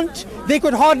grunt, they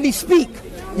could hardly speak.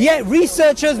 Yet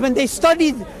researchers, when they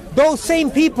studied those same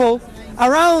people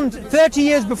around 30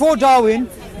 years before Darwin,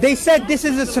 they said this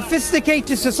is a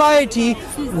sophisticated society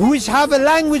which have a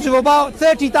language of about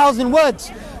 30,000 words.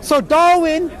 So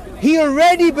Darwin, he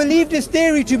already believed his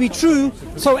theory to be true,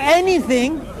 so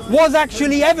anything was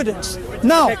actually evidence.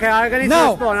 Now, the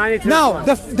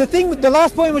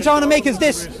last point which I want to make is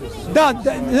this.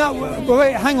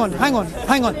 Wait, hang on.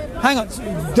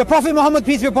 The Prophet Muhammad,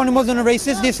 peace be upon him, wasn't a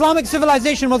racist. The Islamic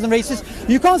civilization wasn't racist.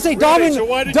 You can't say Darwin. So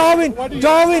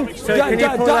can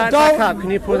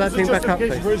you pull that thing back up,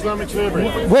 please? For Islamic slavery.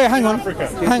 Wait, hang on. Pull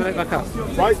it back up.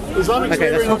 Right? Islamic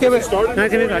slavery started. No,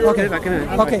 give it back.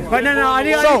 Okay. Right, no, I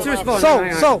need to respond.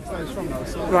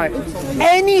 Right.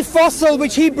 Any fossil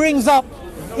which he brings up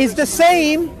is the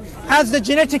same as the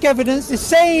genetic evidence, the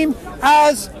same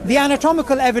as the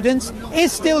anatomical evidence,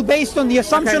 is still based on the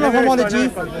assumption of homology,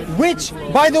 which,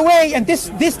 by the way, and this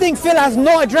thing Phil has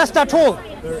not addressed at all.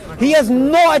 He has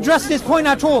not addressed this point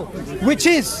at all, which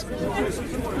is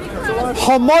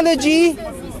homology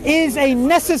is a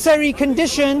necessary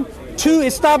condition to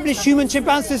establish human-chimp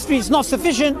ancestry. It's not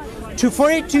sufficient.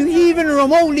 For it to even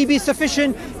remotely be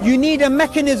sufficient, you need a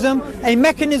mechanism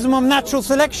of natural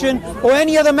selection or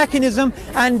any other mechanism,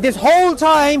 and this whole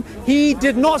time he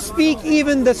did not speak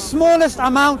even the smallest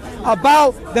amount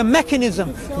about the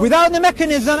mechanism. Without the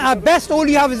mechanism, at best all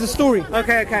you have is a story.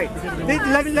 Okay.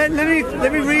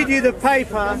 Let me read you the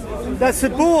paper that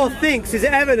Subboor thinks is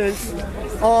evidence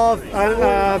of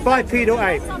bipedal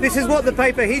ape. This is what the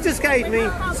paper he just gave me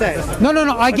says. No.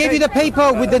 I gave you the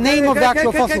paper with the name of the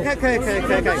actual fossil. Okay.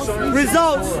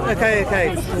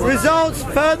 Results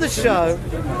further show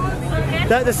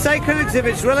that the sacrum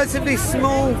exhibits relatively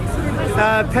small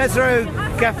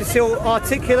pterogaphical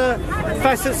articular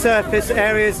facet surface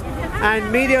areas and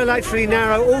mediolaterally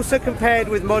narrow, also compared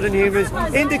with modern humans,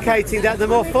 indicating that the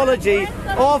morphology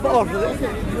of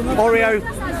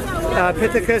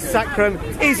Pithecus sacrum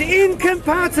is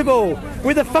incompatible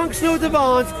with the functional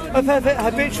demands of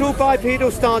habitual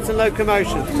bipedal stance and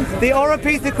locomotion. The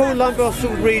oropithecal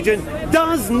lumbosal region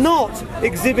does not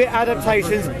exhibit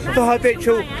adaptations for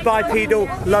habitual bipedal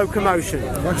locomotion.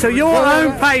 So your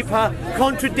own paper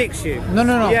contradicts you.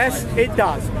 No. Yes, it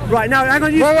does. Right, now hang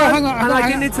on, I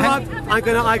didn't interrupt. I've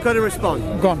got to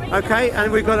respond. Go on. Okay,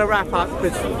 and we've got to wrap up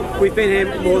because we've been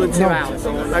here more than 2 hours.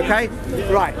 Okay,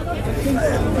 right.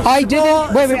 I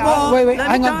didn't. Wait.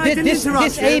 Hang on.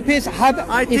 This ape is.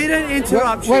 I didn't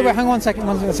interrupt you. Wait. Hang on a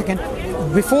second.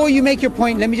 Before you make your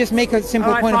point, let me just make a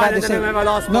simple point about this ape.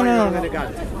 No.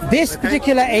 This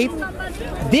particular ape,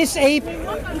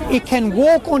 it can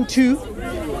walk on two,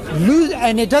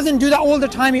 and it doesn't do that all the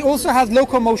time. It also has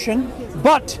locomotion.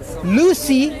 But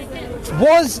Lucy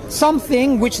was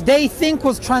something which they think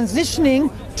was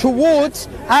transitioning towards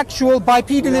actual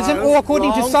bipedalism, or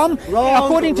according to some,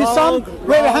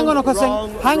 hang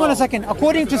on a second.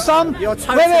 According to some,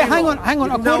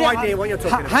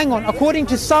 according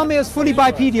to some, it was fully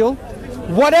bipedal.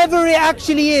 Whatever it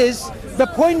actually is, the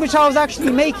point which I was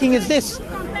actually making is this: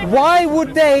 why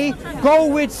would they go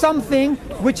with something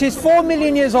which is 4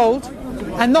 million years old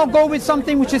and not go with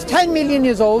something which is 10 million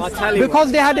years old?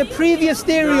 Because they had a previous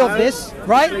theory of this,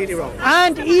 right?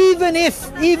 And even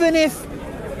if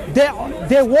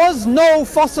there was no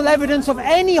fossil evidence of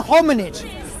any hominid,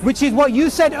 which is what you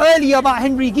said earlier about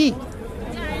Henry Gee.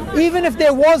 Even if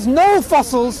there was no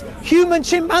fossils,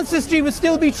 human-chimp ancestry would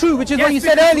still be true, which is what you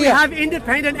said earlier. We have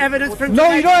independent evidence from No,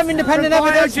 you don't have independent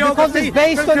evidence because it's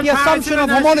based on the assumption of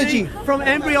homology. From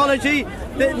embryology,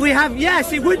 we have,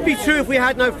 yes, it would be true if we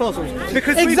had no fossils.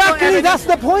 Because exactly, that's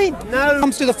the point. No. When it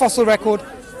comes to the fossil record,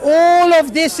 all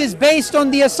of this is based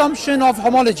on the assumption of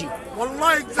homology.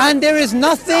 And there is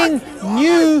nothing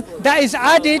new that is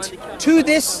added to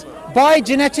this by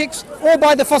genetics or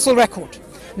by the fossil record.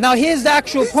 Now here's the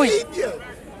actual point.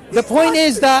 The point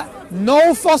is that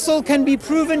no fossil can be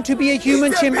proven to be a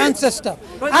human-chimp ancestor.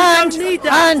 So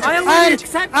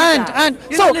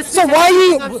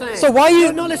why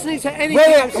you You're not listening to anything.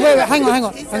 Wait, hang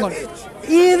on.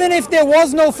 Even if there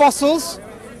was no fossils,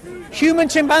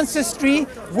 human-chimp ancestry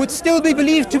would still be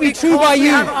believed to be true by you. We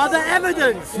have other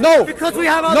evidence. No. Because we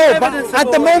have other evidence. But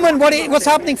at the moment what's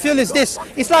happening, Phil, is this.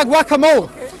 It's like whack-a-mole.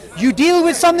 You deal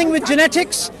with something with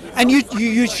genetics, and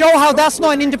you show how that's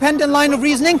not an independent line of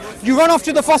reasoning, you run off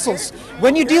to the fossils.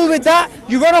 When you deal with that,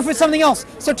 you run off with something else.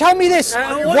 So tell me this,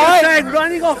 why you're saying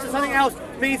running off to something else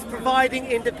means providing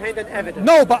independent evidence?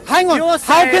 No, but hang on,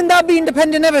 how can that be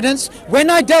independent evidence? When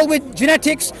I dealt with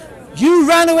genetics, you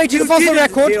ran away to the fossil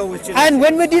record, and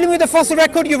when we're dealing with the fossil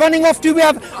record, you're running off. Do we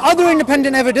have other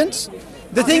independent evidence?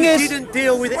 The thing is, you didn't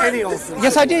deal with any of them.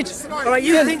 Yes, I did. All right,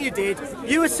 you think you did.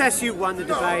 You assess you won the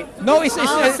debate. No, I'll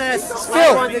assess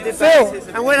I won the debate,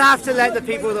 and we'll have to let the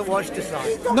people that watch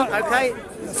decide. No, okay?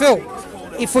 Phil,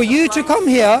 if for you to come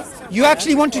here, you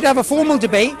actually wanted to have a formal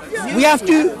debate. We have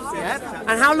to. Yeah.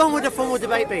 And how long would the formal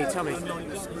debate be? Tell me.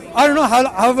 I don't know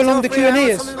however long the Q&A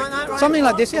is. Something like that, right? Something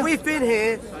like this, yeah. We've been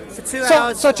here for 2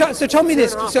 hours. So tell me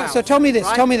this. So tell me this.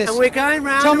 Right? Tell me this. And we're going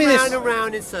round and round and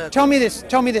round in circles. Tell me this.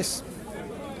 Tell me this.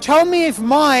 Tell me if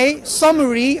my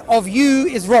summary of you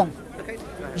is wrong. Okay.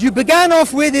 You began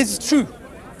off with is true.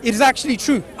 It is actually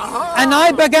true. And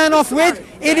I began off with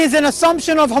it is an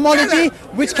assumption of homology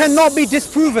which cannot be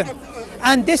disproven.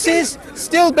 And this is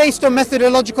still based on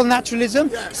methodological naturalism,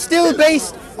 still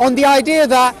based on the idea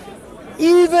that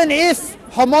even if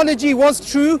homology was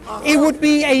true, it would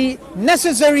be a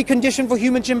necessary condition for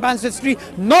human-chimp ancestry,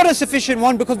 not a sufficient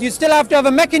one, because you still have to have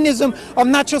a mechanism of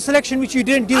natural selection which you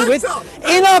didn't deal with.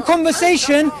 In our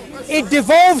conversation, it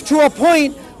devolved to a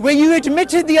point where you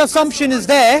admitted the assumption is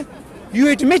there. You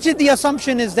admitted the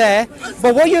assumption is there,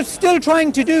 but what you're still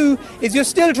trying to do is you're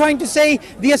still trying to say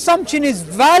the assumption is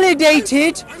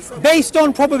validated based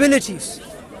on probabilities.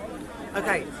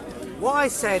 Okay, what I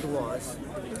said was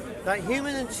that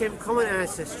human and chimp common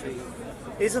ancestry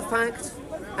is a fact,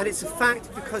 and it's a fact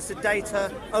because the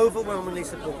data overwhelmingly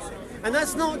supports it. And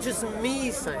that's not just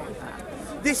me saying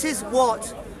that. This is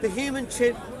what the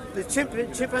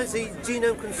Chimpanzee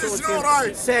Genome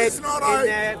Consortium said in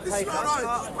their paper.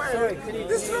 Sorry, can you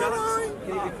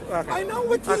okay. I know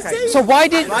what you're saying. So why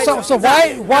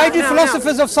do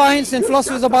philosophers of science and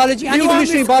philosophers of biology and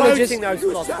evolutionary biologists? Those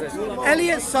philosophers.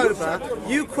 Elliot Sober,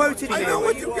 you quoted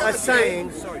him as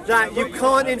saying that you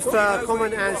can't infer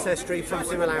common ancestry from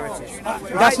similarities.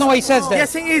 Right? That's not what he says there.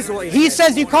 Yes, it is what he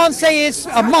says. You can't say it's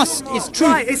a must. It's true.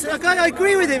 Right. I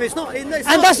agree with him. It's not. And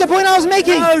that's the point I was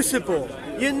making. No, Subboor.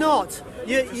 You're not.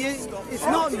 It's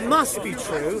not must be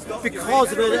true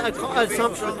because of an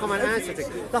assumption of common ancestry.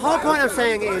 The whole point I'm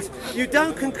saying is you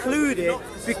don't conclude it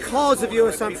because of your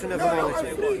assumption of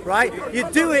homology, right? You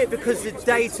do it because the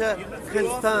data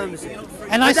confirms it.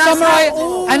 And I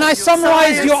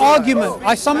summarized your argument.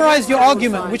 I summarized your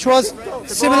argument, which was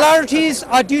similarities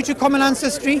are due to common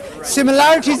ancestry.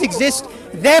 Similarities exist.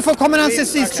 Therefore, common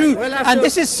ancestry is true. And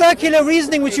this is circular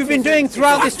reasoning, which you've been doing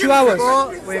throughout these 2 hours.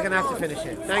 We're going to have to finish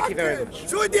it. Thank you very much.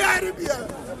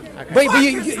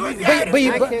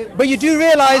 But you do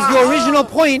realize your original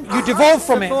point, you devolved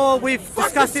from it. We've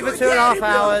discussed it for 2.5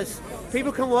 hours.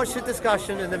 People can watch the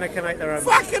discussion and then they can make their own.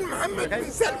 Okay?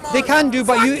 They can do,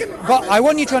 but I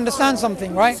want you to understand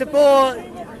something, right? Support.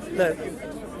 Look.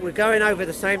 We're going over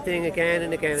the same thing again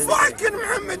and again. And again.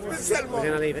 We're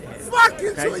going to leave it here.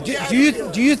 Okay?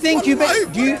 Do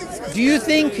you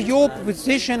think your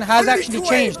position has actually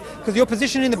changed? Because your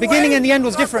position in the beginning and the end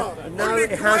was different. No,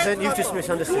 it hasn't. You've just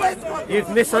misunderstood.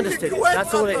 You've misunderstood.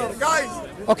 That's all it is.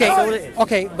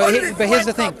 Okay, but here's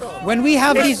the thing. When we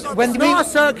have it's not a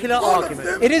circular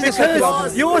argument. It is a circular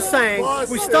argument. You're saying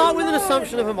we start with an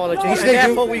assumption of homology and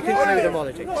therefore we conclude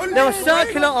homology. Now a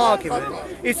circular argument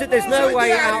is that there's no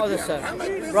way out of the circle,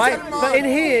 right? But in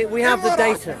here we have the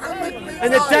data.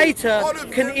 And the data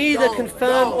can either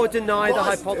confirm or deny the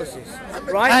hypothesis,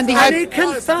 right? And it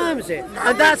confirms it.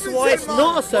 And that's why it's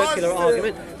not a circular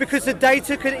argument, because the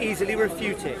data can easily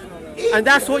refute it. And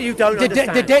that's what you don't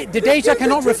understand. The data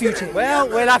cannot refute it. Well,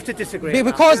 we'll have to disagree.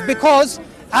 Because,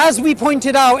 as we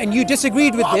pointed out, and you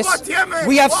disagreed with this,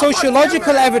 we have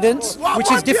sociological evidence,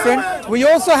 which is different. We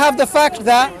also have the fact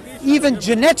that even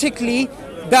genetically,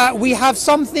 that we have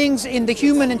some things in the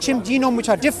human and chimp genome which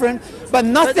are different, but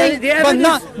nothing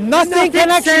can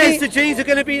actually says the genes are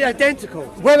going to be identical.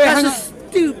 That's a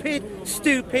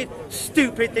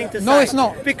stupid thing to say. No, it's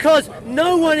not. Because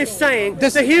no one is saying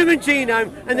the human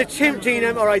genome and the chimp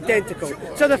genome are identical.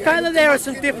 So the fact that there are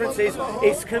some differences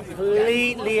is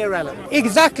completely irrelevant.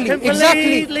 Exactly,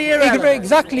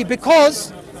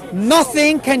 because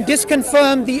nothing can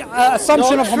disconfirm the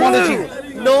assumption of homology.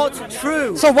 Not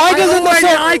true. So why doesn't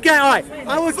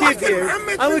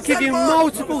I would give you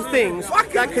multiple things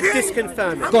that could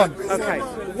disconfirm it. Go on. Okay.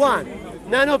 One,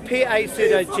 nano-P8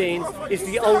 pseudogene is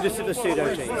the oldest of the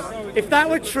pseudogenes. If that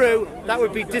were true, that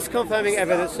would be disconfirming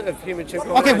evidence of human chimp.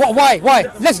 Okay, why?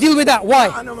 Let's deal with that. Why?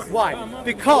 Why?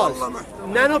 Because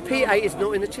nano-P8 is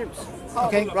not in the chimps.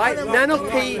 Okay. Right? None of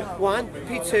P1,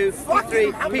 P2,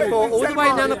 P3, P4, all the way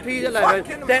down to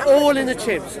P11, they're all in the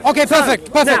chimps. Okay,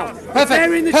 perfect. Now,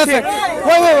 they're in the Wait,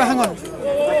 hang on.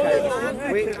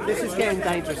 This is getting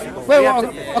dangerous.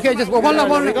 Okay, just one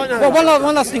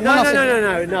last thing.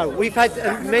 No. We've had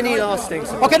many last things.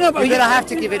 Okay, no, but you're gonna have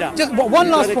to give it up. Just one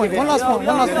last point.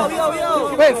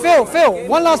 Wait, Phil,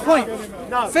 one last point.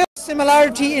 Phil,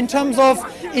 similarity in terms of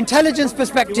intelligence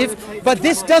perspective, but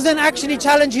this doesn't actually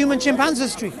challenge human-chimpanzee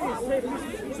history.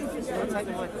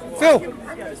 Phil,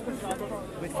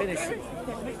 We're finished.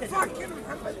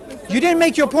 you didn't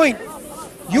make your point.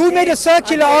 You made a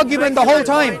circular argument the whole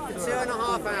time.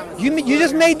 2.5 hours. You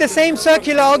just made the same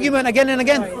circular argument again and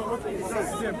again. I'm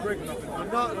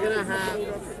not gonna have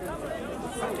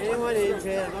anyone in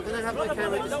here. I'm not gonna have my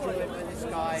camera destroyed by this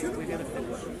guy. We're gonna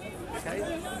finish. Okay?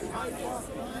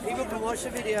 People can watch the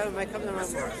video and make up their own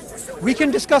minds. We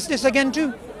can discuss this again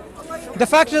too. The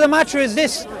fact of the matter is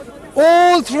this: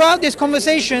 all throughout this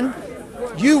conversation,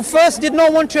 you first did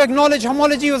not want to acknowledge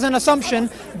homology was an assumption,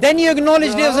 then you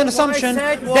acknowledged it was an assumption,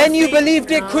 then you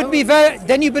believed it could be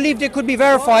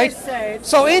verified.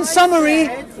 So in summary,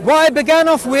 what I began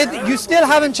off with, you still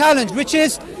haven't challenged, which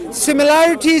is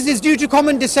similarities is due to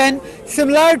common descent,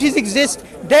 similarities exist,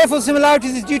 therefore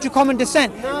similarities is due to common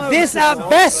descent. This at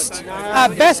best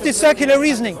is circular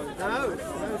reasoning.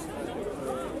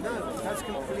 That's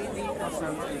completely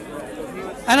assumption.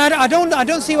 And I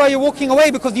don't see why you're walking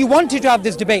away, because you wanted to have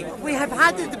this debate. We have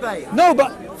had the debate. No,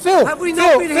 but Phil, Have we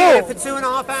not been here for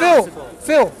 2.5 hours?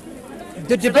 Phil, the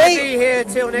Should I be debate. here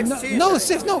till next Tuesday?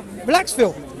 No, relax,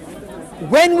 Phil.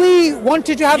 When we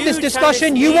wanted to have this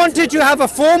discussion, you wanted to have a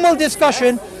formal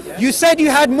discussion. You said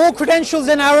you had more credentials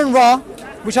than Aaron Ra,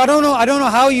 which I don't know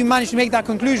how you managed to make that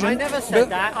conclusion. I never said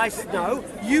that. No,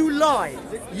 you lied.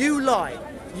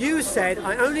 You said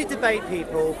I only debate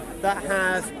people that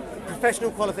have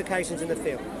professional qualifications in the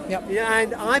field. Yep. Yeah,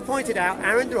 and I pointed out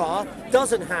Aaron Ra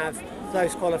doesn't have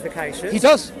those qualifications. He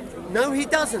does. No, he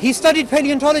doesn't. He studied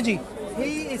paleontology.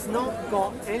 He has not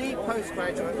got any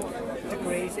postgraduate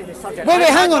degrees in this subject. Wait,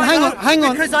 hang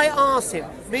on. Because I asked him.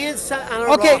 Me and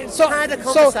Aaron Okay, Ra so had a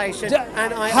conversation,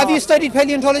 and I have you asked, studied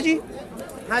paleontology?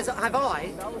 have I?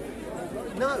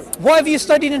 No. What have you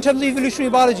studied in terms of evolutionary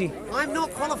biology? I'm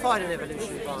not qualified in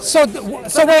evolutionary biology.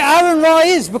 So where Aaron Ra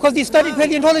is, because he studied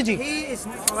paleontology. He is.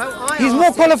 He's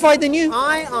more qualified than you.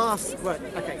 I asked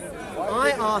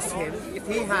him if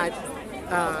he had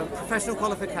professional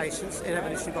qualifications in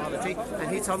evolutionary biology, and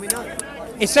he told me no.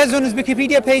 It says on his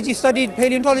Wikipedia page he studied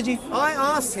paleontology. I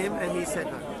asked him, and he said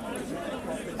no.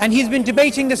 And he's been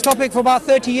debating this topic for about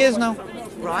 30 years now.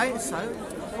 Right, so.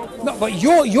 No, but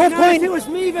your If point. it was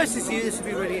me versus you, this would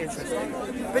be really interesting.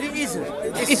 But it isn't.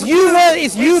 It's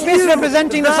you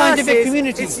misrepresenting the scientific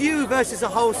community. It's you versus a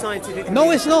whole scientific community.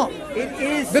 No, it's not. It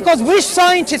is. Because which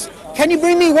scientist? Can you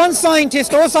bring me one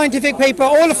scientist or scientific paper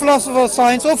or a philosopher of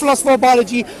science or philosopher of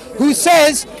biology who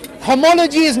says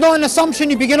homology is not an assumption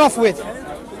you begin off with?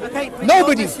 Okay, but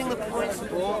Nobody. You're missing the point,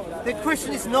 Subboor. The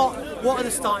question is not what are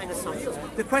the starting assumptions.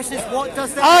 The question is what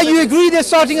does that. Ah, you agree the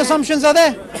starting assumptions are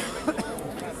there?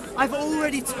 I've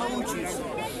already told you so,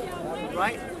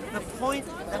 right? The point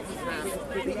that we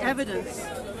have, the evidence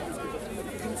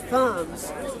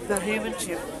confirms the human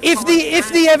chip. If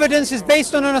the evidence is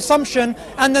based on an assumption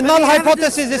and the null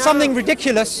hypothesis is something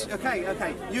ridiculous, Okay.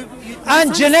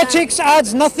 and genetics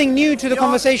adds nothing new to the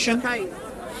conversation. Okay,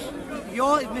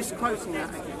 you're misquoting that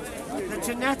again. The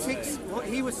genetics, what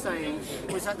he was saying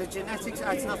was that the genetics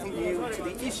adds nothing new to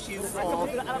the issue of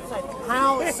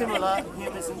how similar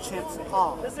humans and chimps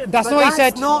are. That's not what he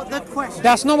said. That's not the question.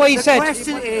 That's not what he said. The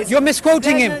question is. You're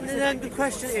misquoting him. Then the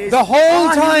question is. The whole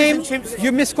are time humans and chimps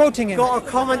you're misquoting him. got a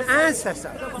common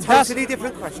ancestor? Totally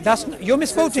different question. You're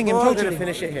misquoting him We're going to totally.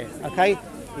 finish it here, okay?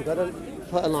 You've got to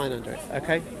put a line under it,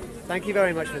 okay? Thank you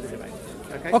very much for the debate.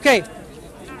 Okay.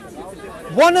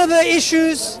 One of the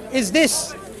issues is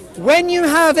this. When you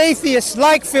have atheists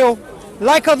like Phil,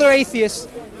 like other atheists,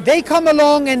 they come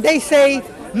along and they say,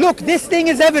 look, this thing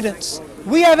is evidence.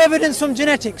 We have evidence from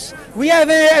genetics. We have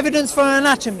evidence from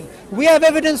anatomy. We have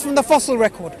evidence from the fossil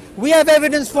record. We have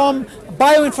evidence from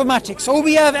bioinformatics. Or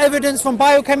we have evidence from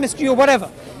biochemistry or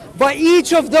whatever. But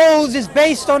each of those is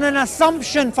based on an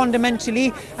assumption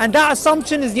fundamentally, and that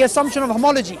assumption is the assumption of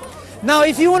homology. Now,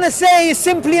 if you want to say it's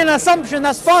simply an assumption,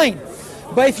 that's fine.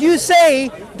 But if you say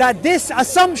that this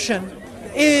assumption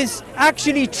is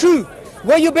actually true,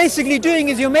 what you're basically doing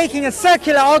is you're making a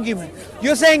circular argument.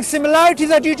 You're saying similarities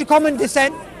are due to common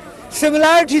descent,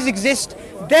 similarities exist,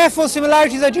 therefore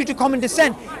similarities are due to common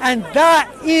descent, and that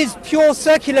is pure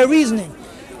circular reasoning.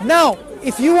 Now,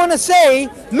 if you want to say,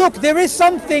 look, there is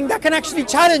something that can actually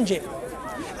challenge it,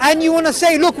 and you want to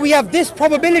say, look, we have this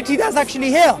probability that's actually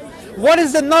here. What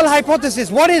is the null hypothesis?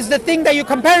 What is the thing that you're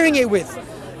comparing it with?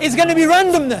 It's going to be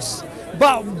randomness.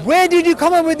 But where did you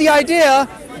come up with the idea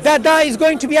that that is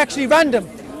going to be actually random?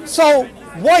 So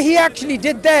what he actually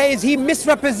did there is he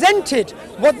misrepresented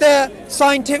what the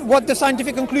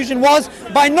scientific conclusion was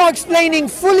by not explaining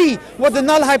fully what the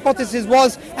null hypothesis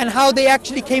was and how they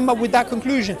actually came up with that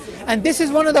conclusion. And this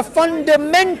is one of the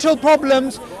fundamental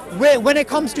problems when it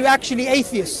comes to actually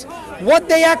atheists. What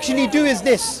they actually do is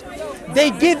this.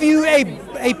 They give you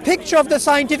a picture of the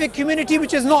scientific community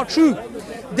which is not true.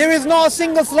 There is not a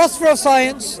single philosopher of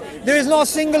science, there is not a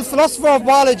single philosopher of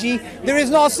biology, there is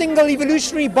not a single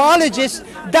evolutionary biologist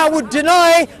that would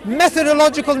deny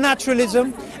methodological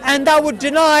naturalism and that would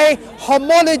deny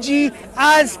homology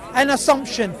as an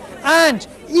assumption. And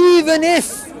even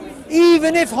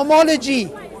if homology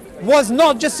was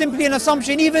not just simply an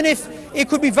assumption, even if it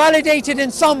could be validated in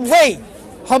some way,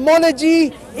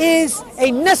 homology is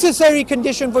a necessary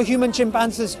condition for human-chimp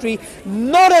ancestry,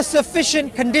 not a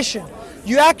sufficient condition.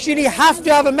 You actually have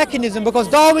to have a mechanism, because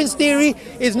Darwin's theory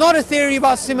is not a theory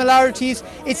about similarities,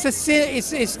 it's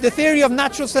the theory of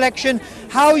natural selection,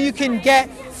 how you can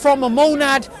get from a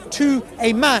monad to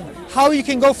a man, how you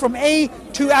can go from A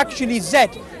to actually Z.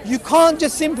 You can't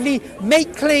just simply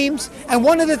make claims, and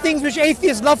one of the things which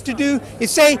atheists love to do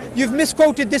is say, you've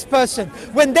misquoted this person,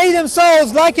 when they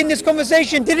themselves, like in this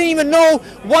conversation, didn't even know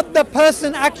what the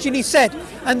person actually said.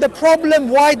 And the problem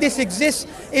why this exists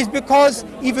is because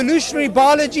evolutionary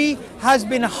biology has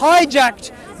been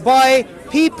hijacked by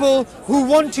people who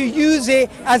want to use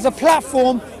it as a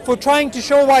platform for trying to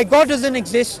show why God doesn't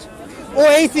exist, or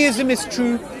atheism is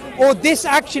true, or this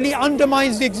actually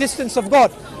undermines the existence of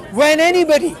God. When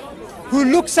anybody who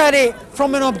looks at it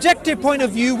from an objective point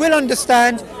of view will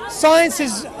understand science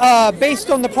is based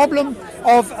on the problem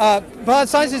of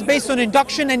science is based on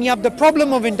induction, and you have the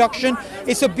problem of induction.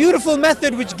 It's a beautiful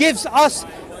method which gives us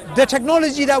the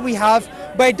technology that we have,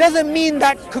 but it doesn't mean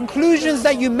that conclusions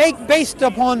that you make based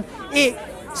upon it,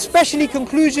 especially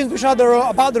conclusions which are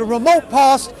about the remote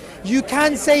past, you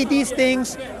can say these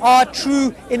things are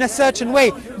true in a certain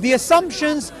way. The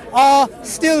assumptions are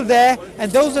still there,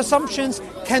 and those assumptions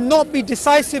cannot be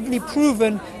decisively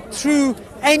proven through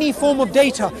any form of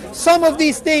data. Some of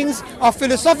these things are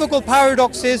philosophical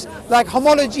paradoxes like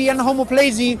homology and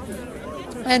homoplasy,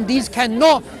 and these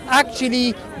cannot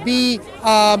actually be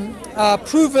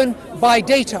proven by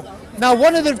data. Now,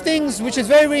 one of the things which is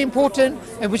very, very important,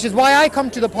 and which is why I come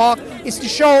to the park, is to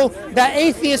show that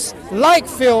atheists like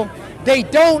Phil, they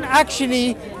don't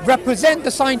actually represent the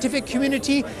scientific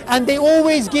community, and they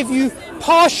always give you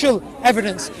partial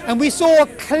evidence. And we saw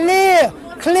clear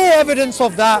evidence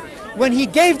of that when he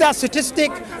gave that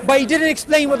statistic, but he didn't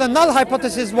explain what the null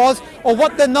hypothesis was, or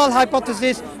what the null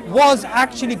hypothesis was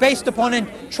actually based upon, and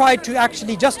tried to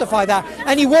actually justify that.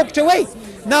 And he walked away.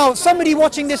 Now, somebody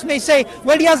watching this may say,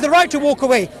 well, he has the right to walk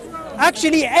away.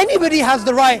 Actually, anybody has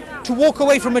the right to walk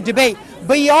away from a debate,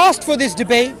 but he asked for this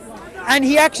debate, and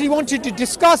he actually wanted to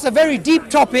discuss a very deep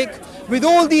topic with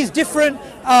all these different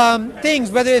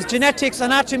things, whether it's genetics,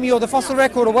 anatomy, or the fossil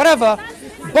record, or whatever.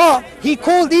 But he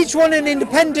called each one an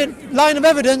independent line of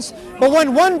evidence, but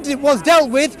when one was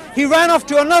dealt with, he ran off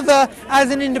to another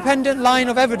as an independent line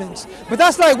of evidence. But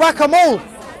that's like whack-a-mole.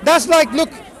 That's like,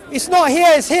 look, it's not here,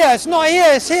 it's here, it's not here,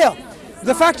 it's here.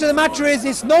 The fact of the matter is,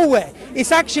 it's nowhere.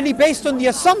 It's actually based on the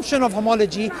assumption of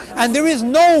homology, and there is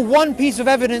no one piece of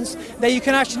evidence that you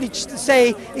can actually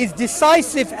say is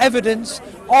decisive evidence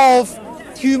of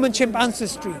human-chimp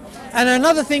ancestry. And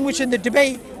another thing which in the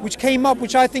debate which came up,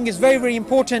 which I think is very, very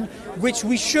important, which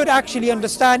we should actually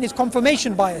understand, is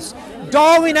confirmation bias.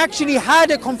 Darwin actually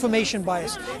had a confirmation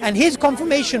bias, and his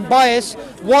confirmation bias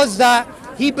was that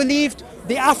he believed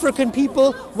the African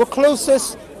people were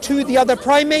closest to the other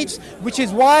primates, which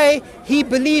is why he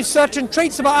believed certain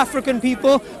traits about African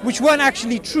people which weren't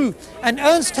actually true. And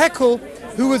Ernst Haeckel,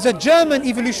 who was a German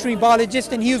evolutionary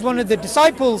biologist, and he was one of the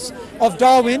disciples of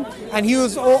Darwin, and he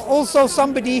was also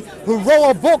somebody who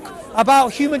wrote a book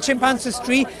about human-chimp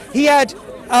ancestry. He had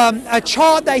a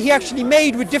chart that he actually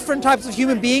made with different types of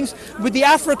human beings, with the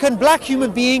African black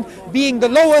human being the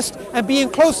lowest and being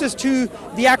closest to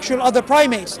the actual other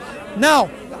primates.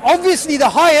 Now, obviously the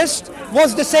highest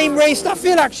was the same race that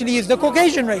Phil actually is, the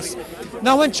Caucasian race.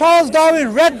 Now, when Charles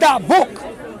Darwin read that book,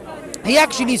 he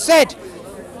actually said,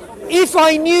 if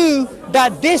I knew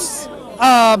that this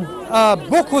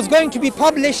book was going to be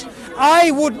published,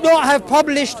 I would not have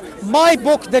published my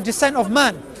book, The Descent of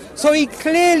Man. So he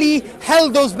clearly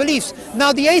held those beliefs.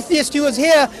 Now, the atheist who was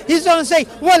here, he's going to say,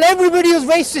 well, everybody was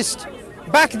racist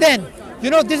back then. You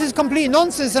know, this is complete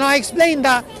nonsense. And I explained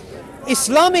that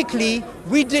Islamically,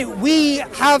 we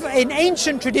have an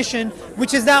ancient tradition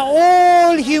which is that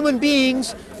all human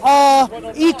beings are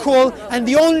equal, and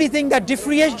the only thing that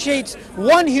differentiates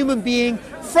one human being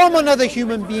from another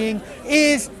human being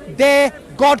is their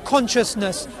God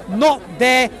consciousness, not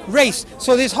their race.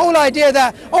 So this whole idea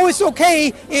that, oh, it's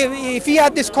okay if he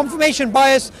had this confirmation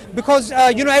bias because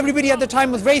everybody at the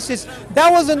time was racist,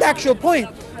 that wasn't the actual point.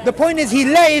 The point is he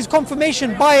let his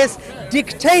confirmation bias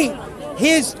dictate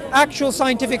his actual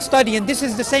scientific study, and this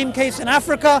is the same case in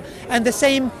Africa and the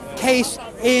same case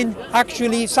in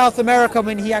actually South America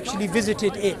when he actually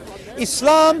visited it.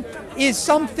 Islam is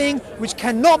something which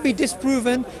cannot be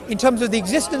disproven in terms of the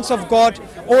existence of God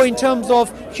or in terms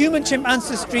of human chimp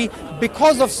ancestry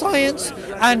because of science,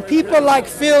 and people like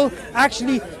Phil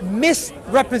actually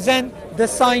misrepresent the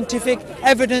scientific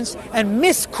evidence and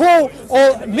misquote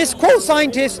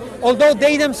scientists, although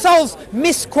they themselves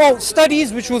misquote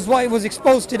studies, which was what was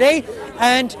exposed today,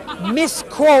 and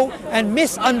misquote and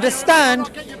misunderstand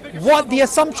what the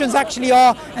assumptions actually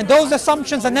are, and those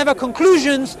assumptions are never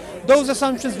conclusions, those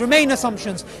assumptions remain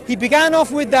assumptions. He began off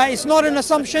with that it's not an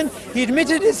assumption, he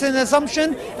admitted it's an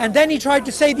assumption, and then he tried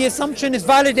to say the assumption is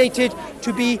validated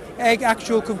to be an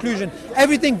actual conclusion.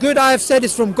 Everything good I have said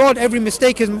is from God, every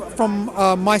mistake is from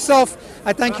myself.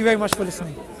 I thank you very much for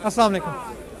listening. Assalamu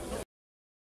alaikum.